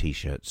on them.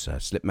 T-shirts,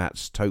 slip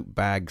mats, tote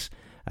bags.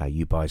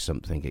 You buy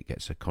something, it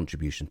gets a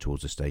contribution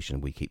towards the station,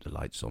 and we keep the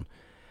lights on.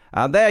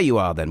 There you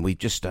are then. We've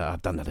just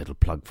I've done a little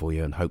plug for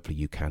you, and hopefully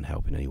you can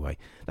help in any way.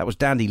 That was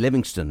Dandy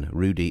Livingstone,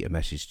 Rudy, a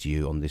message to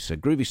you on this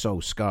Groovy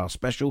Soul Ska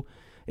special.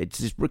 It's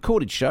this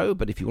recorded show,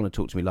 but if you want to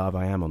talk to me live,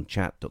 I am on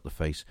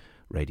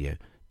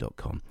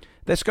chat.thefaceradio.com.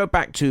 Let's go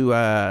back to,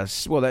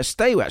 let's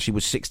stay actually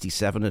with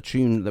 67, a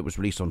tune that was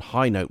released on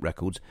High Note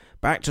Records.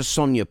 Back to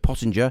Sonia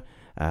Pottinger,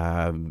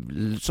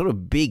 sort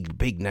of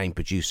big name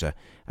producer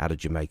out of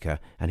Jamaica.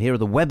 And here are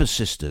the Weber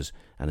Sisters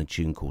and a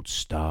tune called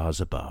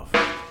Stars Above.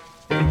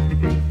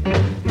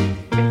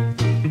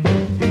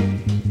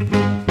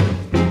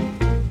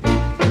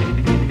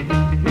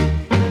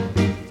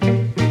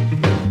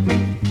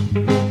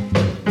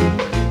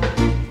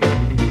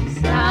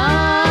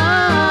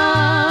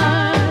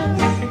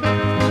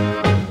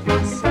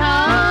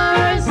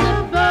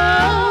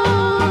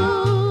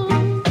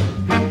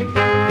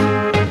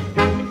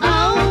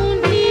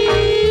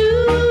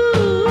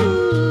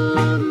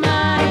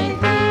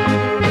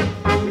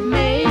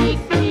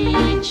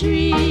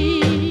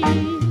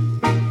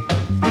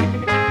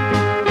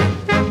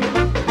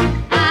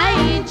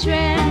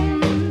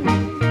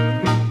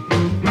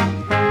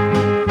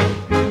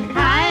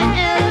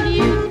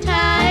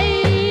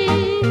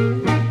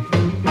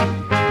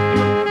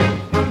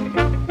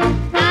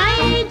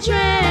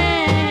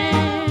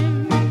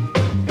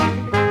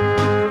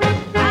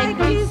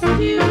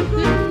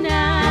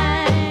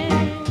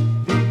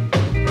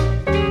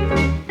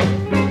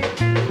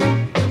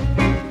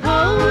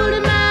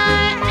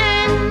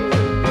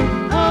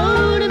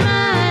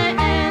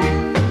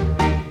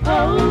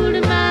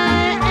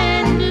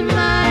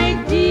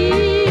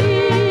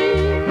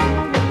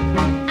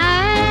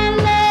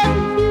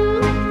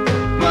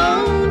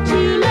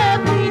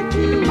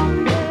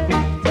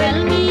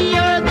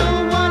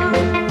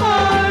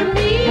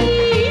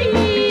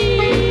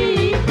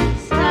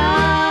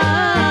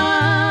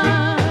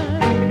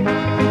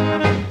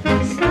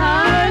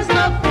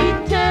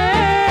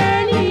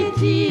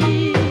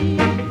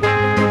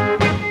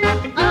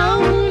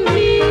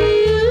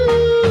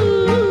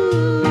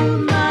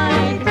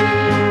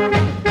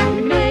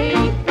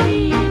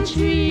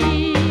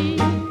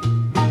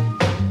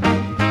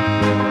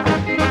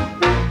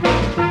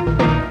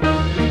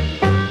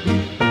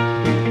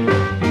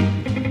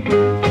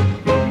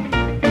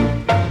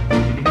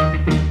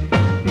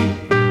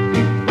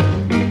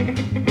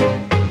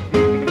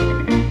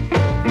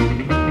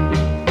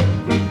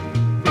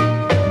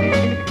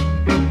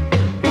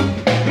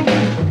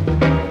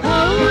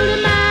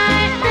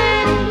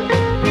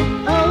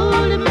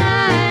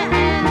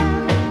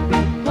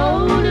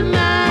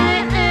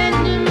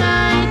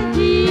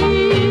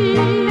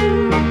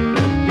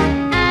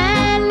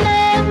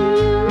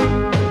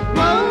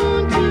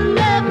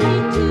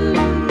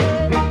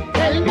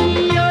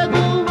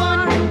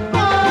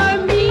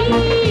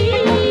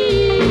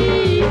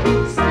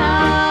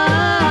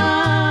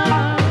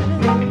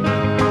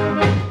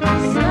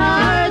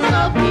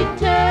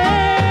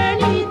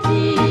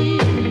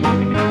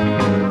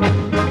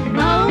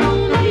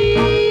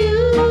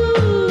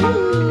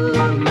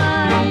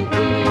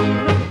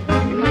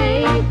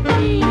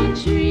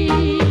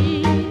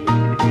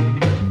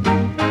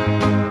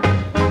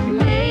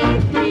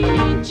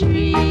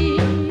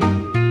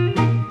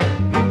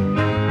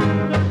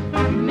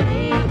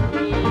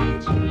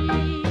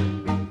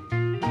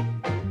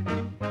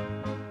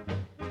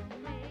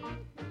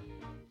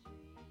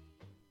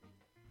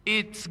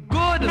 It's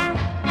good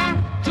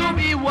to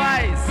be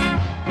wise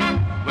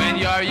when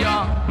you're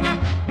young,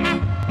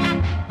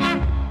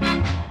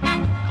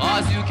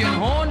 'cause you can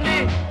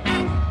only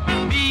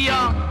be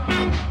young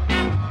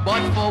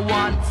but for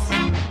once.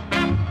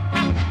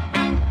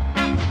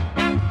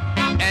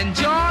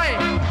 Enjoy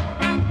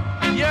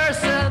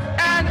yourself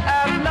and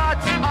have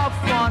lots of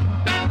fun.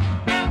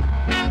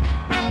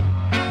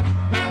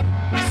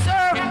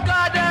 Serve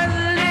God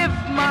and live,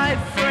 my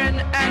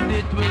friend, and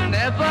it will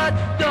never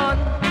done.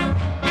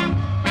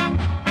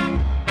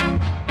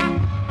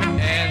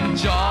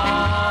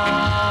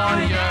 Enjoy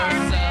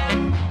yourself.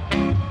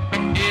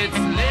 It's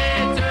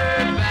later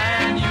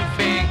than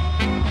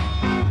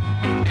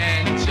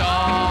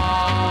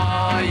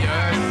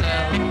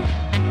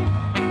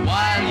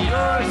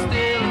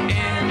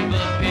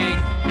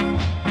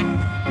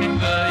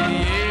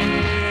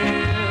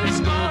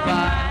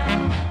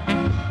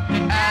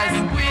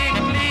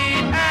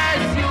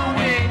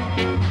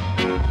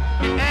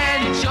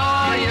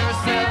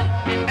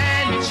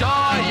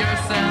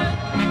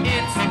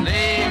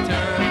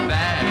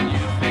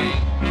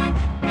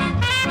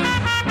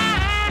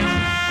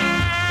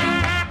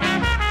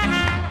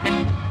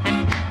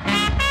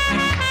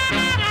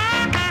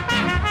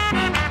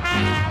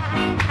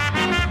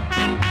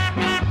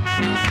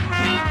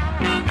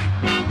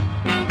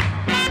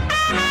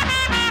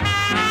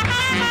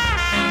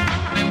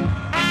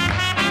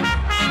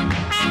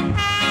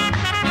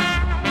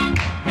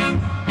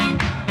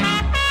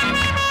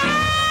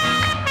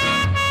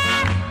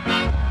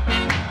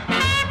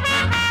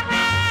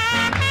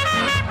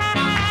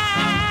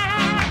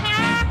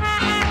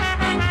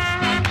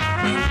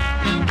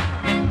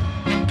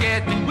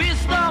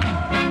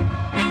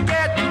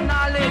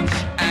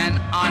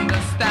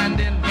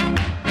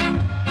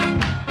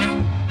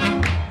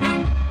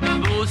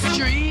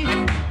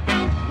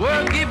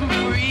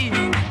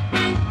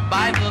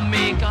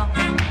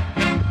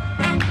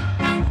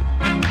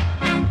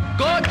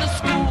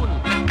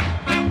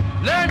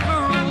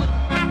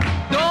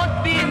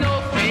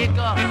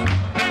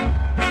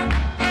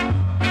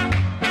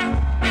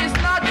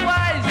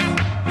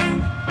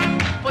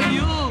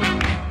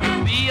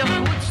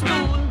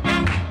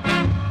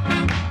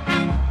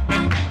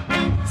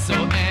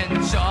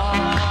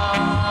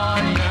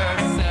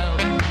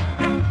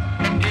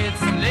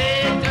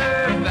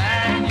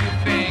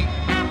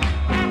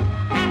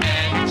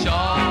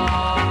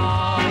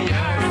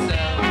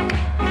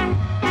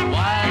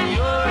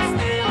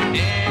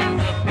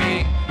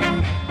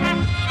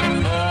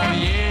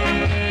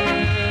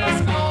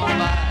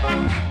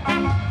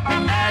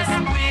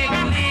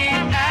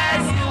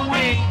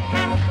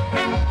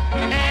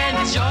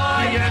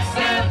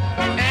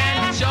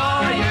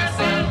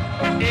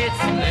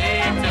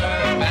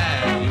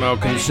Well,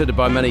 considered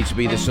by many to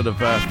be the sort of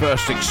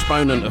first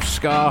exponent of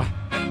ska.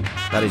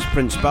 That is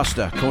Prince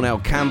Buster, Cornell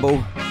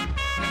Campbell,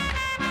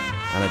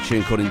 and a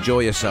tune called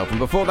Enjoy Yourself. And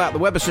before that, the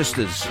Weber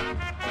Sisters,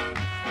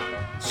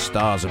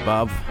 Stars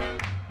Above.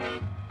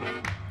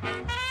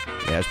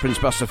 Yeah, it's Prince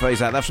Buster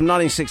Phase Out. That's from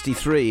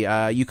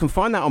 1963. You can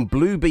find that on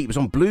Blue Beat. It was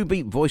on Blue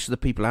Beat, Voice of the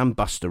People and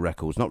Buster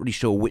Records. Not really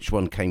sure which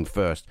one came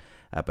first,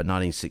 but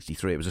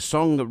 1963. It was a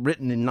song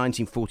written in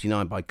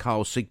 1949 by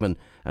Carl Sigman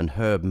and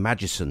Herb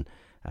Magison.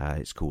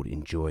 It's called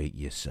Enjoy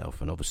Yourself.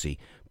 And obviously,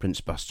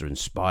 Prince Buster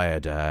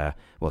inspired, there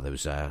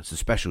was the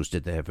Specials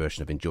did their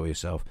version of Enjoy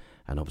Yourself.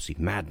 And obviously,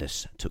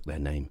 Madness took their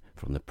name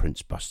from the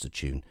Prince Buster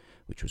tune,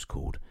 which was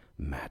called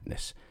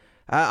Madness.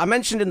 I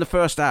mentioned in the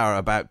first hour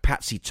about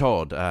Patsy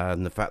Todd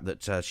and the fact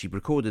that she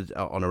recorded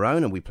on her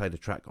own, and we played a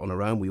track on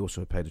her own. We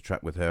also played a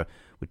track with her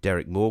with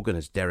Derek Morgan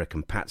as Derek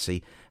and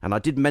Patsy. And I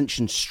did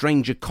mention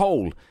Stranger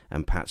Cole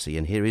and Patsy,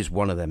 and here is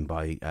one of them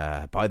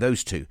by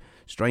those two,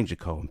 Stranger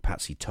Cole and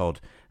Patsy Todd.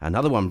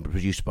 Another one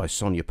produced by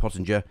Sonia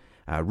Pottinger,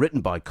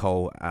 written by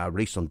Cole,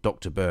 released on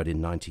Dr. Bird in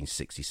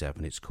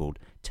 1967. It's called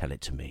Tell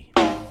It To Me.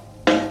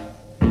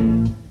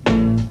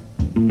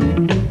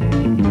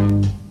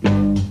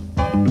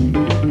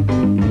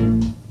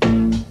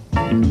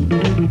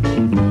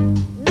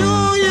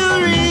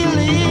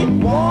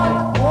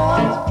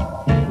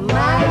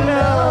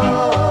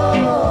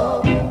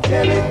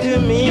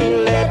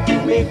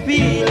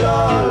 Feel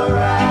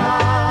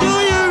alright. Do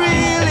you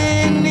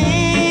really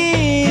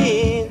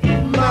need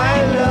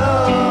my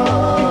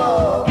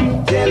love?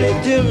 Tell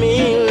it to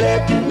me,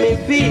 let me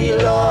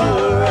feel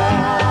alright.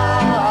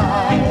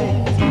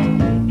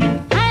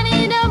 I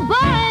need a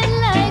boy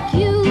like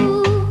you.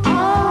 To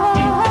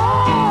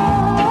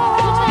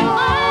tell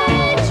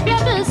my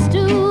troubles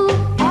to.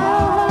 I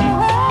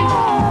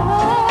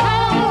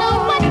don't know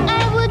what I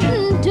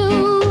wouldn't do.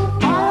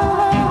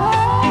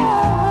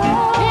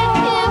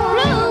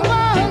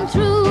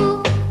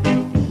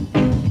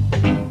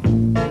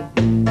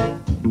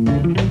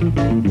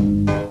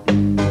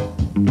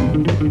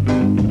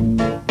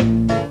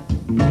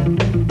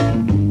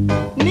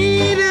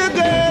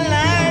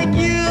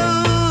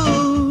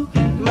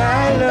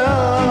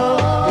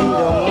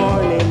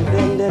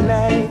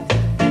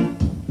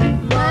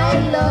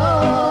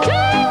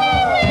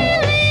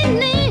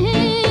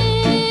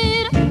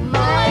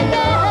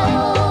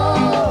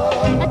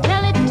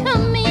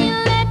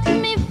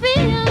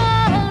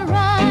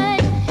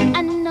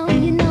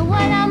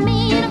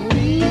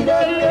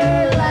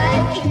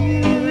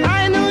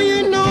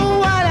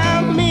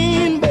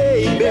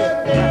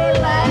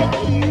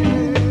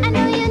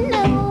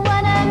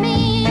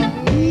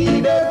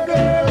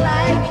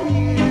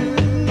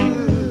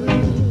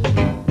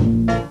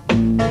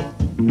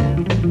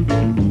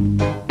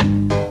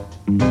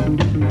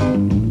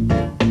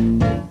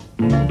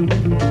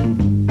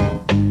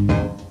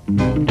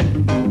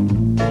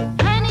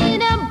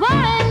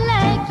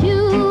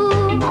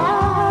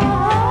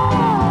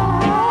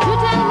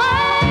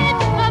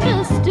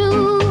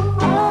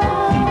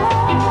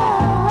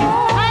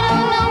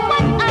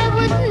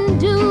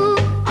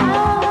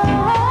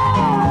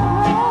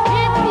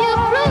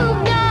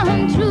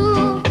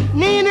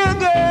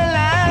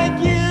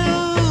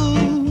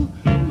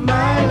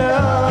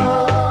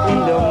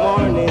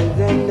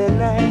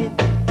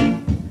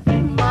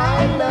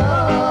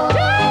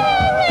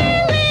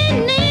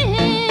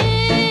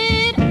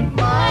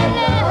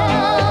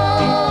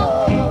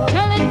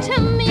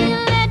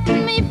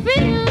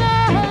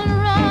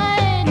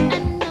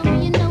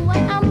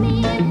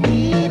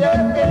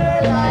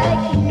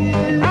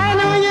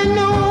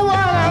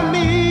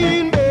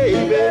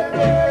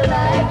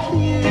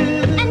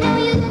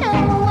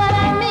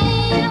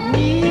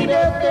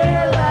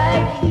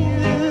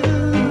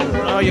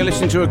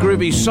 To a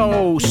Groovy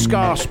Soul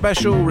Ska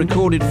special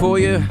recorded for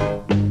you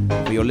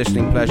for your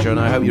listening pleasure, and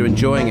I hope you're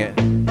enjoying it.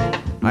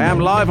 I am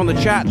live on the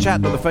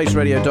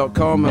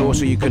chat.thefaceradio.com.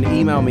 Also, you can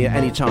email me at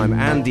any time,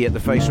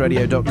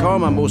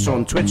 andy@thefaceradio.com. I'm also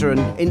on Twitter and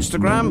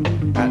Instagram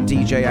at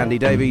DJ Andy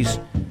Davies,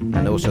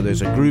 and also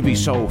there's a Groovy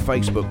Soul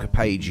Facebook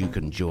page you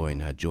can join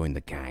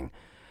the gang.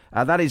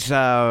 That is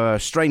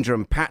Stranger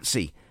and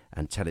Patsy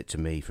and Tell It To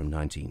Me from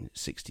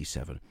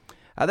 1967.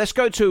 Let's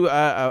go to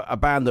a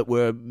band that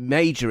were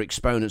major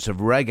exponents of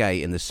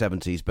reggae in the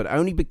 70s, but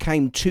only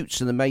became Toots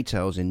and the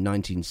Maytals in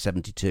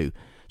 1972.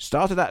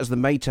 Started out as the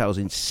Maytals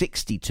in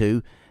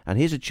 62, and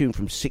here's a tune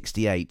from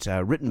 68,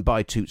 written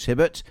by Toots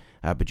Hibbert,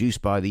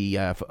 produced by the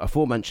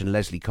aforementioned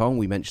Leslie Kong.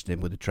 We mentioned him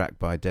with a track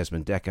by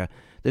Desmond Decker.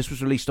 This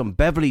was released on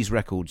Beverly's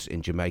Records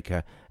in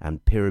Jamaica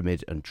and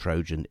Pyramid and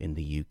Trojan in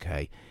the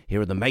UK.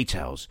 Here are the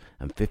Maytals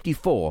and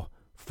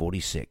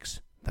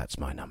 5446. That's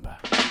my number.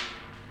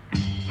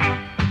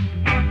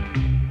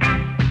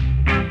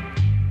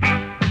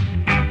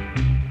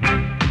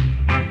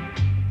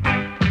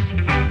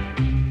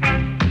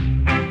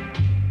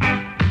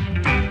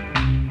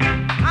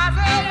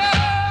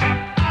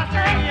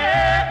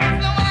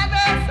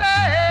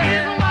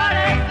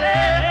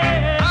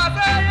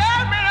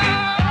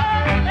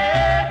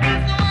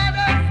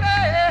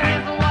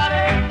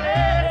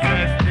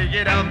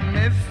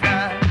 Miss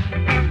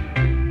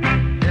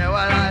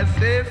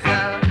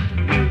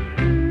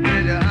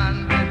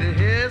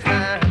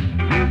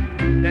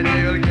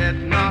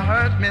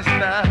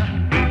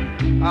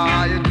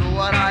You do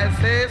what I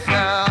say,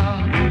 sir.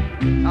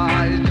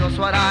 It's just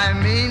what I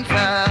mean,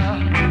 sir.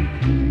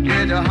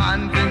 Get your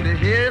hands in the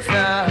air,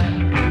 sir.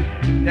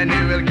 Then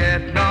you will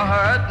get no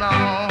hurt,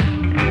 no.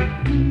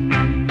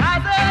 I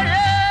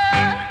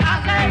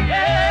say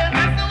yeah,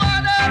 that's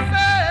what I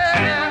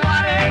say.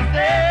 What I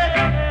say.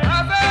 I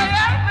say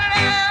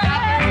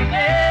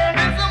yeah,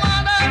 that's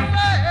what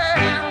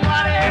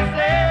I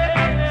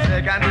say.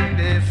 Second thing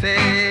they say,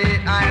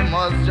 I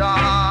must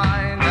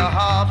join the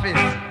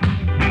office.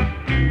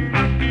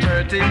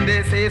 Third thing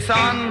they say,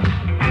 son,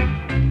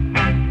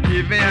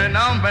 give me your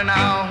number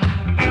now.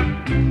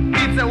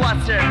 It's a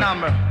what's your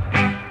number?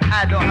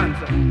 I don't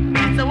answer.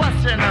 It's a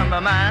what's your number,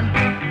 man?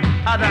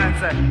 I don't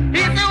answer.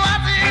 It's a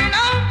what's your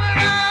number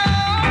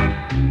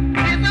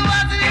now? It's a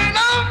what's your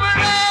number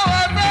now?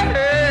 What's the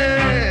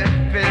hey?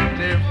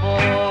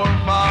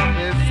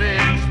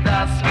 5446,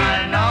 that's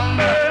my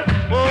number.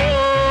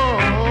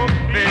 Oh,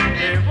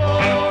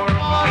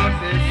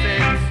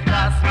 5446,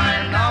 that's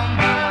my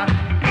number.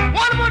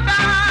 One more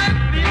time.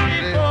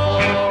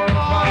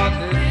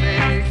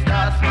 5446,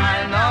 that's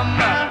my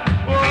number.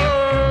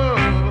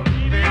 Oh,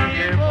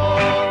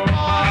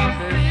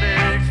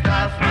 5446,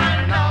 that's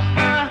my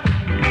number.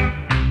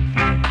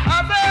 I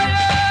say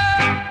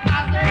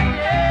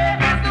yeah,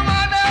 that's the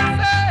one I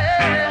say.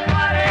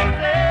 What I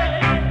say.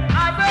 I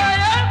say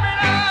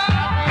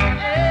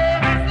yeah,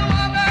 that's the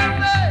one I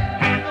say.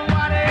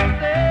 What I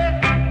say.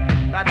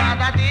 Da da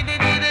da di di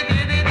di di di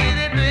di di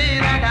di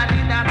da da di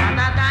da da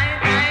da da da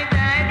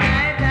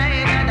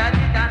da da da da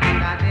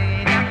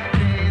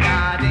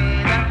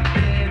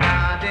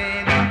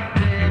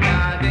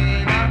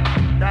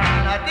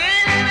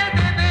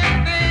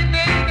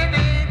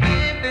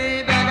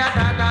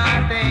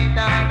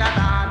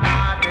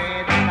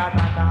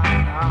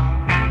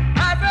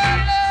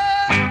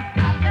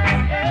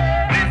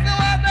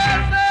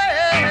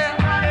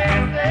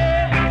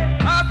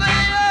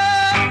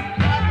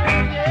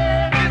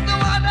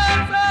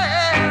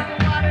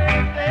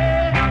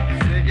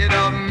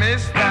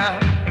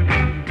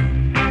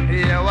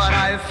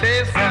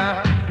Say,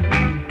 sir,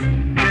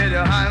 get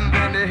your hands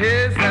in the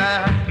air,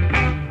 sir.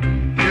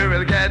 You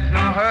will get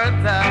no hurt,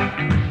 sir.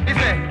 He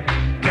said,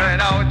 turn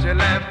out your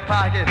left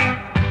pocket.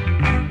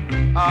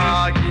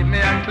 Give me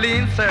a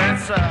clean shirt,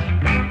 sir.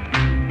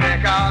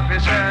 Take off your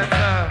shirt,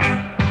 sir.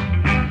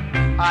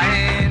 I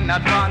ain't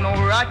not got no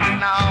rocket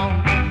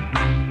now.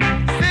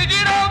 Sing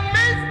it up,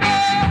 mister.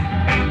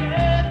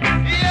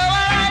 Yeah,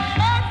 what I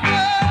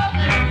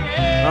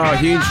Oh,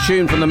 huge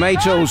tune from the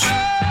Maytals.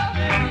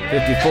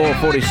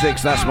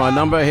 5446, that's my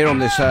number here on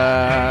this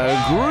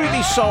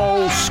Groovy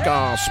Soul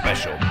Ska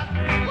special.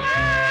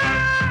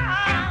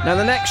 Now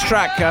the next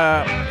track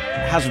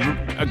has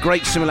a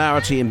great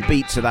similarity in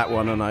beat to that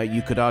one, and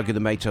you could argue the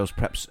Maytals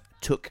perhaps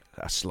took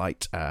a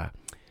slight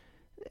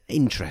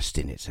interest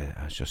in it,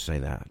 I should say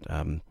that.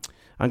 I'm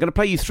going to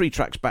play you three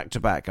tracks back to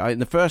back. In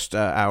the first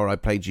hour I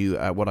played you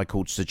what I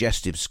called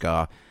suggestive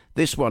ska.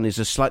 This one is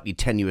a slightly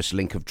tenuous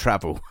link of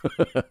travel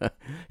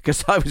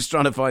because I was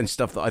trying to find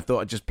stuff that I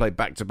thought I'd just play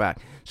back to back.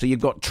 So you've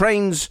got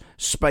trains,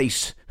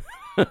 space,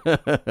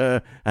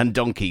 and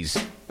donkeys.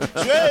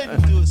 Train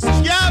to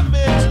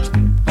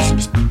Scammer.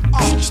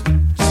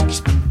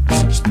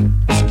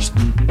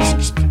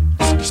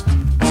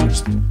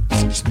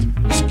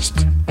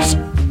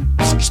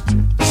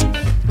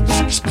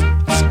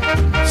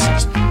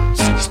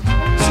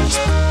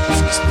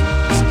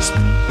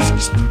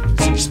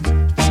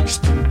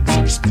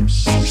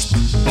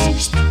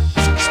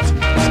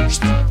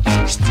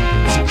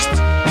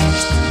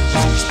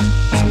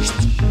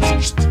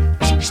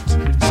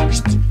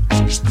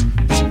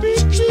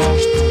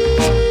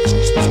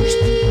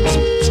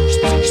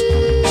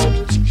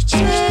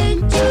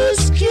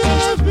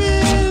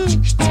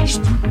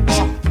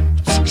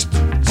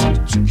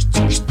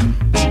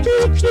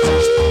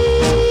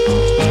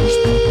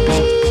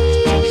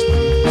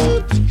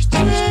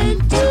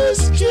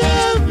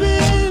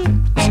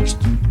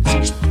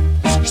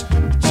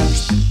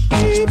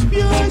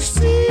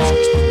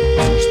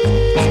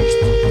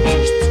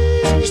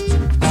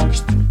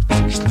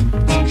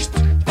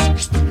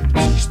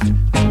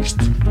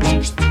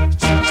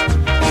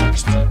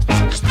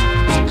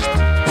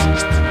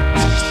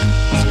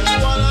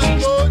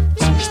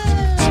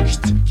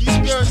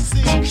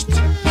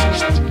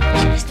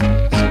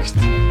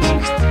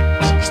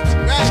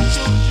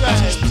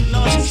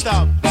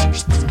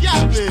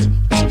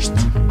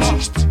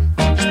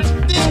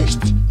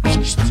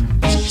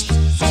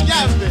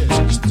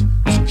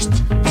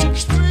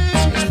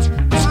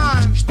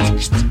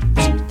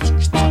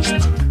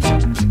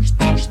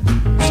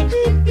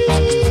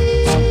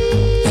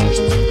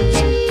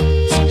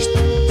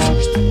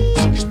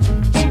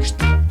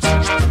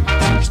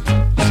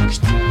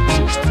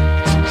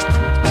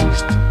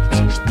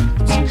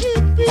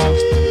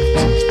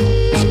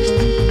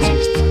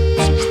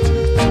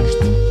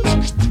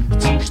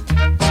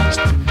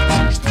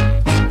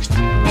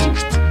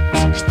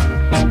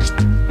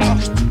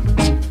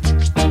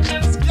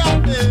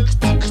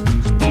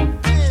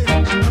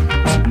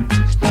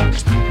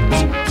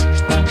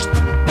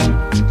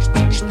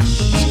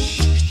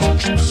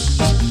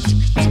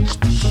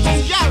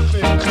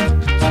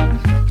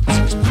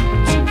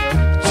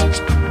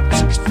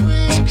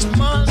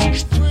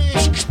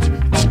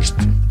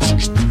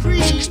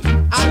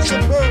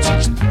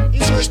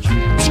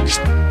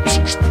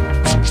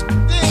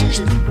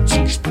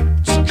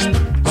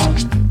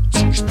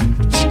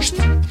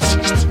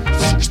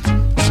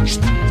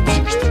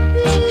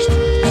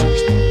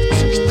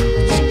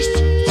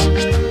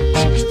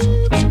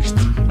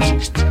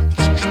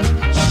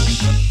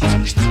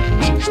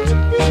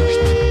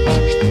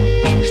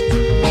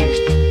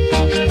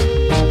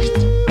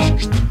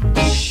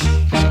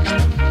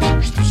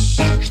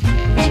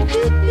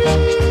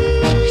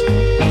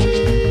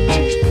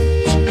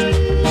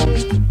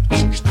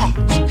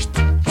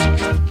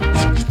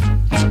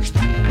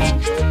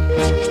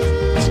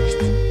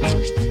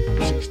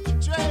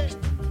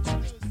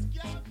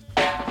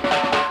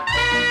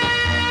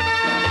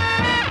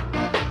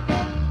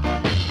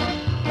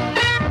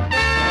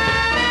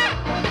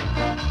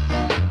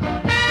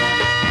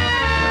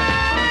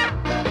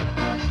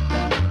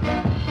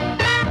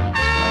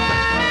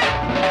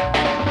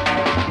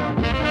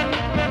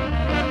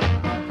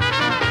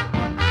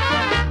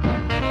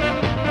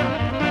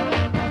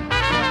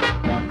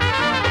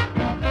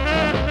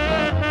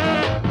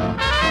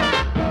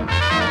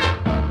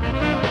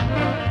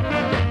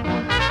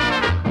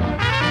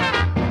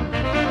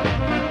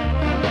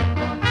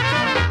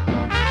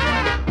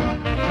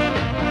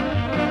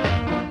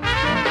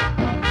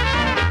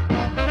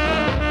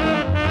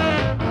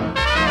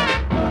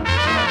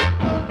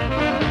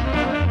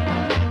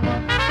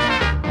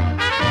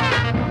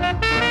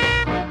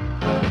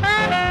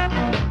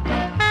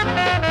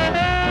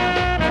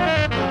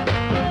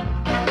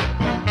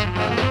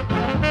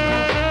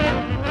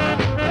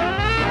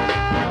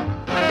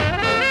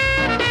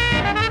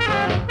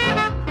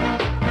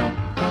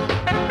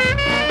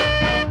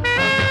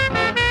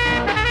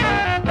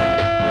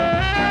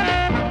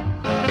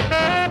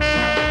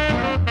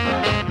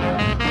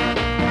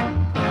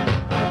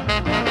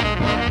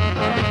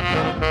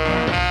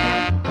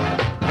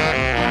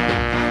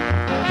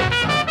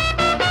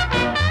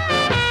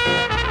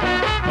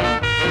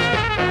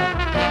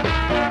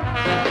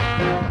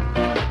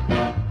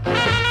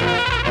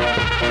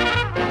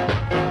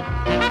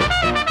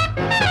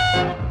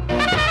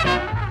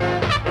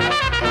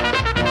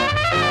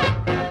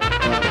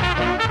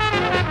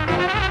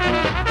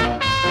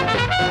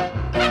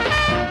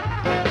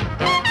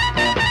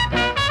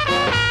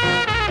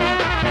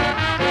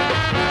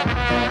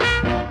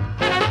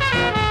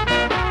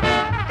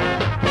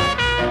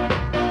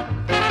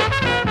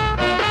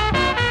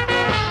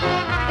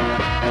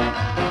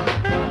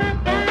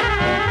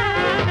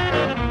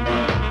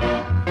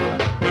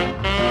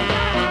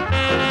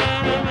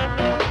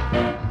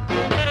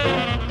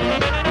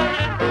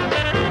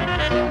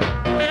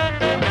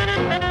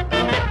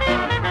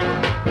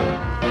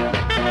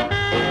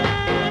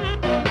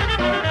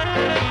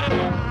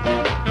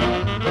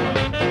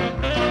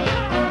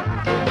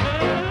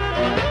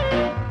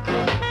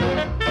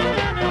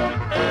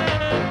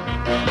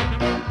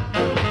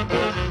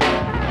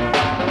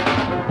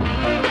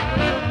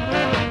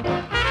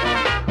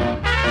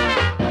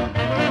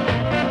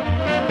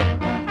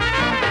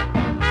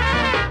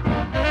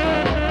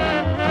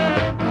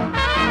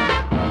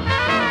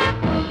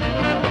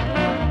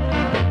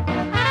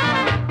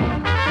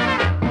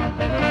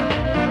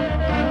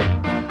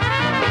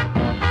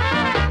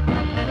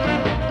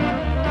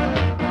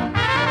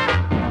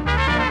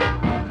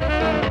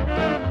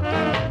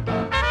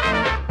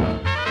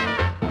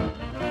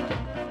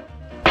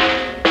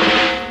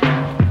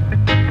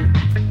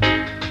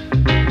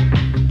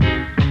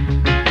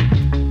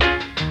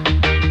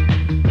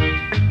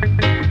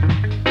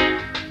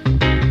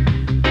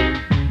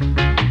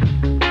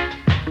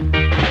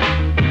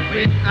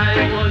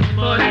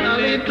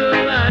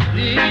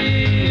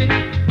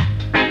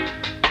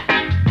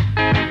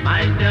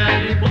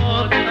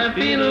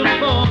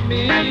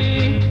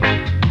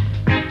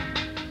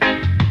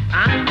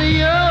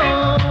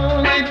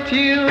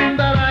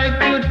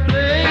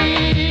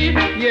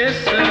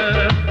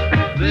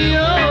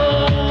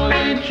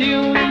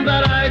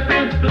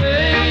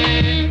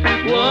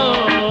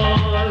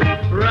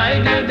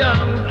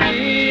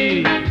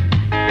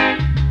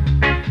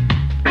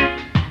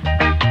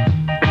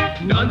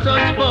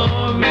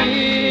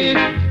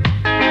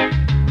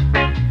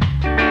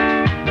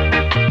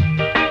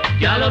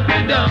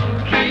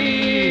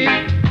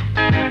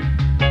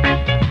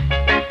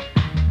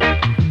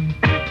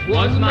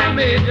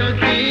 major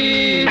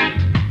key.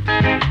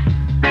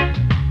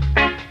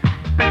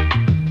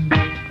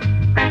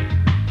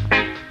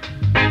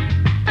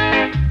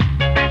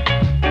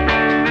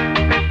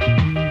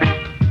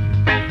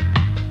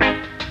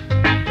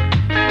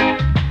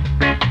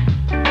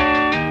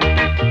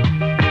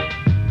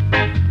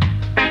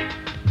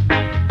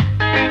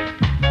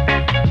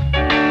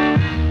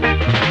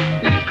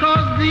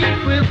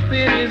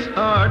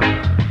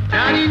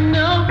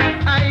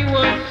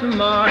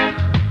 Smart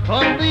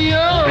of the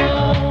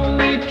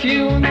only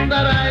tune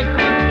that I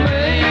could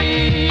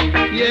play.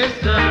 Yes,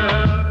 sir.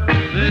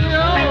 The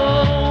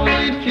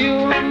only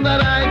tune that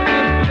I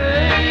could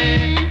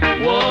play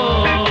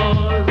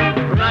was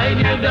Ride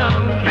Your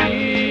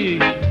Donkey.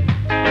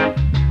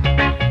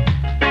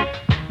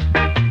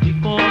 It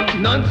was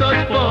none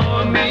such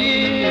for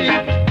me.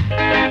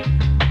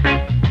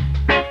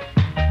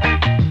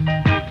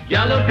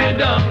 Gallop your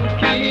donkey.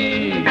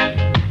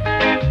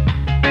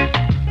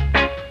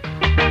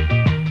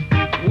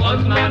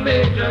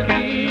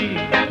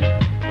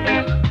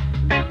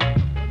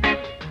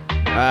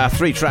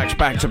 Three tracks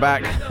back to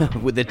back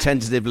with the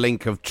tentative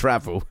link of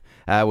travel.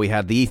 We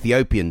had the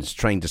Ethiopians,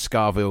 Train to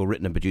Scarville,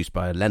 written and produced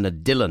by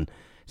Leonard Dillon,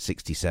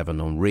 67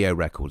 on Rio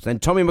Records. Then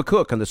Tommy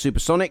McCook and the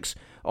Supersonics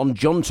on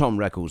John Tom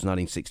Records,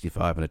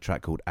 1965, and a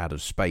track called Out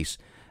of Space.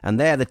 And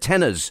there, the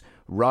Tenors,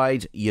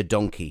 Ride Your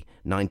Donkey,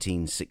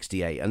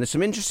 1968. And there's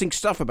some interesting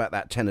stuff about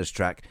that Tenors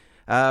track.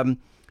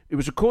 It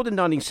was recorded in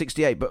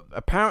 1968, but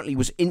apparently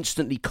was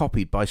instantly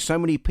copied by so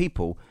many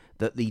people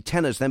that the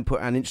Tenors then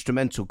put an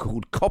instrumental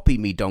called Copy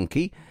Me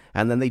Donkey,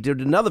 and then they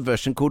did another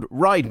version called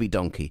Ride Me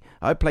Donkey.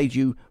 I played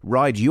you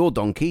Ride Your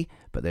Donkey,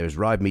 but there's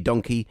Ride Me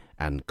Donkey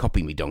and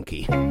Copy Me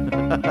Donkey.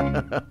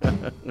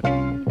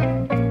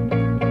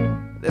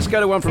 Let's go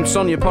to one from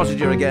Sonia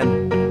Pottinger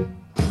again.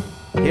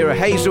 Here are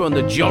Hazel and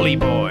the Jolly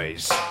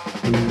Boys.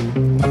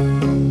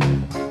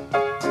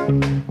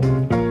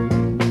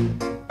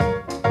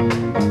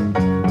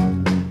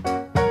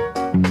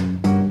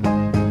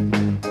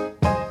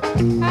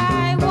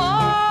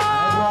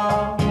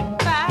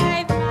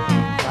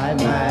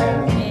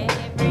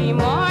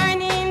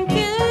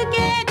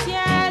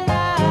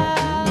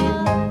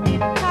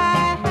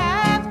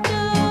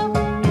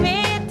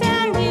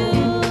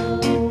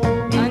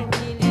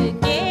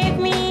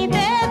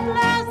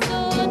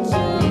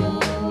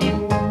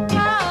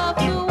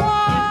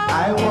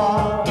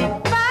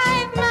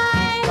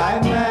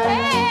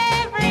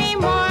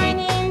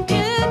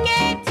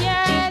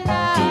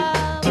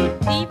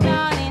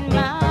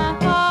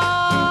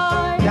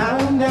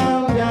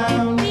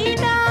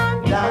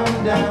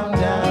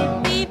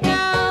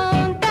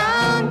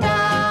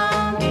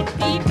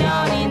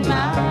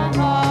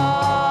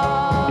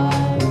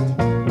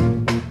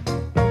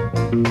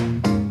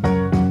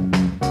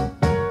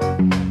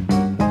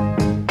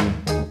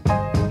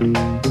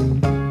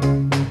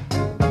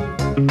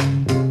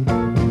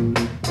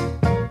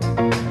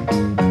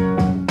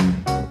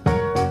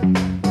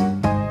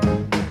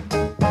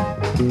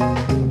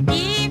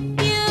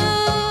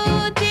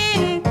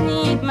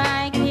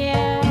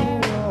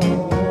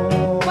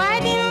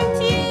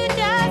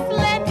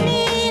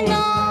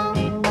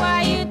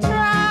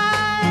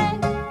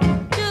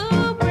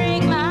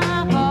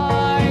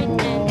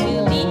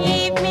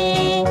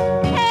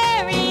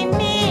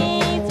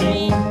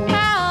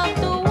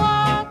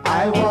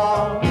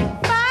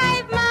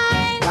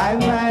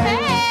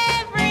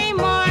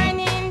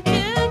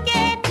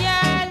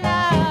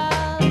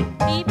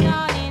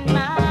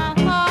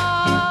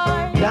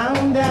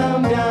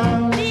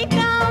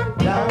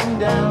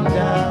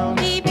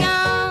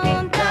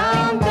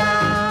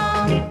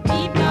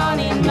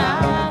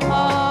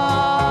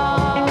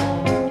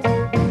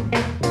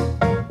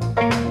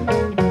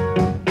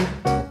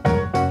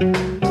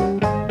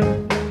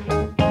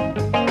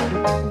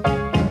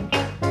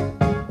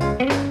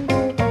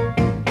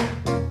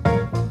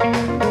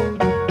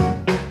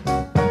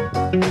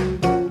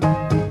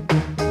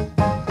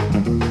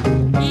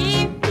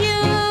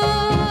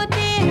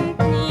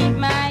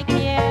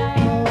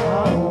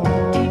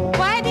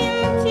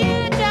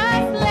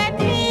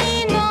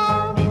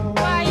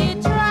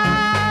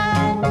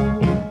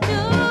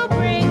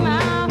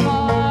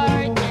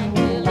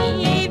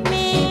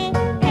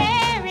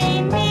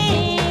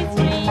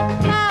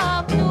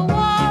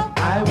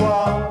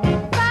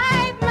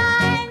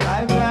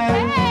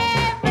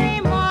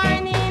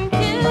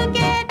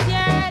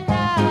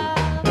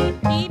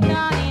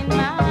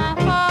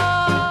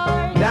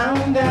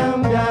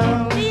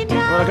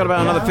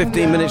 About another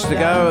 15 minutes to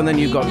go, and then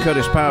you've got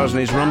Curtis Powers and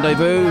his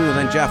Rendezvous, and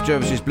then Jaff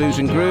Jervis's Blues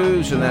and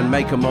Grooves, and then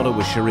Make a Model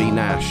with Cherie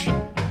Nash.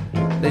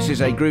 This is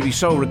a Groovy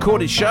Soul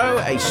recorded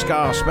show, a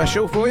ska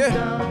special for you.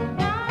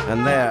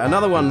 And there,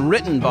 another one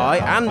written by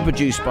and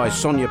produced by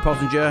Sonia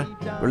Pottinger,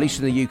 released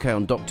in the UK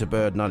on Dr.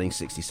 Bird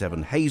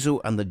 1967, Hazel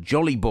and the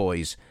Jolly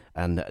Boys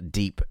and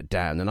Deep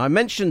Down. And I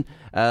mentioned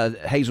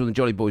Hazel and the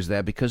Jolly Boys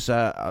there because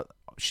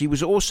she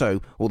was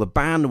also, or the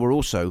band were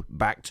also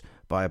backed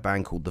by a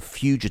band called The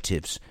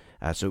Fugitives.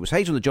 So it was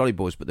Hazel and the Jolly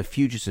Boys, but the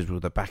Fugitives were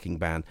the backing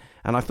band.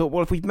 And I thought,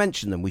 well, if we've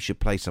mentioned them, we should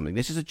play something.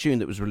 This is a tune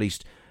that was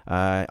released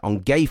on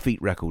Gay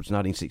Feet Records,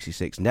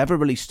 1966. Never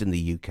released in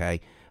the UK,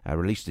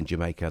 released in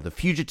Jamaica. The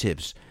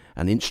Fugitives,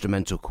 an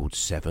instrumental called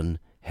Seven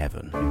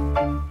Heaven.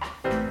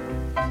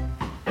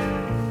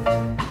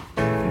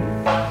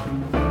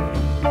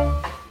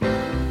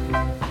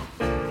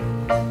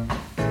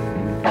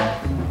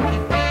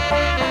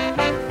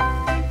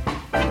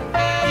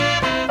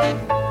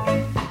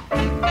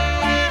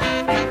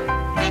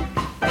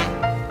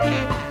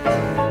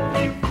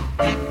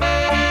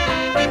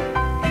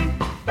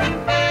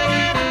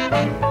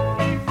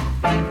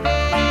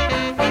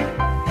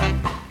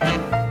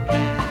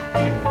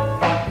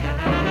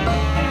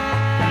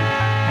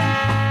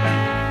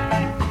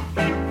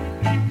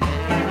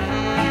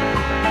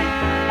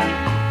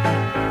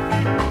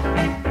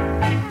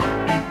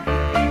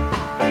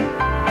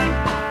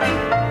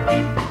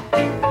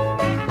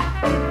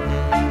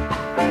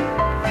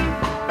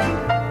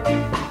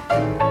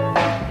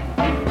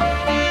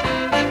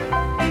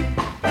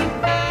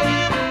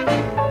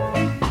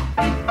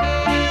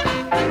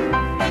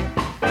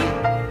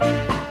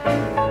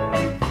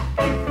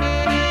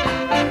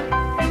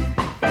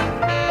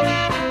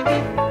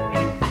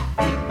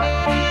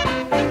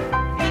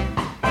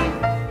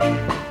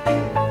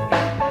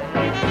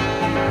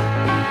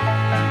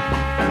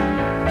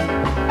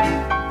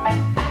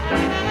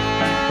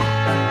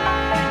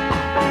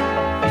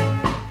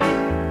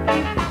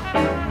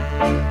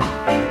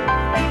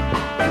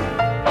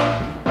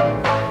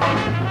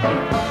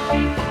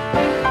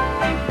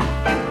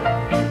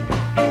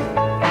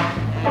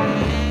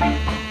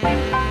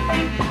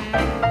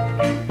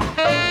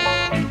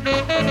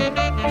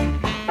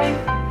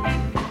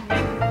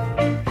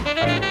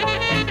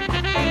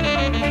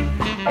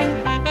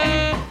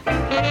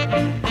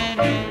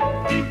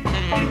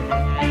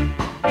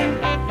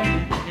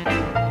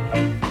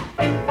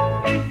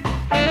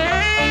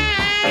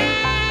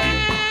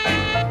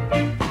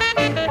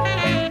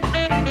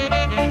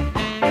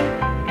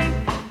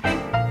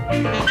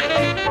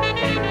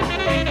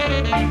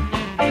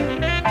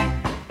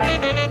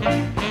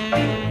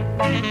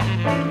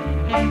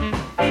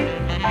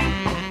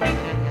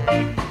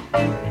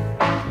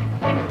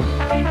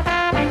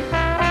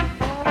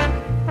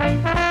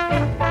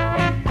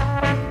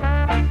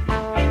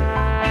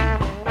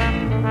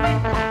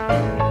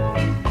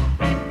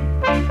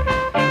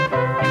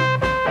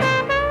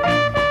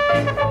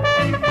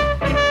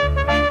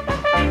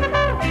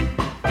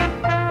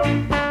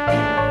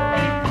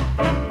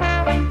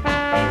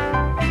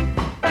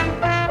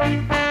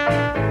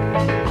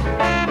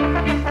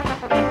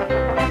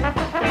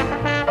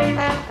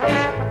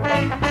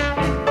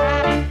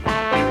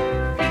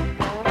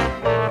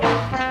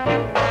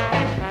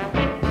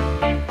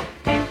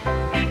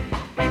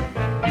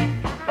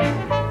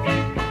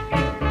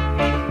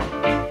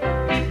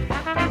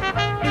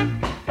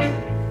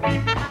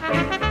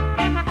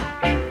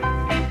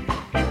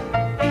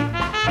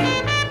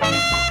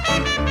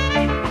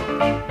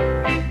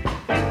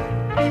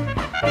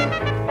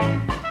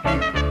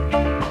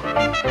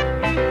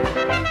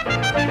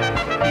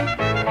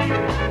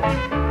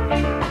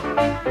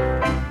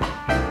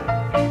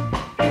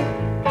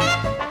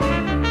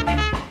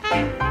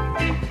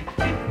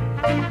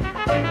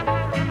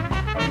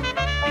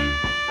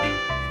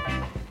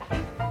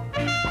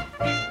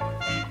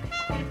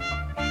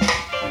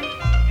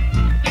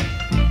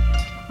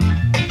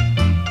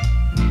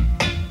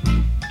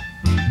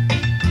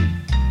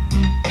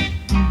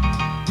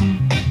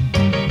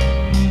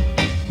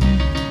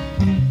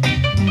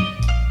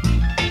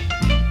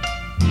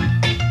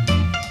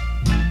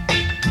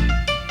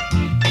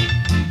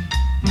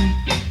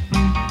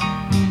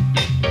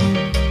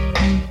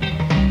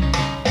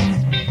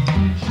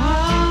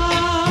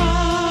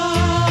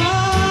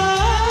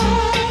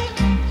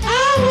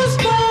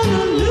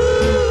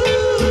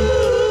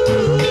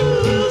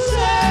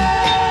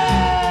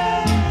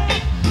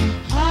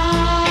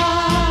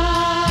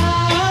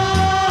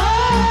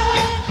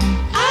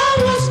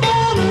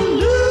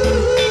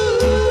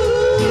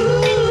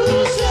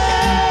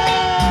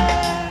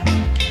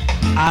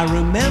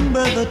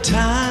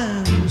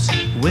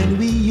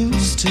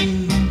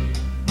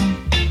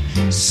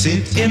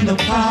 sit in the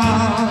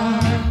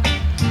park,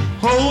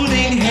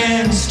 holding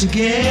hands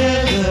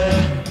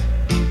together.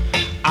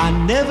 I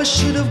never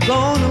should have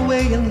gone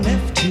away and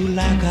left you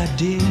like I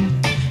did.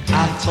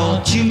 I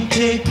thought you'd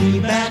take me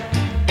back,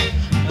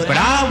 but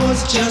I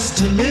was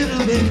just a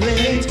little bit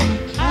late.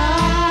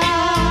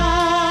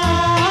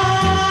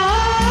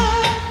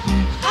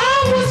 I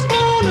was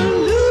born a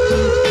loser.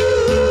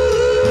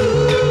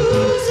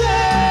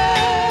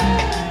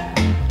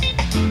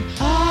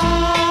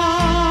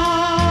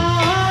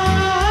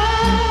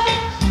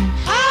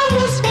 I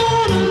was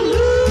born a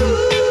loser.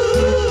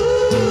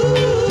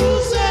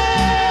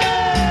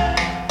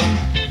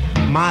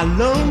 My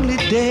lonely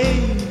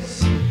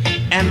days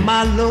and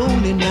my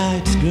lonely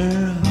nights,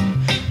 girl,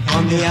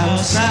 on the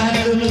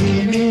outside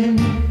looking in,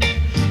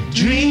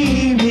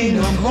 dreaming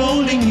of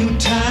holding you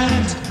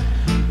tight.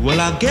 Well,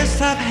 I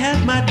guess I've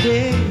had my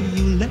day,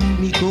 you let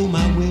me go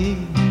my way.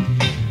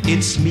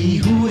 It's me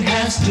who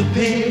has to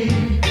pay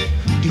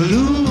The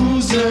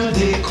loser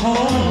they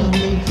call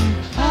me.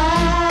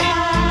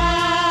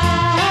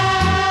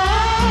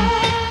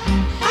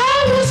 I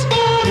was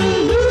born a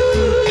loser.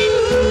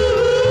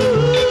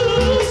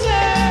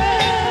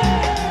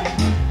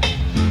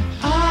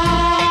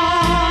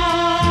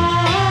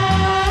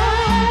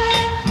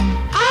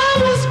 I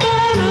was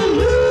born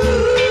a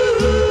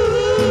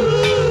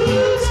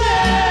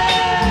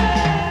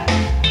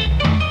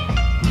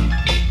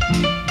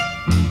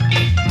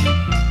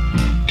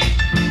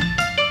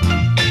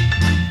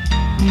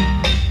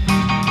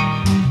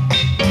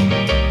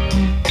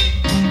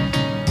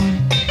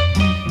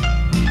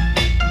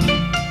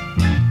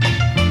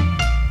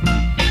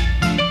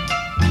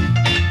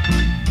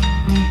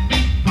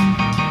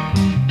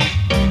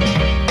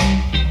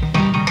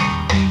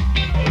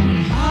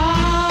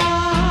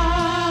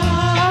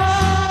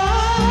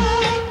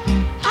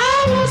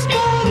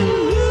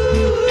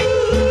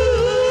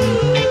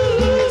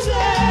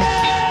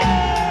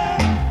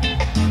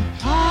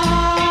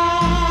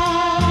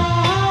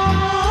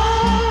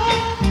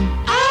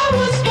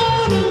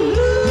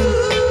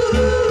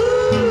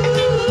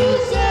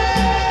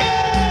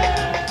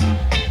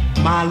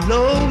my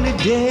lonely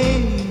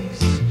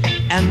days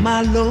and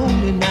my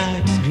lonely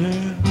nights,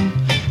 girl.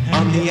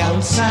 On the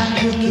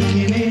outside you're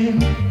looking in,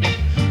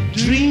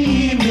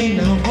 dreaming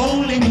of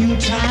holding you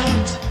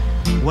tight.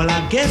 Well,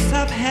 I guess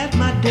I've had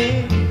my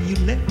day, you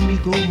let me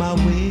go my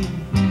way.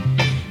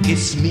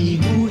 It's me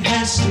who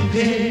has to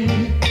pay,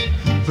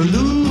 the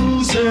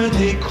loser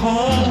they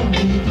call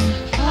me.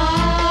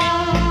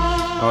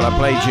 Well, I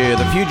played you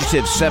The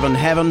Fugitive, Seven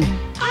Heaven.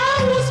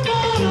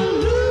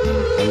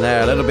 And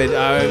there, a little bit,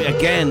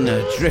 again,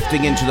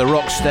 drifting into the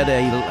rock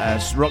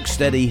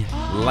steady,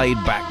 laid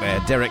back there.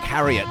 Derek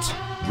Harriott,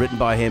 written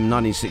by him,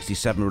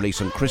 1967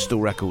 release on Crystal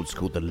Records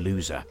called The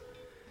Loser.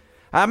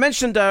 I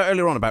mentioned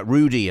earlier on about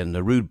Rudy and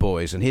the Rude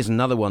Boys, and here's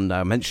another one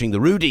mentioning the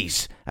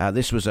Rudies.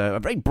 This was a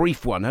very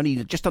brief one,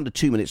 only just under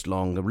 2 minutes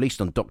long,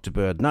 released on Dr.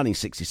 Bird,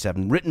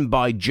 1967, written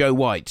by Joe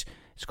White.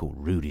 It's called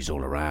Rudy's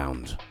All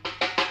Around.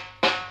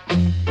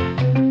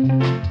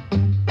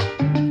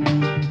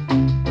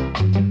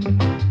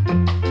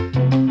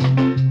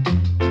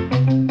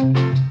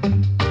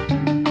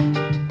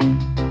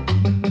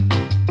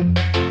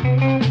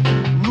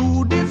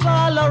 Rudy's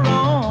all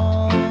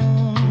around.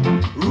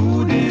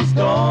 Rudy's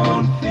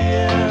don't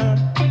fear.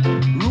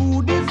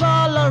 Rudy's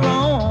all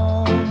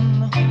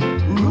around.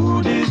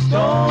 Rudy's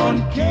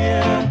don't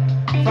care.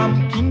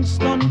 From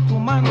Kingston to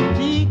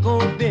Montego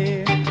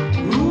Bay,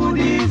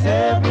 Rudy's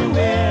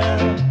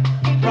everywhere.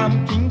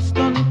 From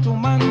Kingston to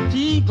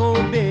Montego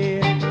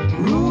Bay,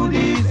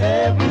 Rudy's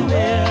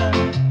everywhere.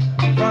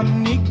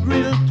 From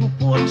Negril to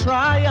Port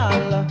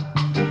Royal,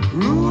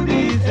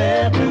 Rudy's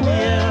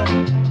everywhere.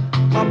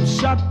 Cop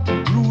shot,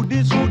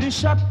 Rudy's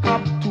shot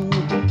cop too.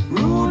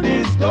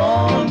 Rudy's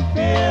don't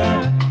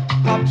fear.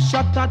 Cop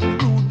shot at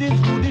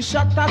Rudy's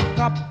shot at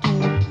cop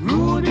too.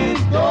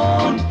 Rudy's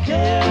don't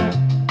care.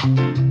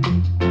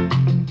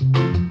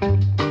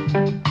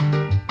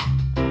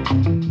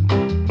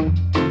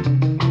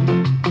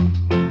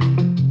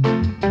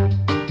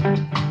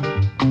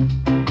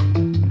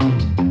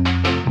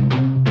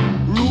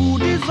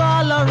 Rudy's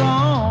all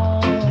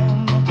around.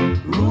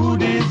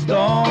 Rudy's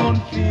don't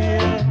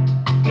fear.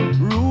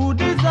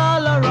 Rudy's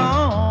all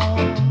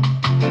around.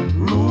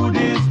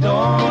 Rudy's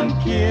don't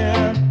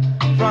care.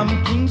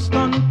 From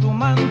Kingston to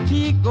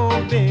Montego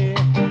Bay,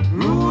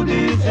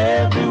 Rudy's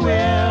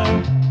everywhere.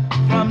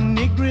 From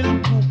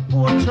Negril to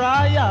Port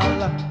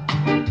Royal,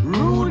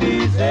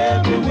 Rudy's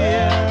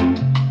everywhere.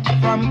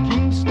 From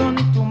Kingston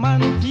to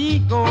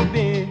Montego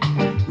Bay,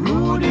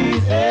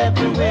 Rudy's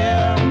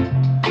everywhere.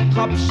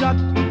 Cop shot,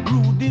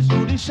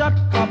 Rudy's shot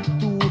cop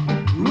too.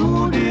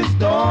 Rudy's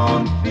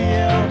don't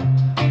fear.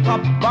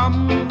 Cop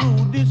bomb,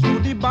 Rudy's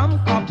bomb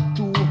cop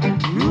too.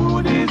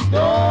 Rudy's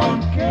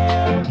don't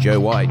care. Joe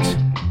White,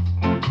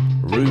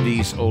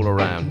 Rudy's All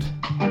Around.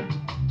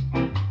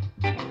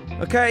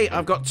 Okay,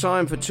 I've got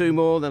time for two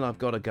more, then I've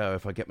got to go.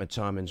 If I get my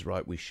timings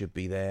right, we should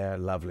be there.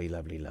 Lovely,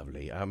 lovely,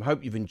 lovely.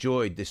 Hope you've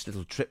enjoyed this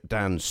little trip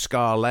down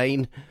Scar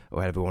Lane, or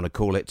whatever you want to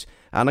call it.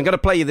 And I'm going to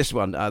play you this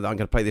one. I'm going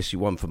to play this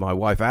one for my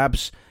wife,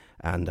 Abs,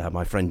 and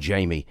my friend,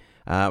 Jamie.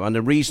 And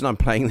the reason I'm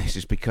playing this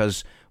is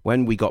because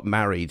when we got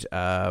married,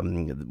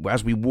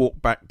 as we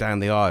walked back down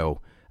the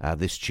aisle,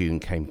 this tune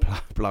came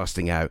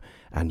blasting out,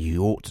 and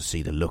you ought to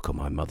see the look on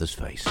my mother's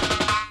face.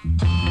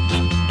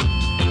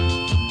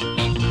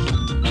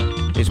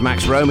 It's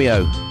Max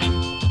Romeo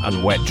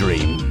and Wet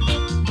Dream.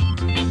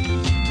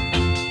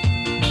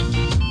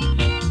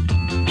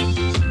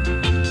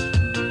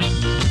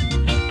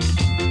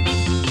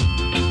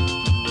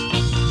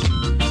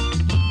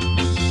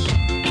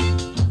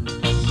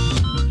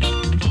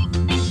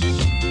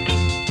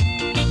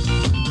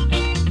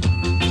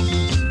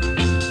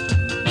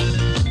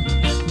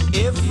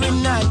 Every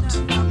night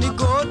me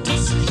go to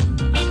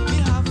sleep, me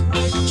have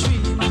wet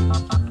dream.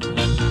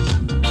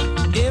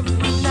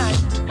 Every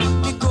night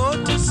me go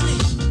to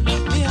sleep,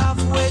 me have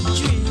wet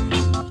dream.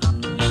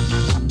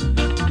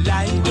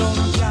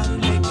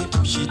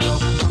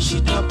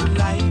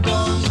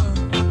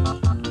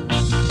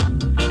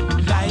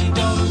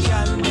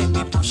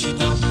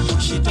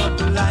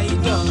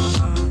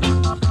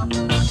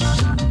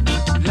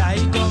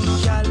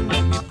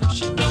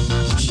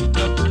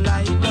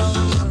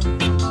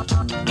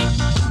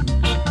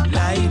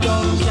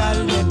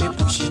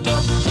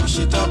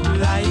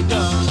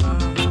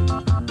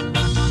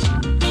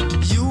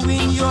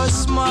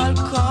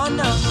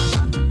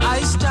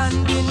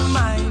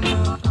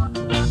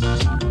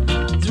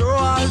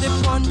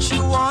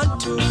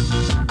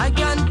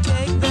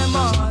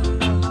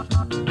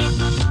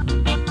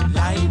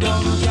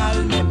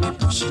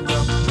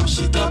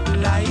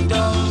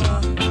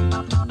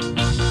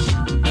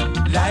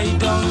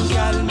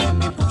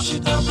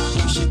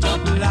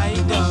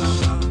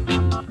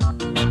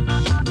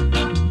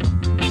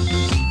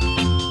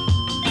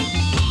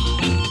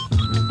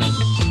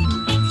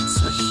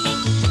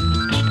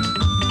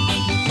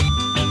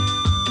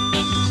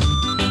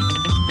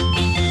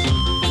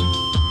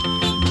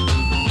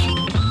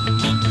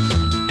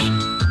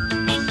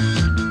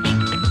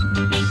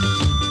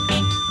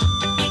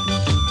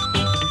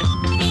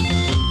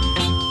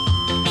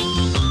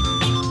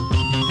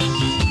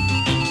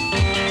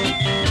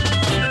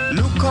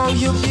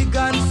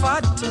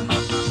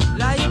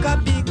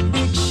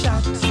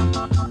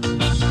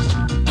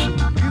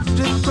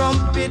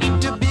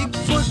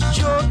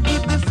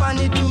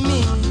 honey to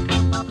me.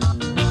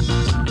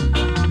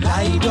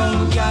 Lie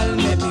down, girl,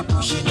 let me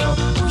push it up,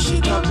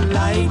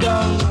 lie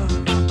down.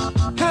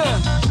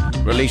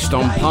 Released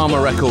on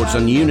Palmer Records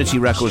and Unity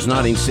Records,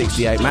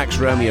 1968. Max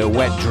Romeo,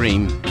 Wet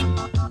Dream.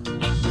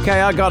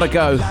 Okay, I gotta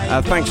go.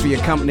 Thanks for your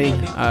company.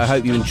 I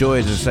hope you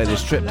enjoyed, as I say,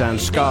 this trip down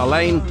Scar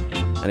Lane,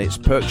 and it's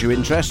perked your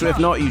interest, or if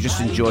not, you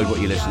just enjoyed what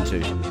you listened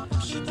to.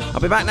 I'll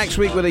be back next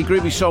week with a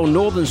Groovy Soul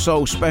Northern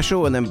Soul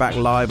special, and then back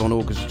live on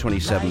August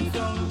 27th.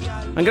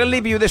 I'm going to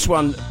leave you with this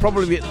one,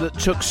 probably that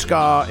took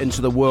Ska into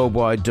the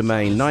worldwide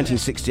domain.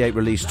 1968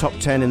 release, top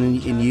 10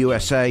 in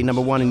USA,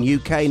 number 1 in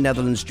UK,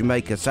 Netherlands,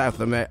 Jamaica, South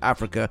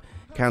Africa,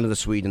 Canada,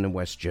 Sweden and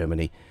West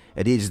Germany.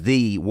 It is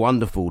the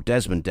wonderful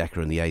Desmond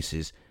Dekker and the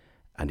Aces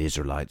and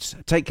Israelites.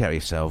 Take care of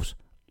yourselves.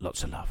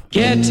 Lots of love.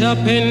 Get up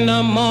in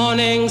the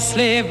morning,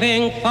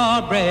 slaving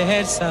for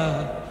bread,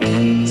 sir,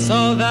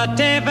 so that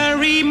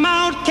every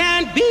mouth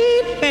can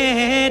be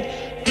fed.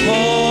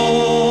 Oh,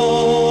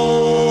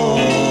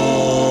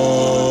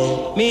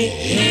 me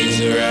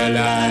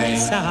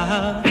Israelites,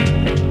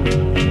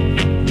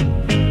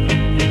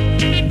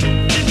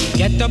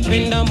 get up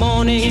in the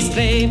morning,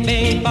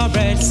 slaving for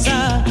bread,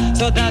 sir,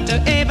 so that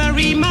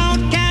every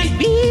mouth can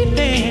be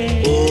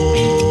fed.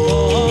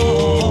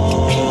 Oh,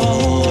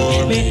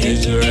 me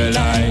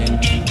Israelite.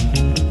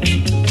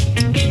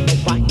 The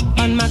wife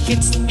and my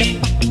kids, they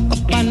pack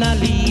up and I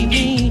leave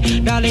me.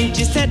 Darling,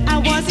 she said I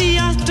was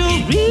yours to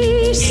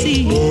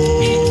receive.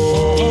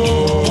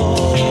 Oh,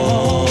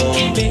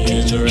 me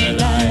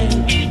Israelite.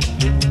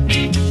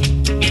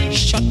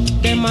 Shut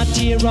them a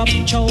tear up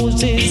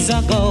choices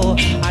ago.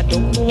 I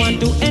don't want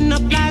to end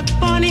up like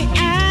Bonnie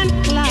and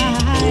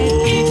Clyde.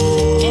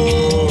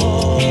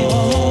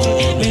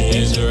 Oh, me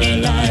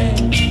Israelite.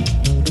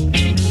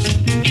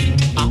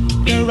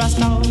 After a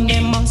storm,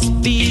 there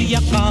must be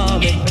a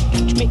calm. If you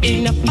catch me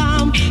in a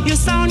farm, you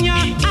sound your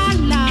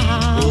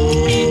alarm.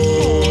 Oh,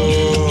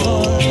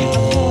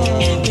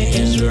 me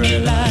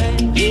Israelite.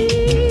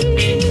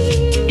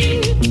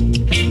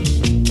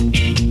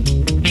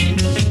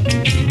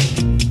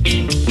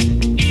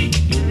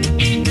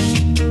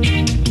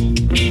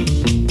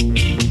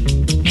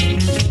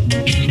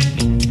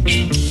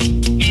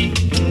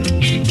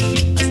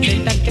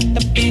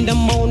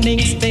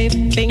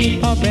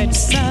 Stepping for bread,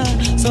 sir,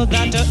 so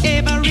that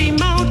every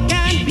mouth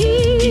can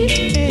be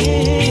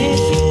fed.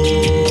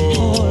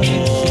 Oh,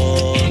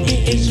 the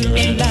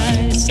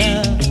Israelites,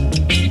 sir.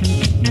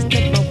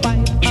 Take my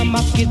wife and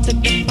my kids to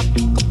get back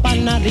up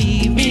and not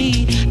leave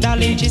me.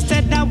 Darling, she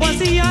said I was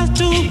yours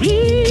to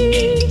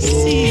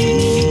receive.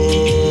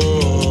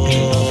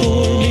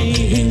 Oh,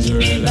 the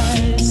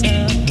Israelites,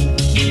 sir.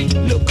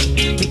 Look,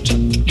 you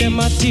chuck them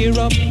a tear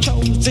up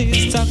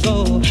choices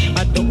ago.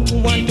 I don't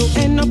want to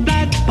end up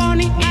like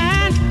Bonnie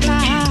and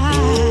Clyde.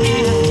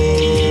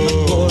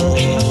 Oh,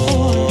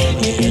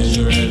 the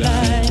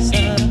Israelites.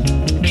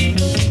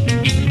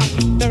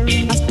 After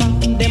a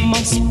storm, there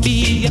must be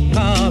a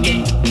calm.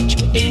 Catch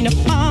me in the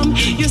palm,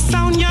 you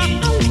sound your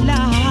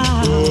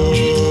alarm.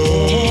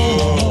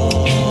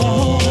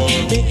 Oh,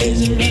 the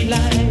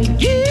Israelites.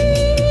 Yeah.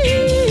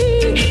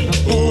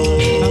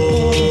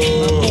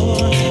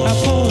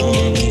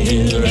 The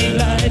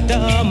Israelites.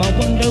 I'm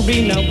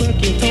wondering, I'm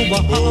working so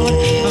hard.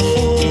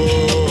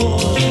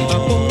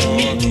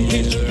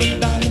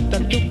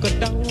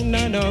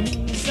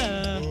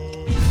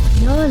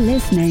 You're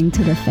listening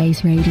to The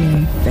Face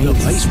Radio.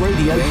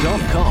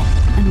 TheFaceRadio.com.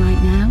 And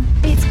right now,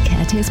 it's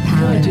Curtis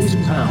Powers.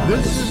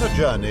 This is a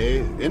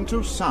journey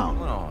into sound.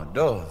 1,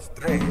 2,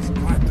 3,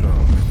 4.